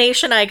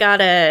trepanation, I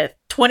got a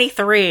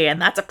 23,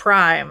 and that's a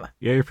prime.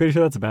 Yeah, you're pretty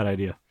sure that's a bad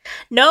idea.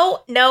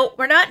 No,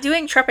 we're not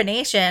doing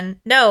trepanation.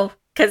 No,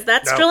 because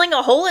that's No. drilling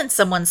a hole in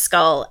someone's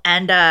skull,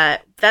 and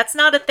that's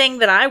not a thing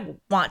that I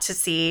want to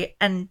see,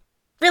 and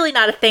really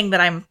not a thing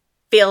that I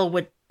feel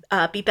would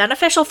be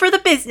beneficial for the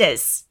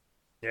business.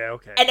 Yeah,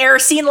 okay. And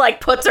Erisine like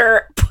puts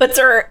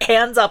her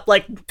hands up,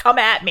 like, come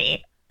at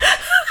me.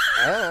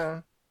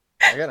 I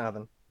got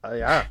nothing.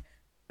 Yeah,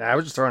 I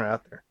was just throwing it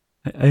out there.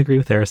 I agree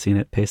with Erisine.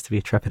 It pays to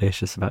be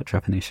trepidatious about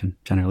trepanation,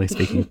 generally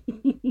speaking.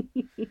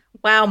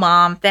 Wow,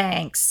 Mom,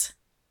 thanks.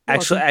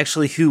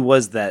 Actually, who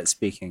was that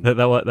speaking? that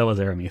was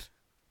Arameath,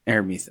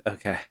 Arameath.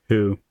 Okay.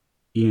 who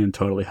Ian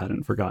totally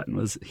hadn't forgotten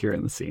was here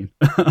in the scene.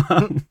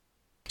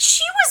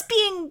 She was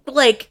being,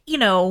 like,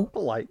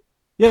 Polite.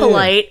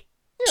 polite.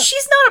 Yeah.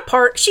 She's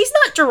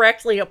not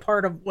directly a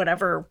part of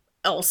whatever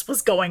else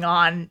was going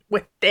on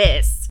with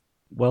this.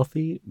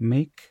 Wealthy,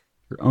 make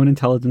your own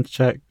intelligence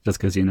check just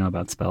because you know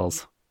about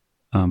spells.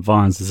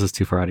 Vons, this is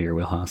too far out of your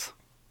wheelhouse.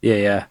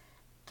 Yeah.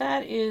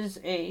 That is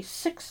a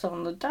 6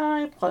 on the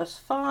die, plus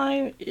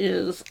 5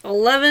 is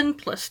 11,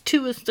 plus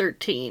 2 is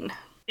 13.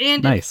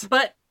 And Nice.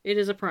 But it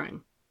is a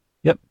prime.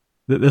 Yep.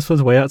 This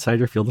was way outside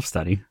your field of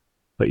study,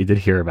 but you did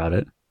hear about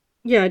it.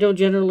 Yeah, I don't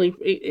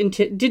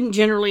didn't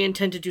generally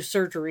intend to do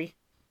surgery.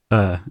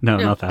 No,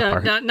 not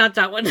that part. Not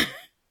that one.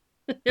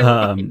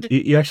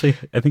 You actually,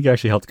 I think you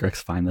actually helped Grix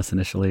find this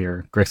initially,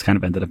 or Grix kind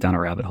of ended up down a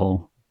rabbit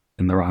hole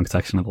in the wrong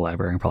section of the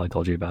library and probably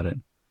told you about it.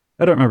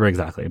 I don't remember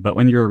exactly, but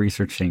when you were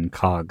researching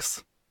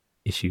Cog's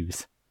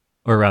issues,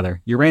 or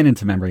rather, you ran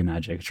into memory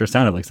magic, which sure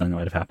sounded like something that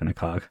might have happened to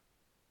Cog.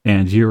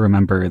 And you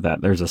remember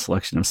that there's a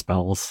selection of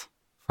spells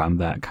from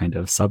that kind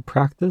of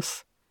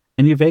sub-practice,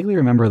 and you vaguely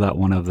remember that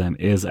one of them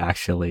is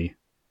actually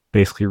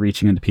basically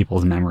reaching into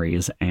people's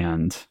memories,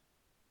 and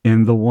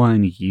in the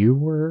one you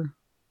were,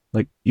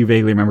 like, you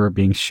vaguely remember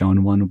being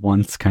shown one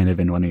once kind of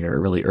in one of your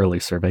really early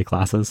survey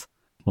classes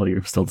while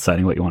you're still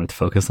deciding what you wanted to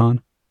focus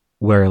on,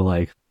 where,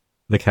 like,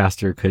 the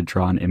caster could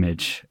draw an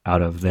image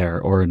out of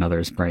their or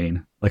another's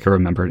brain, like a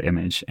remembered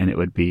image, and it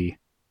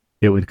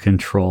would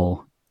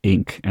control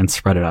ink and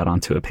spread it out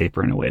onto a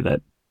paper in a way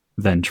that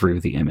then drew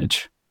the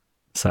image.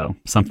 So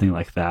something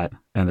like that.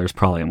 And there's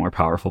probably a more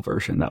powerful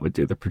version that would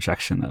do the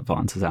projection that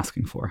Vaughn's is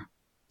asking for.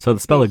 So the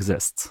spell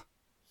exists.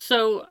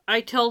 So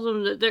I tell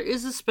them that there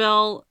is a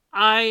spell.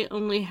 I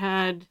only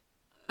had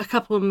a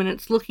couple of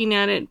minutes looking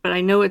at it, but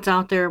I know it's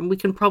out there and we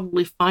can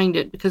probably find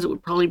it because it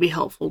would probably be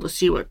helpful to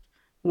see what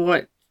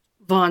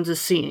Vaughn's is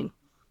seeing.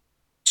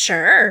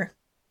 Sure.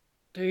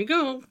 There you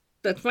go.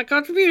 That's my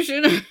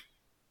contribution.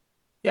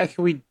 Yeah,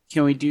 can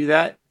we do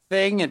that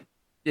thing?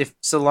 If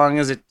so long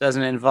as it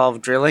doesn't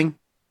involve drilling.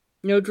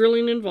 No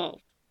drilling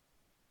involved.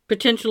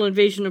 Potential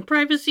invasion of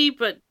privacy,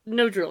 but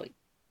no drilling.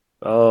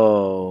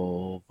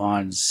 Oh,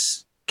 Vaughn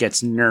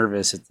gets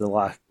nervous at the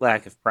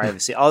lack of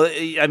privacy.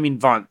 I mean,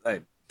 Vaughn,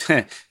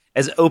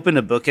 as open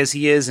a book as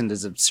he is and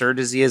as absurd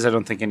as he is, I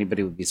don't think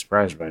anybody would be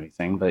surprised by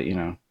anything. But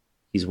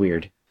he's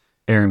weird.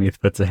 Arameath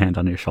puts a hand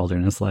on your shoulder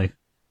and is like,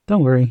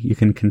 "Don't worry, you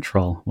can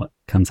control what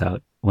comes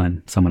out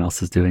when someone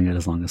else is doing it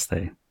as long as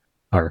they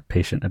are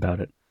patient about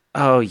it."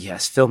 Oh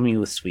yes, fill me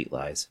with sweet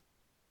lies.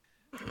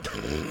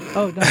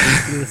 Oh no,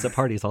 we do this at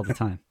parties all the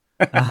time.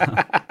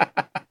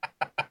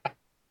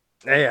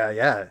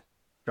 Yeah.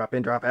 Drop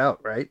in, drop out,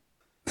 right?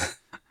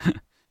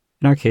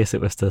 In our case, it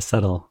was to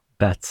settle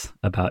bets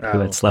about who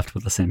had slept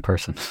with the same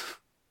person,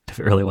 if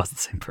it really was the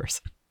same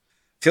person.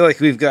 I feel like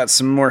we've got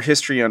some more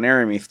history on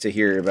Arameath to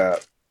hear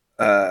about.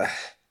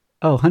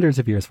 Hundreds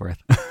of years worth.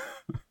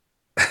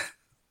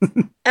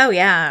 Oh,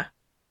 yeah.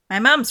 My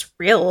mom's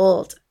real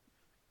old.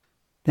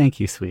 Thank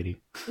you,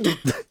 sweetie.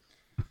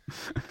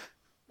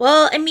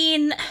 Well, I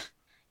mean,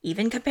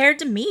 even compared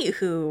to me,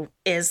 who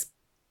is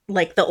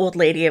like the old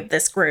lady of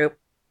this group,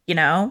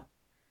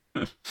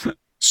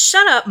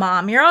 Shut up,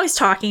 Mom. You're always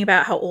talking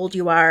about how old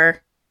you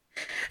are.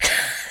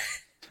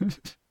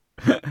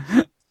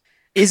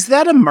 Is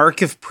that a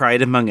mark of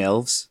pride among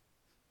elves?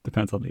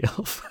 Depends on the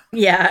elf.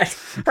 Yeah,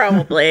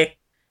 probably.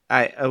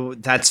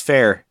 That's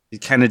fair.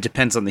 It kind of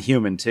depends on the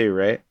human too,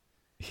 right?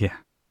 Yeah.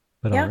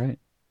 But Yeah. all right.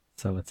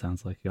 So it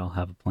sounds like you all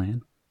have a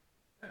plan.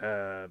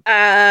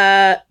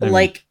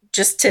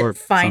 Just to or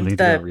find something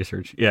to go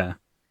research. Yeah.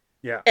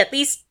 at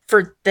least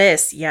for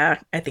this, yeah,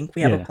 I think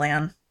we have a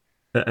plan.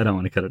 I don't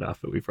want to cut it off,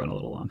 but we've run a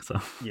little long,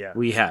 so. Yeah.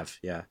 We have,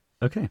 yeah.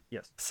 Okay.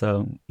 Yes.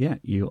 So, yeah,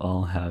 you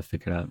all have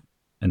figured out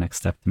a next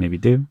step to maybe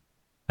do.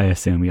 I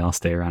assume we all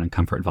stay around and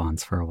comfort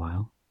Vaughn's for a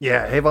while.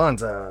 Yeah. Hey,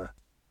 Vaughn's, you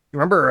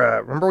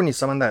remember when you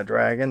summoned that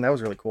dragon? That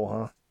was really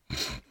cool, huh?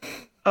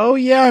 Oh,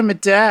 yeah, I'm a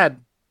dad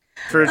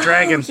for a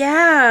dragon.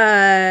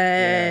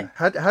 Yeah.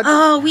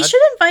 We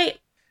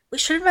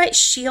should invite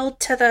Shield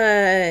to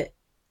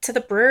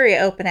the brewery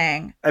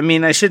opening. I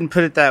mean, I shouldn't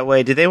put it that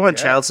way. Do they want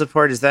child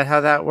support? Is that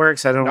how that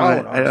works? I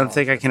don't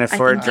think I can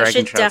afford I think dragon you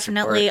should child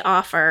definitely support.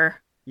 offer.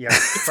 Yeah.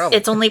 Probably.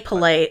 It's only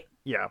polite.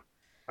 Yeah.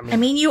 I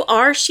mean, you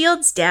are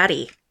Shield's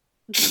daddy.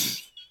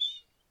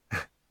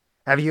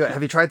 Have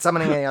you tried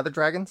summoning any other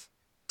dragons?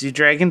 Do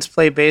dragons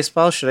play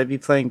baseball? Should I be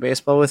playing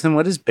baseball with him?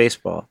 What is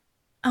baseball?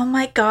 Oh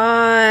my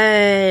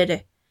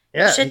god.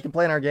 Yeah, You he can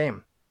play in our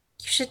game.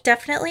 You should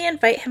definitely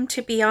invite him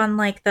to be on,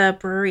 like, the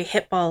brewery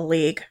hitball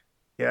league.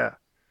 Yeah.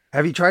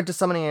 Have you tried to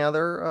summon any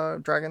other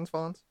dragons,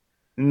 Vaughns?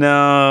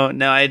 No,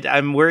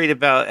 I'm worried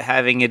about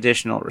having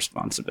additional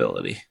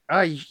responsibility.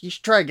 You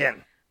should try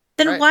again.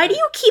 Then why do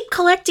you keep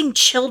collecting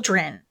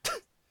children?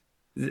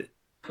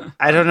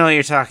 I don't know what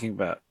you're talking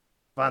about.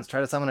 Vaughns, try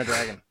to summon a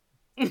dragon.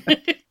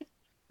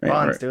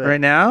 Right, do it.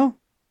 right now?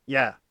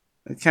 Yeah.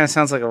 It kind of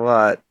sounds like a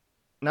lot.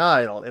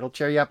 No, it'll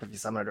cheer you up if you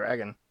summon a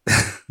dragon.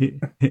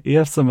 You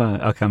have some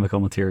alchemical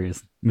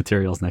materials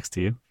next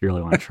to you if you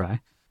really want to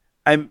try.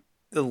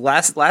 The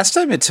last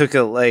time it took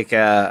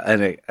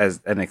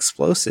an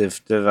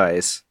explosive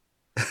device.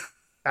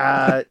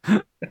 I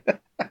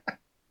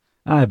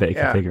bet you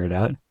can figure it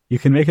out. You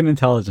can make an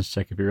intelligence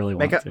check if you really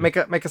want to. Make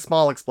a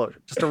small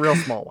explosion, just a real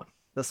small one.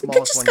 The You smallest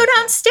could just one go you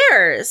can.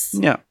 downstairs.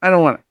 No, I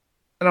don't want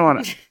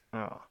it.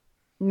 Oh,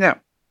 No.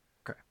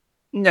 Okay.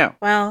 No.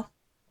 Well,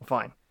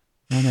 fine.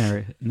 No,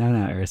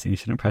 Arison, you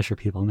shouldn't pressure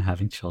people into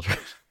having children.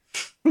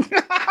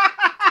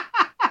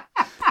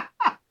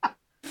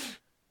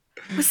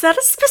 was that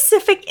a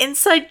specific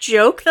inside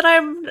joke that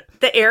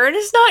Aaron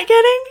is not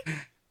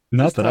getting?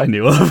 Not that I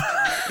knew of.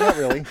 Not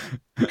really.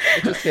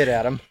 It just hit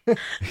at him.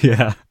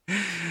 Yeah.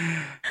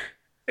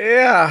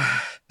 Yeah.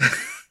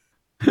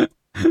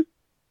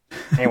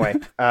 Anyway,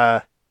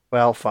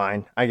 well,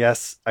 fine. I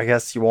guess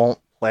you won't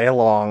play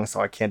along,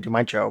 so I can't do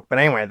my joke. But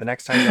anyway, the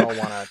next time y'all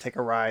want to take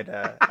a ride,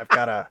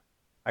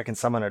 I can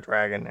summon a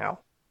dragon now,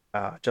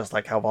 just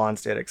like how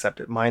Vaughn's did,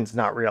 except mine's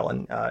not real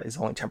and is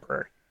only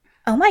temporary.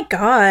 Oh my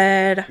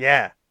god.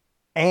 Yeah,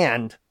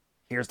 and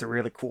here's the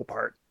really cool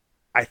part.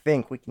 I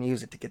think we can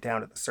use it to get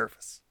down to the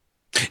surface.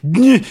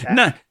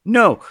 No.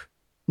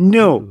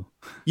 Ooh.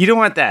 You don't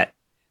want that.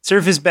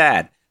 Surf is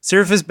bad.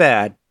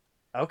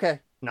 Okay,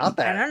 not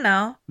that. I don't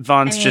know.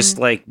 Vaughn's just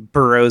like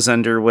burrows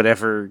under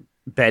whatever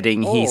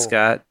bedding he's Oh.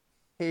 got.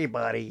 Hey,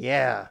 buddy.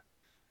 Yeah.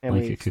 And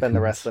Like we a spend the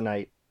cocoons. rest of the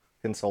night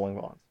consoling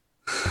Vaughn.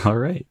 All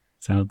right.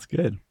 Sounds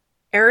good.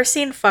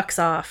 Erisine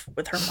fucks off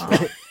with her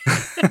mom.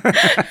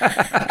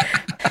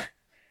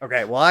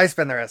 Okay, well, I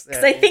spend the rest.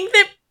 Because I think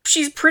that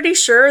she's pretty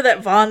sure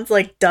that Vaughn's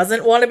like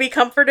doesn't want to be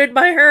comforted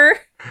by her.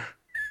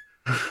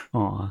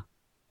 Aw.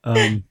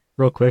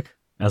 Real quick,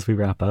 as we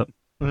wrap up,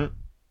 Mhm.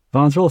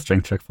 Vaughn's roll a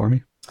strength check for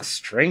me. A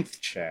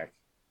strength check.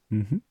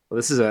 Mm-hmm. Well,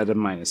 this is at a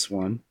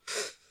 -1.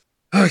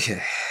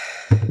 Okay.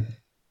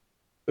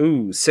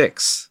 Ooh,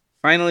 6.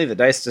 Finally, the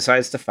dice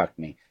decides to fuck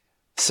me.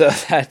 So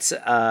that's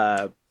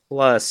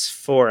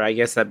 +4. I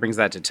guess that brings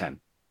that to 10.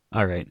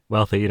 All right.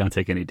 Wealthy, you don't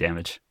take any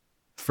damage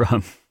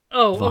from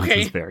Oh, Vaughn's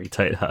okay. very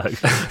tight hug.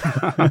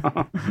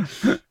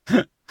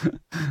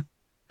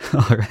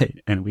 All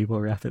right. And we will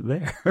wrap it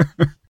there.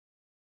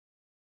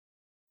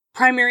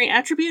 Primary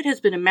Attribute has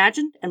been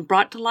imagined and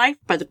brought to life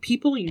by the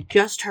people you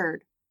just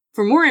heard.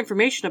 For more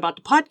information about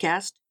the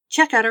podcast,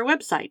 check out our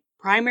website,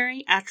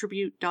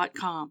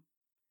 primaryattribute.com.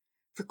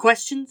 For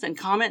questions and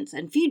comments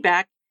and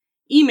feedback,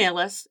 email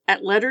us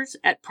at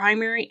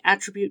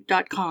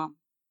letters@primaryattribute.com.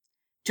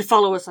 To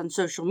follow us on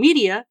social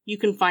media, you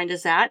can find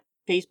us at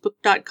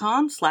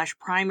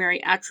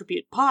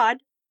facebook.com/primaryattributepod,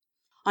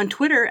 on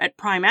Twitter at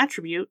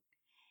primeattribute,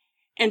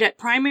 and at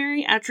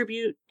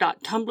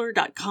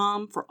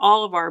primaryattribute.tumblr.com for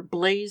all of our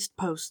blazed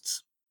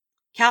posts.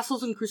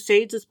 Castles and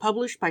Crusades is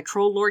published by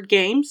Troll Lord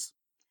Games.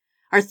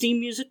 Our theme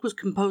music was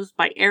composed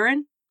by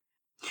Aaron.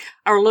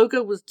 Our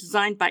logo was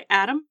designed by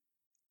Adam.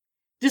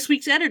 This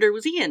week's editor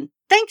was Ian.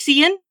 Thanks,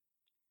 Ian!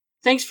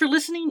 Thanks for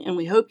listening, and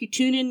we hope you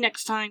tune in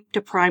next time to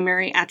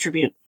Primary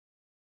Attribute.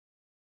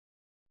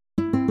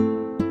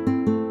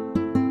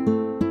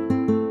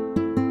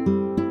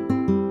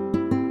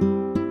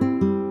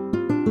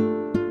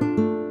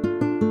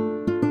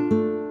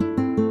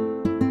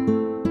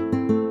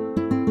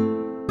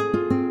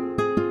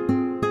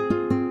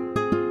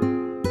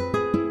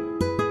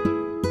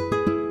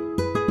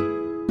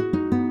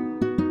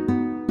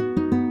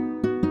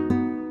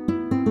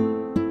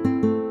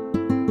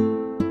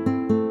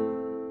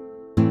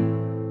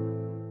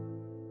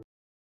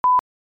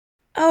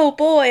 Oh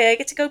boy, I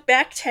get to go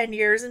back 10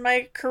 years in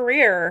my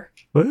career.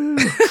 Woo.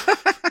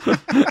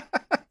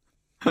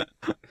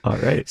 All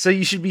right. So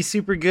you should be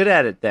super good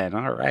at it then.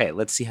 All right,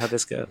 let's see how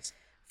this goes.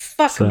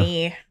 Fuck So-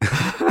 me.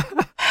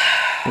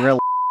 Real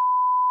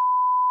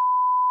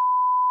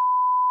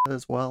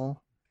as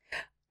well.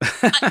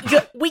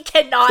 We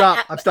cannot.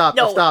 Stop! I've stopped.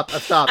 No, I've stopped.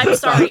 I've stopped. I'm I've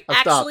stopped, sorry. I've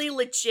stopped. Actually,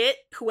 legit,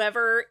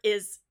 whoever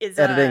is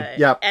Editing.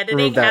 Yep, editing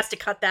remove that. has to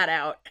cut that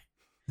out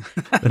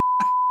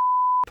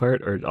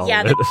Part or all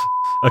Yeah, of it?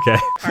 Okay.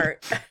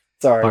 part.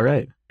 Sorry. All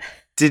right.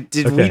 Did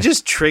we Okay.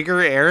 just trigger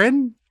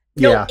Aaron?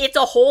 No, Yeah. it's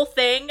a whole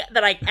thing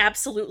that I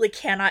absolutely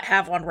cannot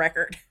have on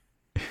record.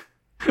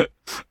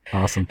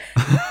 Awesome.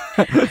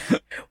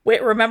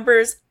 Wait,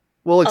 remembers?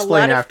 We'll lot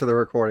explain of- after the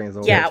recording is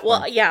over. Yeah, It's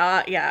well, fine.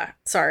 yeah.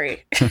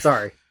 Sorry.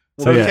 Sorry.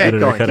 So Well, yeah, okay, editor,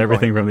 go on, cut keep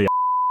everything going. from the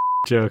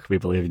joke. We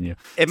believe in you.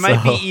 It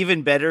might So- be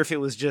even better if it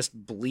was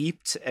just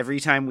bleeped every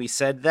time we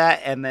said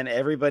that, and then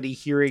everybody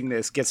hearing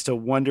this gets to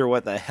wonder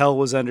what the hell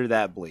was under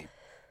that bleep.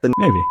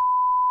 Maybe.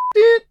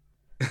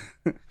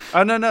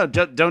 Oh no,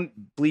 don't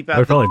bleep I out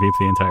would the probably beep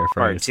the entire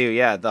part phrase. too.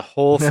 Yeah, the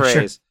whole Yeah, sure.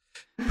 phrase.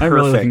 I'm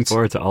really looking Perfect.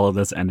 forward to all of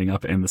this ending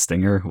up in the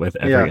stinger with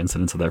every Yeah.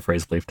 incident of that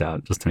phrase bleeped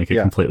out, just to make it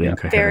Yeah, completely yeah.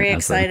 incoherent. Very as a-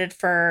 excited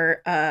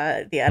for the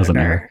as an editor.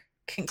 error.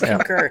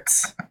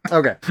 Concurrence.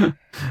 Okay.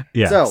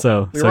 Yeah. So,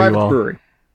 So we you arrive at the all brewery.